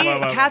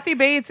 Kathy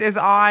Bates is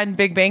on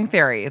Big Bang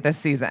Theory this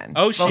season.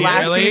 Oh, she the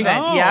last really? season.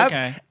 Oh, Yep.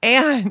 okay.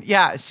 And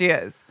yeah, she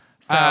is.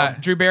 So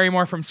Drew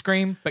Barrymore from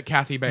Scream, but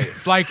Kathy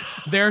Bates. Like,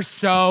 they're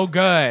so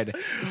good.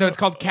 So it's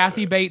called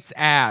Kathy Bates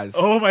as.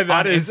 Oh my,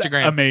 that on is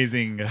Instagram.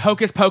 amazing.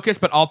 Hocus Pocus,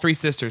 but all three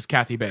sisters,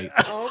 Kathy Bates.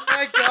 oh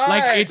my god.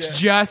 Like, it's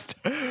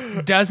just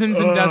dozens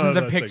and dozens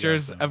of that's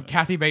pictures awesome. of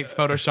Kathy Bates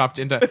photoshopped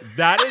into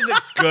That is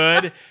a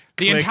good.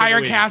 the click of entire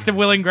week. cast of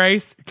Will and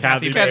Grace.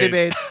 Kathy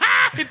Bates.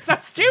 It's so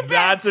stupid.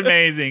 That's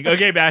amazing.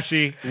 Okay,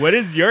 Bashi, what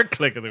is your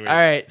click of the week? All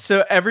right,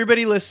 so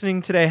everybody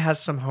listening today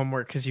has some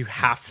homework because you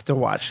have to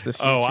watch this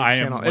YouTube Oh, I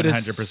am channel. 100% It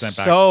is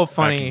back. so backing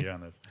funny. you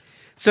on this.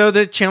 So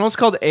the channel's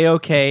called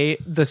AOK.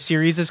 The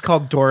series is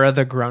called Dora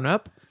the Grown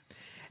Up,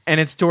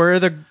 and it's Dora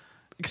the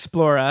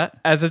Explorer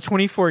as a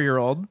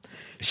 24-year-old.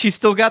 She's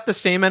still got the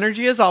same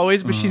energy as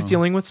always, but she's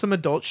dealing with some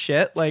adult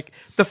shit. Like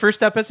the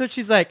first episode,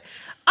 she's like,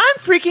 "I'm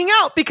freaking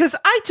out because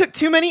I took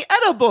too many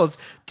edibles.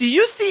 Do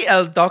you see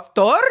El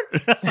Doctor?"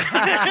 Oh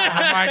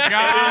my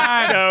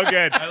God. So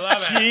good. I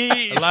love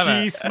it. I love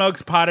she it.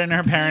 smokes pot in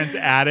her parents'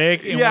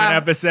 attic in Yeah. one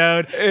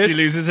episode. She It's-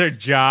 loses her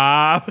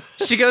job.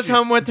 She goes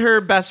home with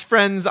her best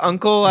friend's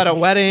uncle at a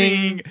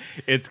wedding.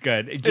 It's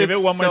good. Give It's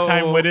it one more so-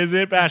 time. What is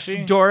it,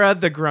 Bashi? Dora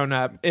the Grown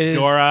Up. It is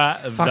Dora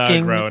the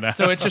fucking Grown Up.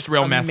 So it's just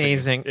real messy.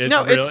 amazing. It's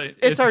No, really-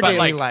 it's our but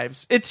daily like-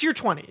 lives. It's your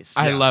 20s.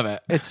 I love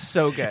it. It's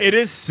so good. It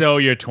is so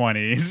your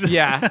 20s.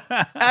 Yeah.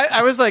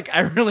 I was like,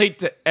 I relate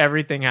to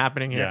everything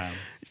happening here. Yeah.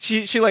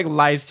 She like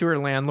lies to her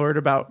landlord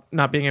about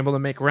not being able to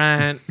make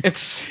rent.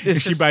 It's She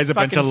just buys a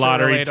bunch fucking of so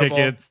lottery relatable.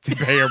 tickets to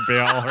pay her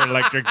bill, her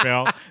electric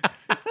bill.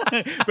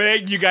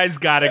 But you guys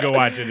got to go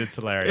watch it. It's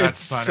hilarious.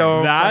 It's funny.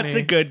 so That's funny.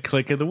 a good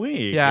click of the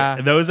week. Yeah.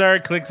 Those are our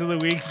clicks of the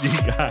week, you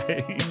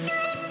guys.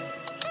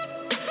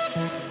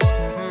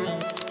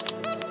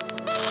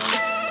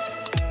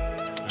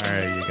 All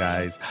right, you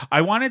guys.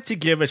 I wanted to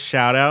give a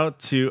shout out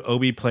to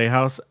Obi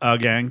Playhouse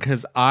again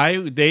because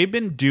they've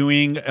been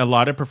doing a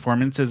lot of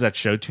performances at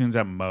Show Tunes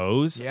at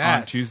Moe's on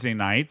Yes. Tuesday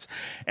nights,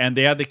 and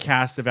they had the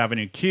cast of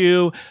Avenue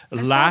Q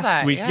last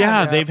that. week. Yeah,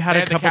 Yeah, they they've had They a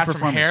had the couple cast from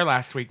performances. Hair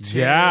last week too.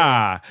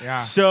 Yeah. Yeah.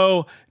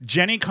 So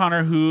Jenny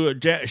Connor,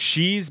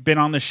 she's been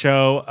on the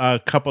show a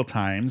couple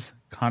times.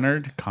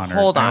 Connor.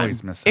 Hold I on.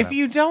 always mess it If up.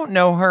 you don't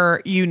know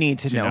her, you need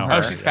to know know her. her?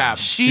 Oh, she's fab.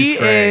 She She's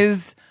great.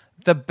 is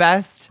the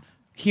best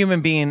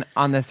human being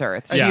on this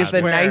earth. Yeah. She's the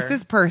Swear.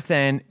 nicest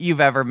person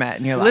you've ever met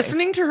in your life.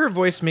 Listening to her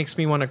voice makes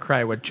me want to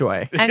cry with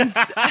joy. and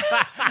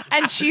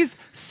and she's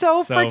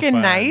so freaking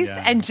fun, nice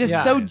yeah. and just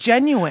Yeah. so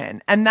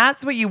genuine. And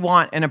that's what you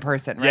want in a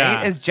person, right?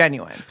 Yeah. Is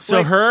genuine.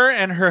 So her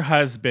and her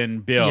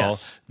husband Bill,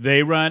 Yes.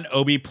 they run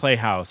Obi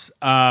Playhouse,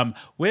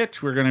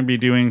 which we're going to be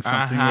doing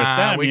something with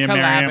them. We Me and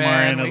Miriam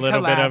are in collabing, a we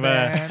little bit of a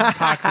collabing.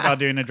 talks about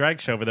doing a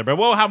drag show over there, but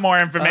we'll have more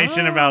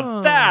information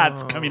about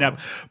that coming up.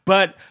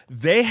 But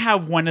they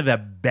have one of the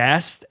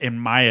best, in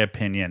my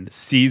opinion,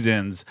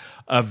 seasons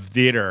of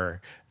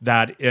theater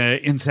that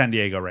in San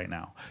Diego right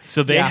now.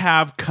 So they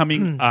have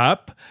coming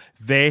up.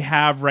 They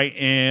have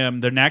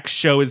the next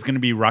show is going to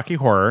be Rocky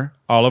Horror,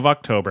 all of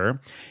October.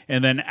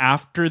 And then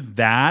after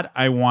that,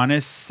 I want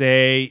to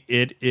say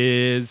it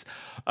is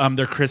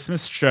their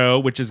Christmas show,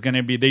 which is going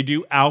to be, they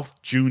do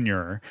Alf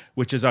Jr.,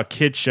 which is a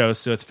kid show.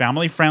 So it's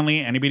family friendly.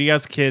 Anybody who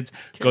has kids,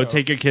 go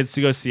take your kids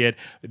to go see it.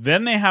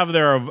 Then they have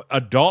their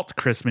adult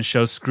Christmas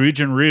show, Scrooge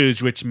and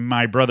Rouge, which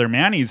my brother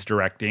Manny's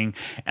directing.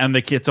 And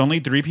it's only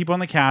 3 people in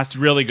the cast.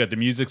 Really good. The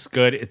music's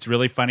good. It's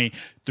really funny.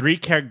 3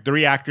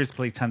 actors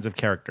play tons of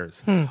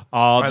characters.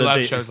 I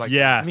love shows like that.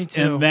 Yes. Me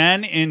too. And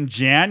then in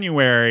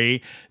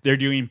January, they're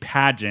doing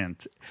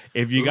Pageant.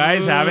 If you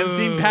guys haven't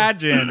seen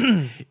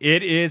Pageant,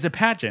 it is a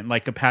pageant,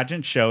 like a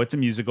pageant show. It's a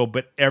musical,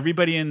 but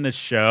everybody in the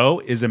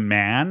show is a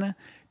man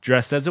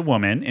dressed as a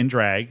woman in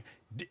drag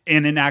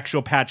in an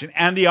actual pageant.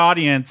 And the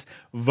audience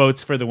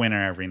votes for the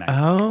winner every night.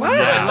 Oh,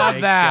 I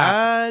love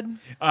that.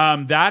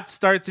 God. That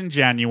starts in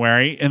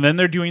January, and then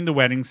they're doing The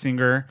Wedding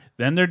Singer.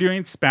 Then they're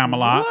doing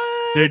Spamalot.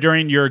 They're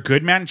doing Your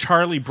Good Man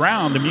Charlie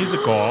Brown, the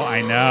musical.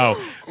 I know.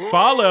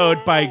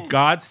 Followed by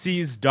God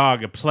Sees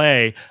Dog, a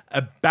play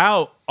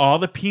about all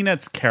the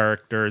Peanuts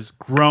characters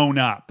grown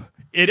up.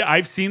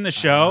 I've seen the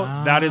show.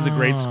 That is a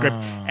great script,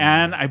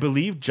 and I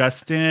believe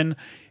Justin.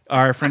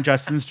 Our friend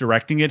Justin's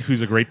directing it,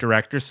 who's a great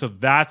director. So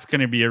that's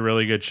going to be a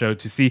really good show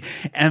to see.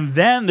 And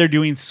then they're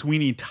doing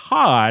Sweeney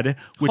Todd,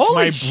 which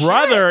Holy my shit.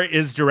 brother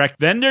is directing.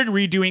 Then they're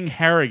redoing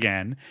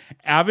Harrigan,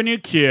 Avenue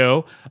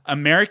Q,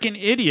 American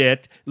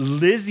Idiot,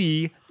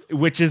 Lizzie,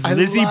 which is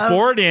Lizzie love-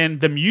 Borden,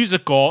 the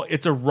musical.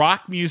 It's a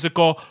rock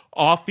musical,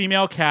 all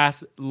female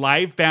cast,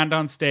 live band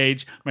on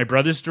stage. My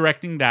brother's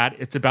directing that.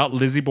 It's about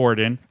Lizzie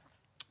Borden.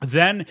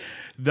 Then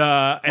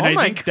I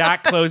my think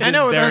that closes I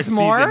know, their there's season.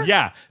 more?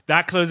 Yeah,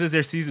 that closes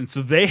their season.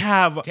 So they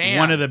have Damn.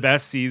 one of the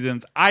best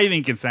seasons, I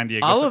think, in San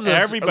Diego. All So of those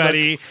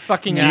everybody, look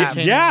fucking yeah,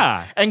 entertaining.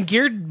 yeah. And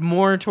geared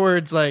more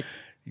towards like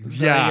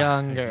the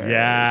younger.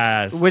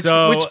 Yes. Which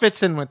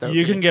fits in with those.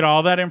 You can get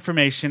all that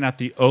information at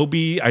the OB,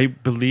 I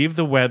believe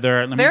the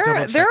weather. Let me double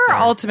check They're there.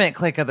 our ultimate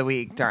click of the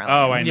week, darling.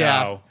 Oh, I know.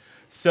 Yeah.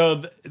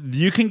 So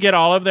you can get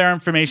all of their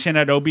information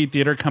at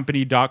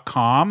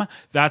obtheatercompany.com.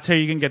 That's how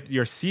you can get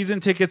your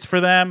season tickets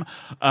for them,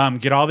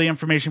 get all the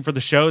information for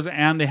the shows,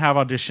 and they have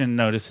audition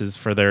notices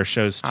for their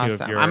shows too.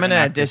 Awesome. If you're I'm going to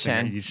an actor singer,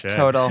 audition. you should.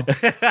 Total.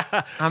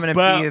 I'm going to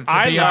But be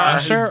I The love,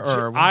 usher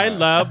or I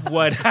love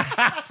what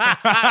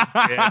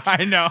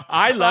I know.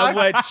 I love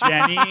what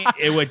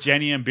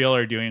Jenny and Bill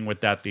are doing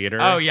with that theater.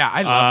 Oh, yeah,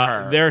 I love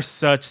her. They're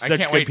such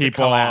can't good wait to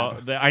people.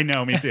 collab. I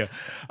know, me too.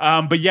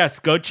 But yes,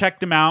 go check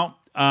them out.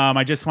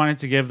 I just wanted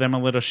to give them a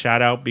little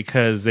shout out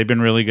because they've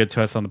been really good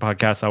to us on the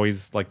podcast,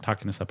 always like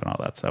talking us up and all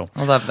that. So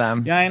I love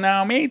them. yeah, I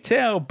know, me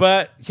too.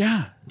 But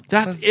yeah,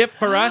 that's it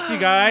for us, you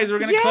guys. We're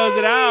gonna close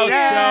it out.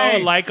 Yay!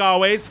 So like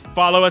always,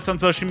 follow us on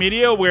social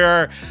media.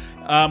 We're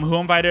Who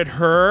Invited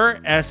Her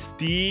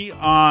SD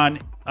on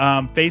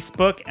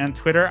Facebook and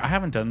Twitter. I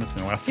haven't done this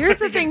in a while. Here's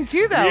the thing,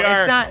 too, though. We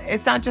are-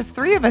 It's not just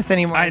 3 of us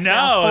anymore. I It's know,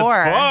 now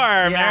 4. it's 4.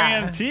 Yeah.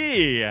 Miriam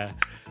T.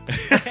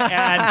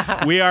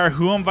 And we are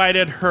Who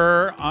Invited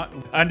Her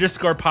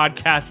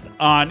 _podcast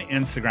on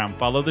Instagram.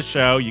 Follow the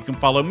show. You can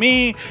follow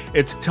me.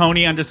 It's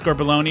Tony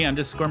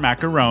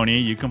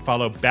 _baloney_macaroni. You can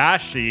follow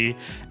Bashy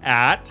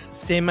at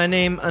Say my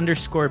name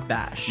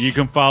 _bash. You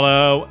can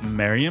follow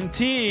Miriam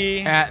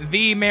T. At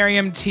the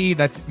Miriam T.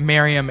 That's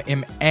Miriam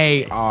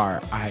Mariam.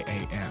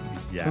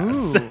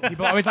 Yes.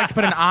 People always like to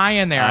put an I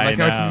in there. I'm I like,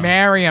 no, know. it's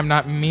Miriam,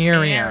 not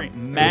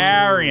Miriam.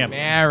 Mariam.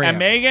 Miriam. And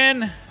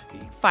Megan.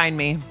 Find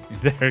me.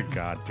 There,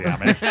 God damn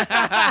it.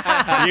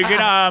 You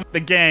can, the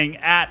gang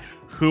at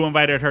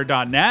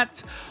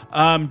whoinvitedher.net.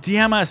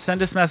 DM us,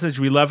 send us message.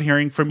 We love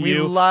hearing from you.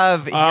 We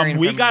love hearing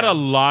We from got you. a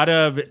lot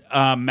of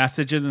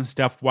messages and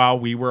stuff while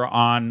we were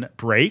on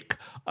break.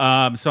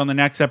 So on the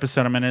next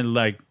episode, I'm going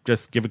to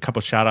just give a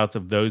couple shout outs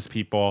of those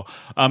people.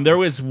 There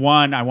was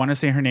one, I want to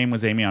say her name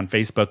was Amy on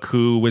Facebook,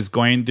 who was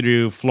going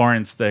through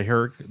Florence, the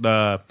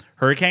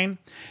hurricane.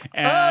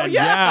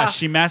 And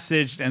she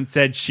messaged and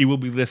said she will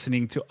be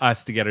listening to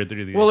us to get her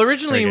through the Well,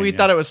 originally hurricane, we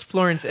thought it was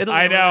Florence, Italy.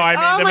 I know.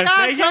 I made the my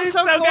God, mistake. sounds It's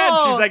so good.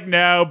 cool. She's like,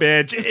 no,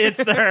 bitch, it's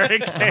the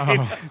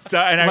hurricane. So,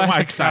 and I'm less like,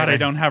 God, exciting. I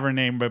don't have her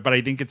name, but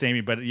I think it's Amy.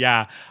 But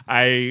yeah,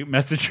 I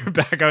messaged her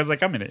back. I was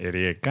like, I'm an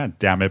idiot. God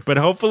damn it. But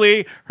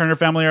hopefully, her and her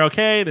family are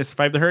okay. They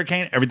survived the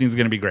hurricane. Everything's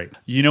going to be great.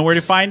 You know where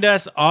to find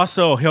us.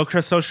 Also,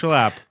 Hillcrest Social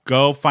App.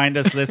 Go find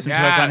us. Listen to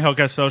us on Yes.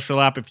 Hillcrest Social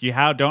App. If you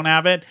don't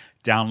have it,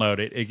 download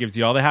it. It gives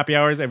you all the happy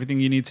hours, everything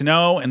you need to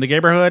know in the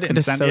neighborhood in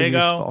is San so Diego.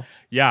 useful.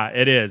 Yeah,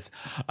 it is.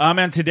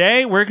 And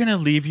today we're going to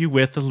leave you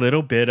with a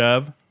little bit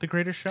of The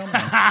Greatest Showman.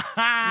 This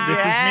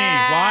is me.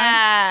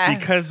 Why?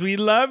 Because we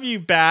love you,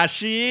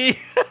 Bashy.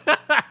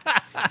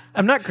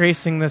 I'm not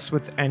gracing this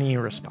with any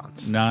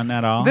response. None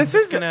at all. This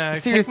is Gonna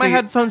take seriously my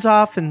headphones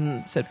off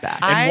and sit back.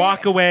 and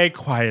walk away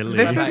quietly.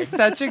 This is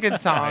such a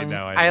good song.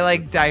 know, I I know.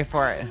 like die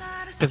for it.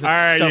 'Cause it's all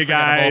right, so you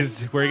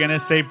guys. We're going to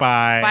say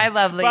bye. Bye,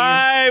 lovelies.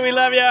 Bye. We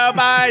love you.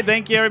 Bye.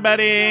 Thank you,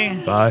 everybody.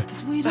 Bye.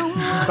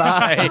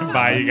 Bye.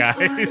 Bye, you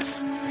guys.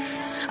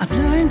 I've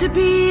learned to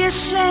be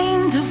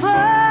ashamed of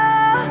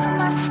all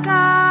my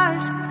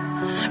scars.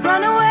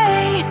 Run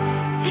away,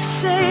 they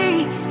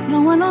say. No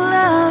one will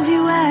love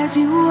you as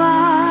you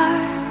are.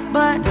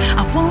 But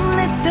I won't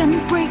let them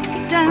break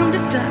me down to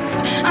dust.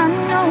 I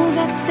know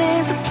that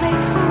there's a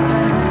place for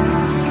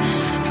us.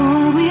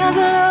 For we are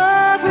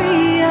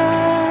glorious.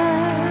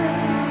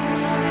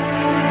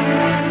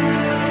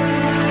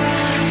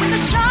 When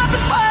the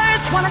sharpest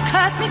words wanna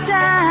cut me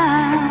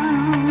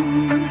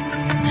down,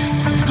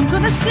 I'm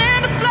gonna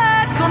send the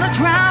blood, gonna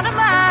drown them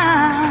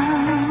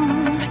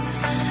out.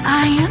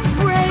 I am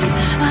brave,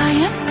 I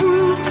am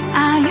bruised, I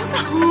am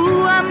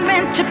who I'm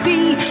meant to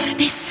be.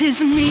 This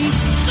is me.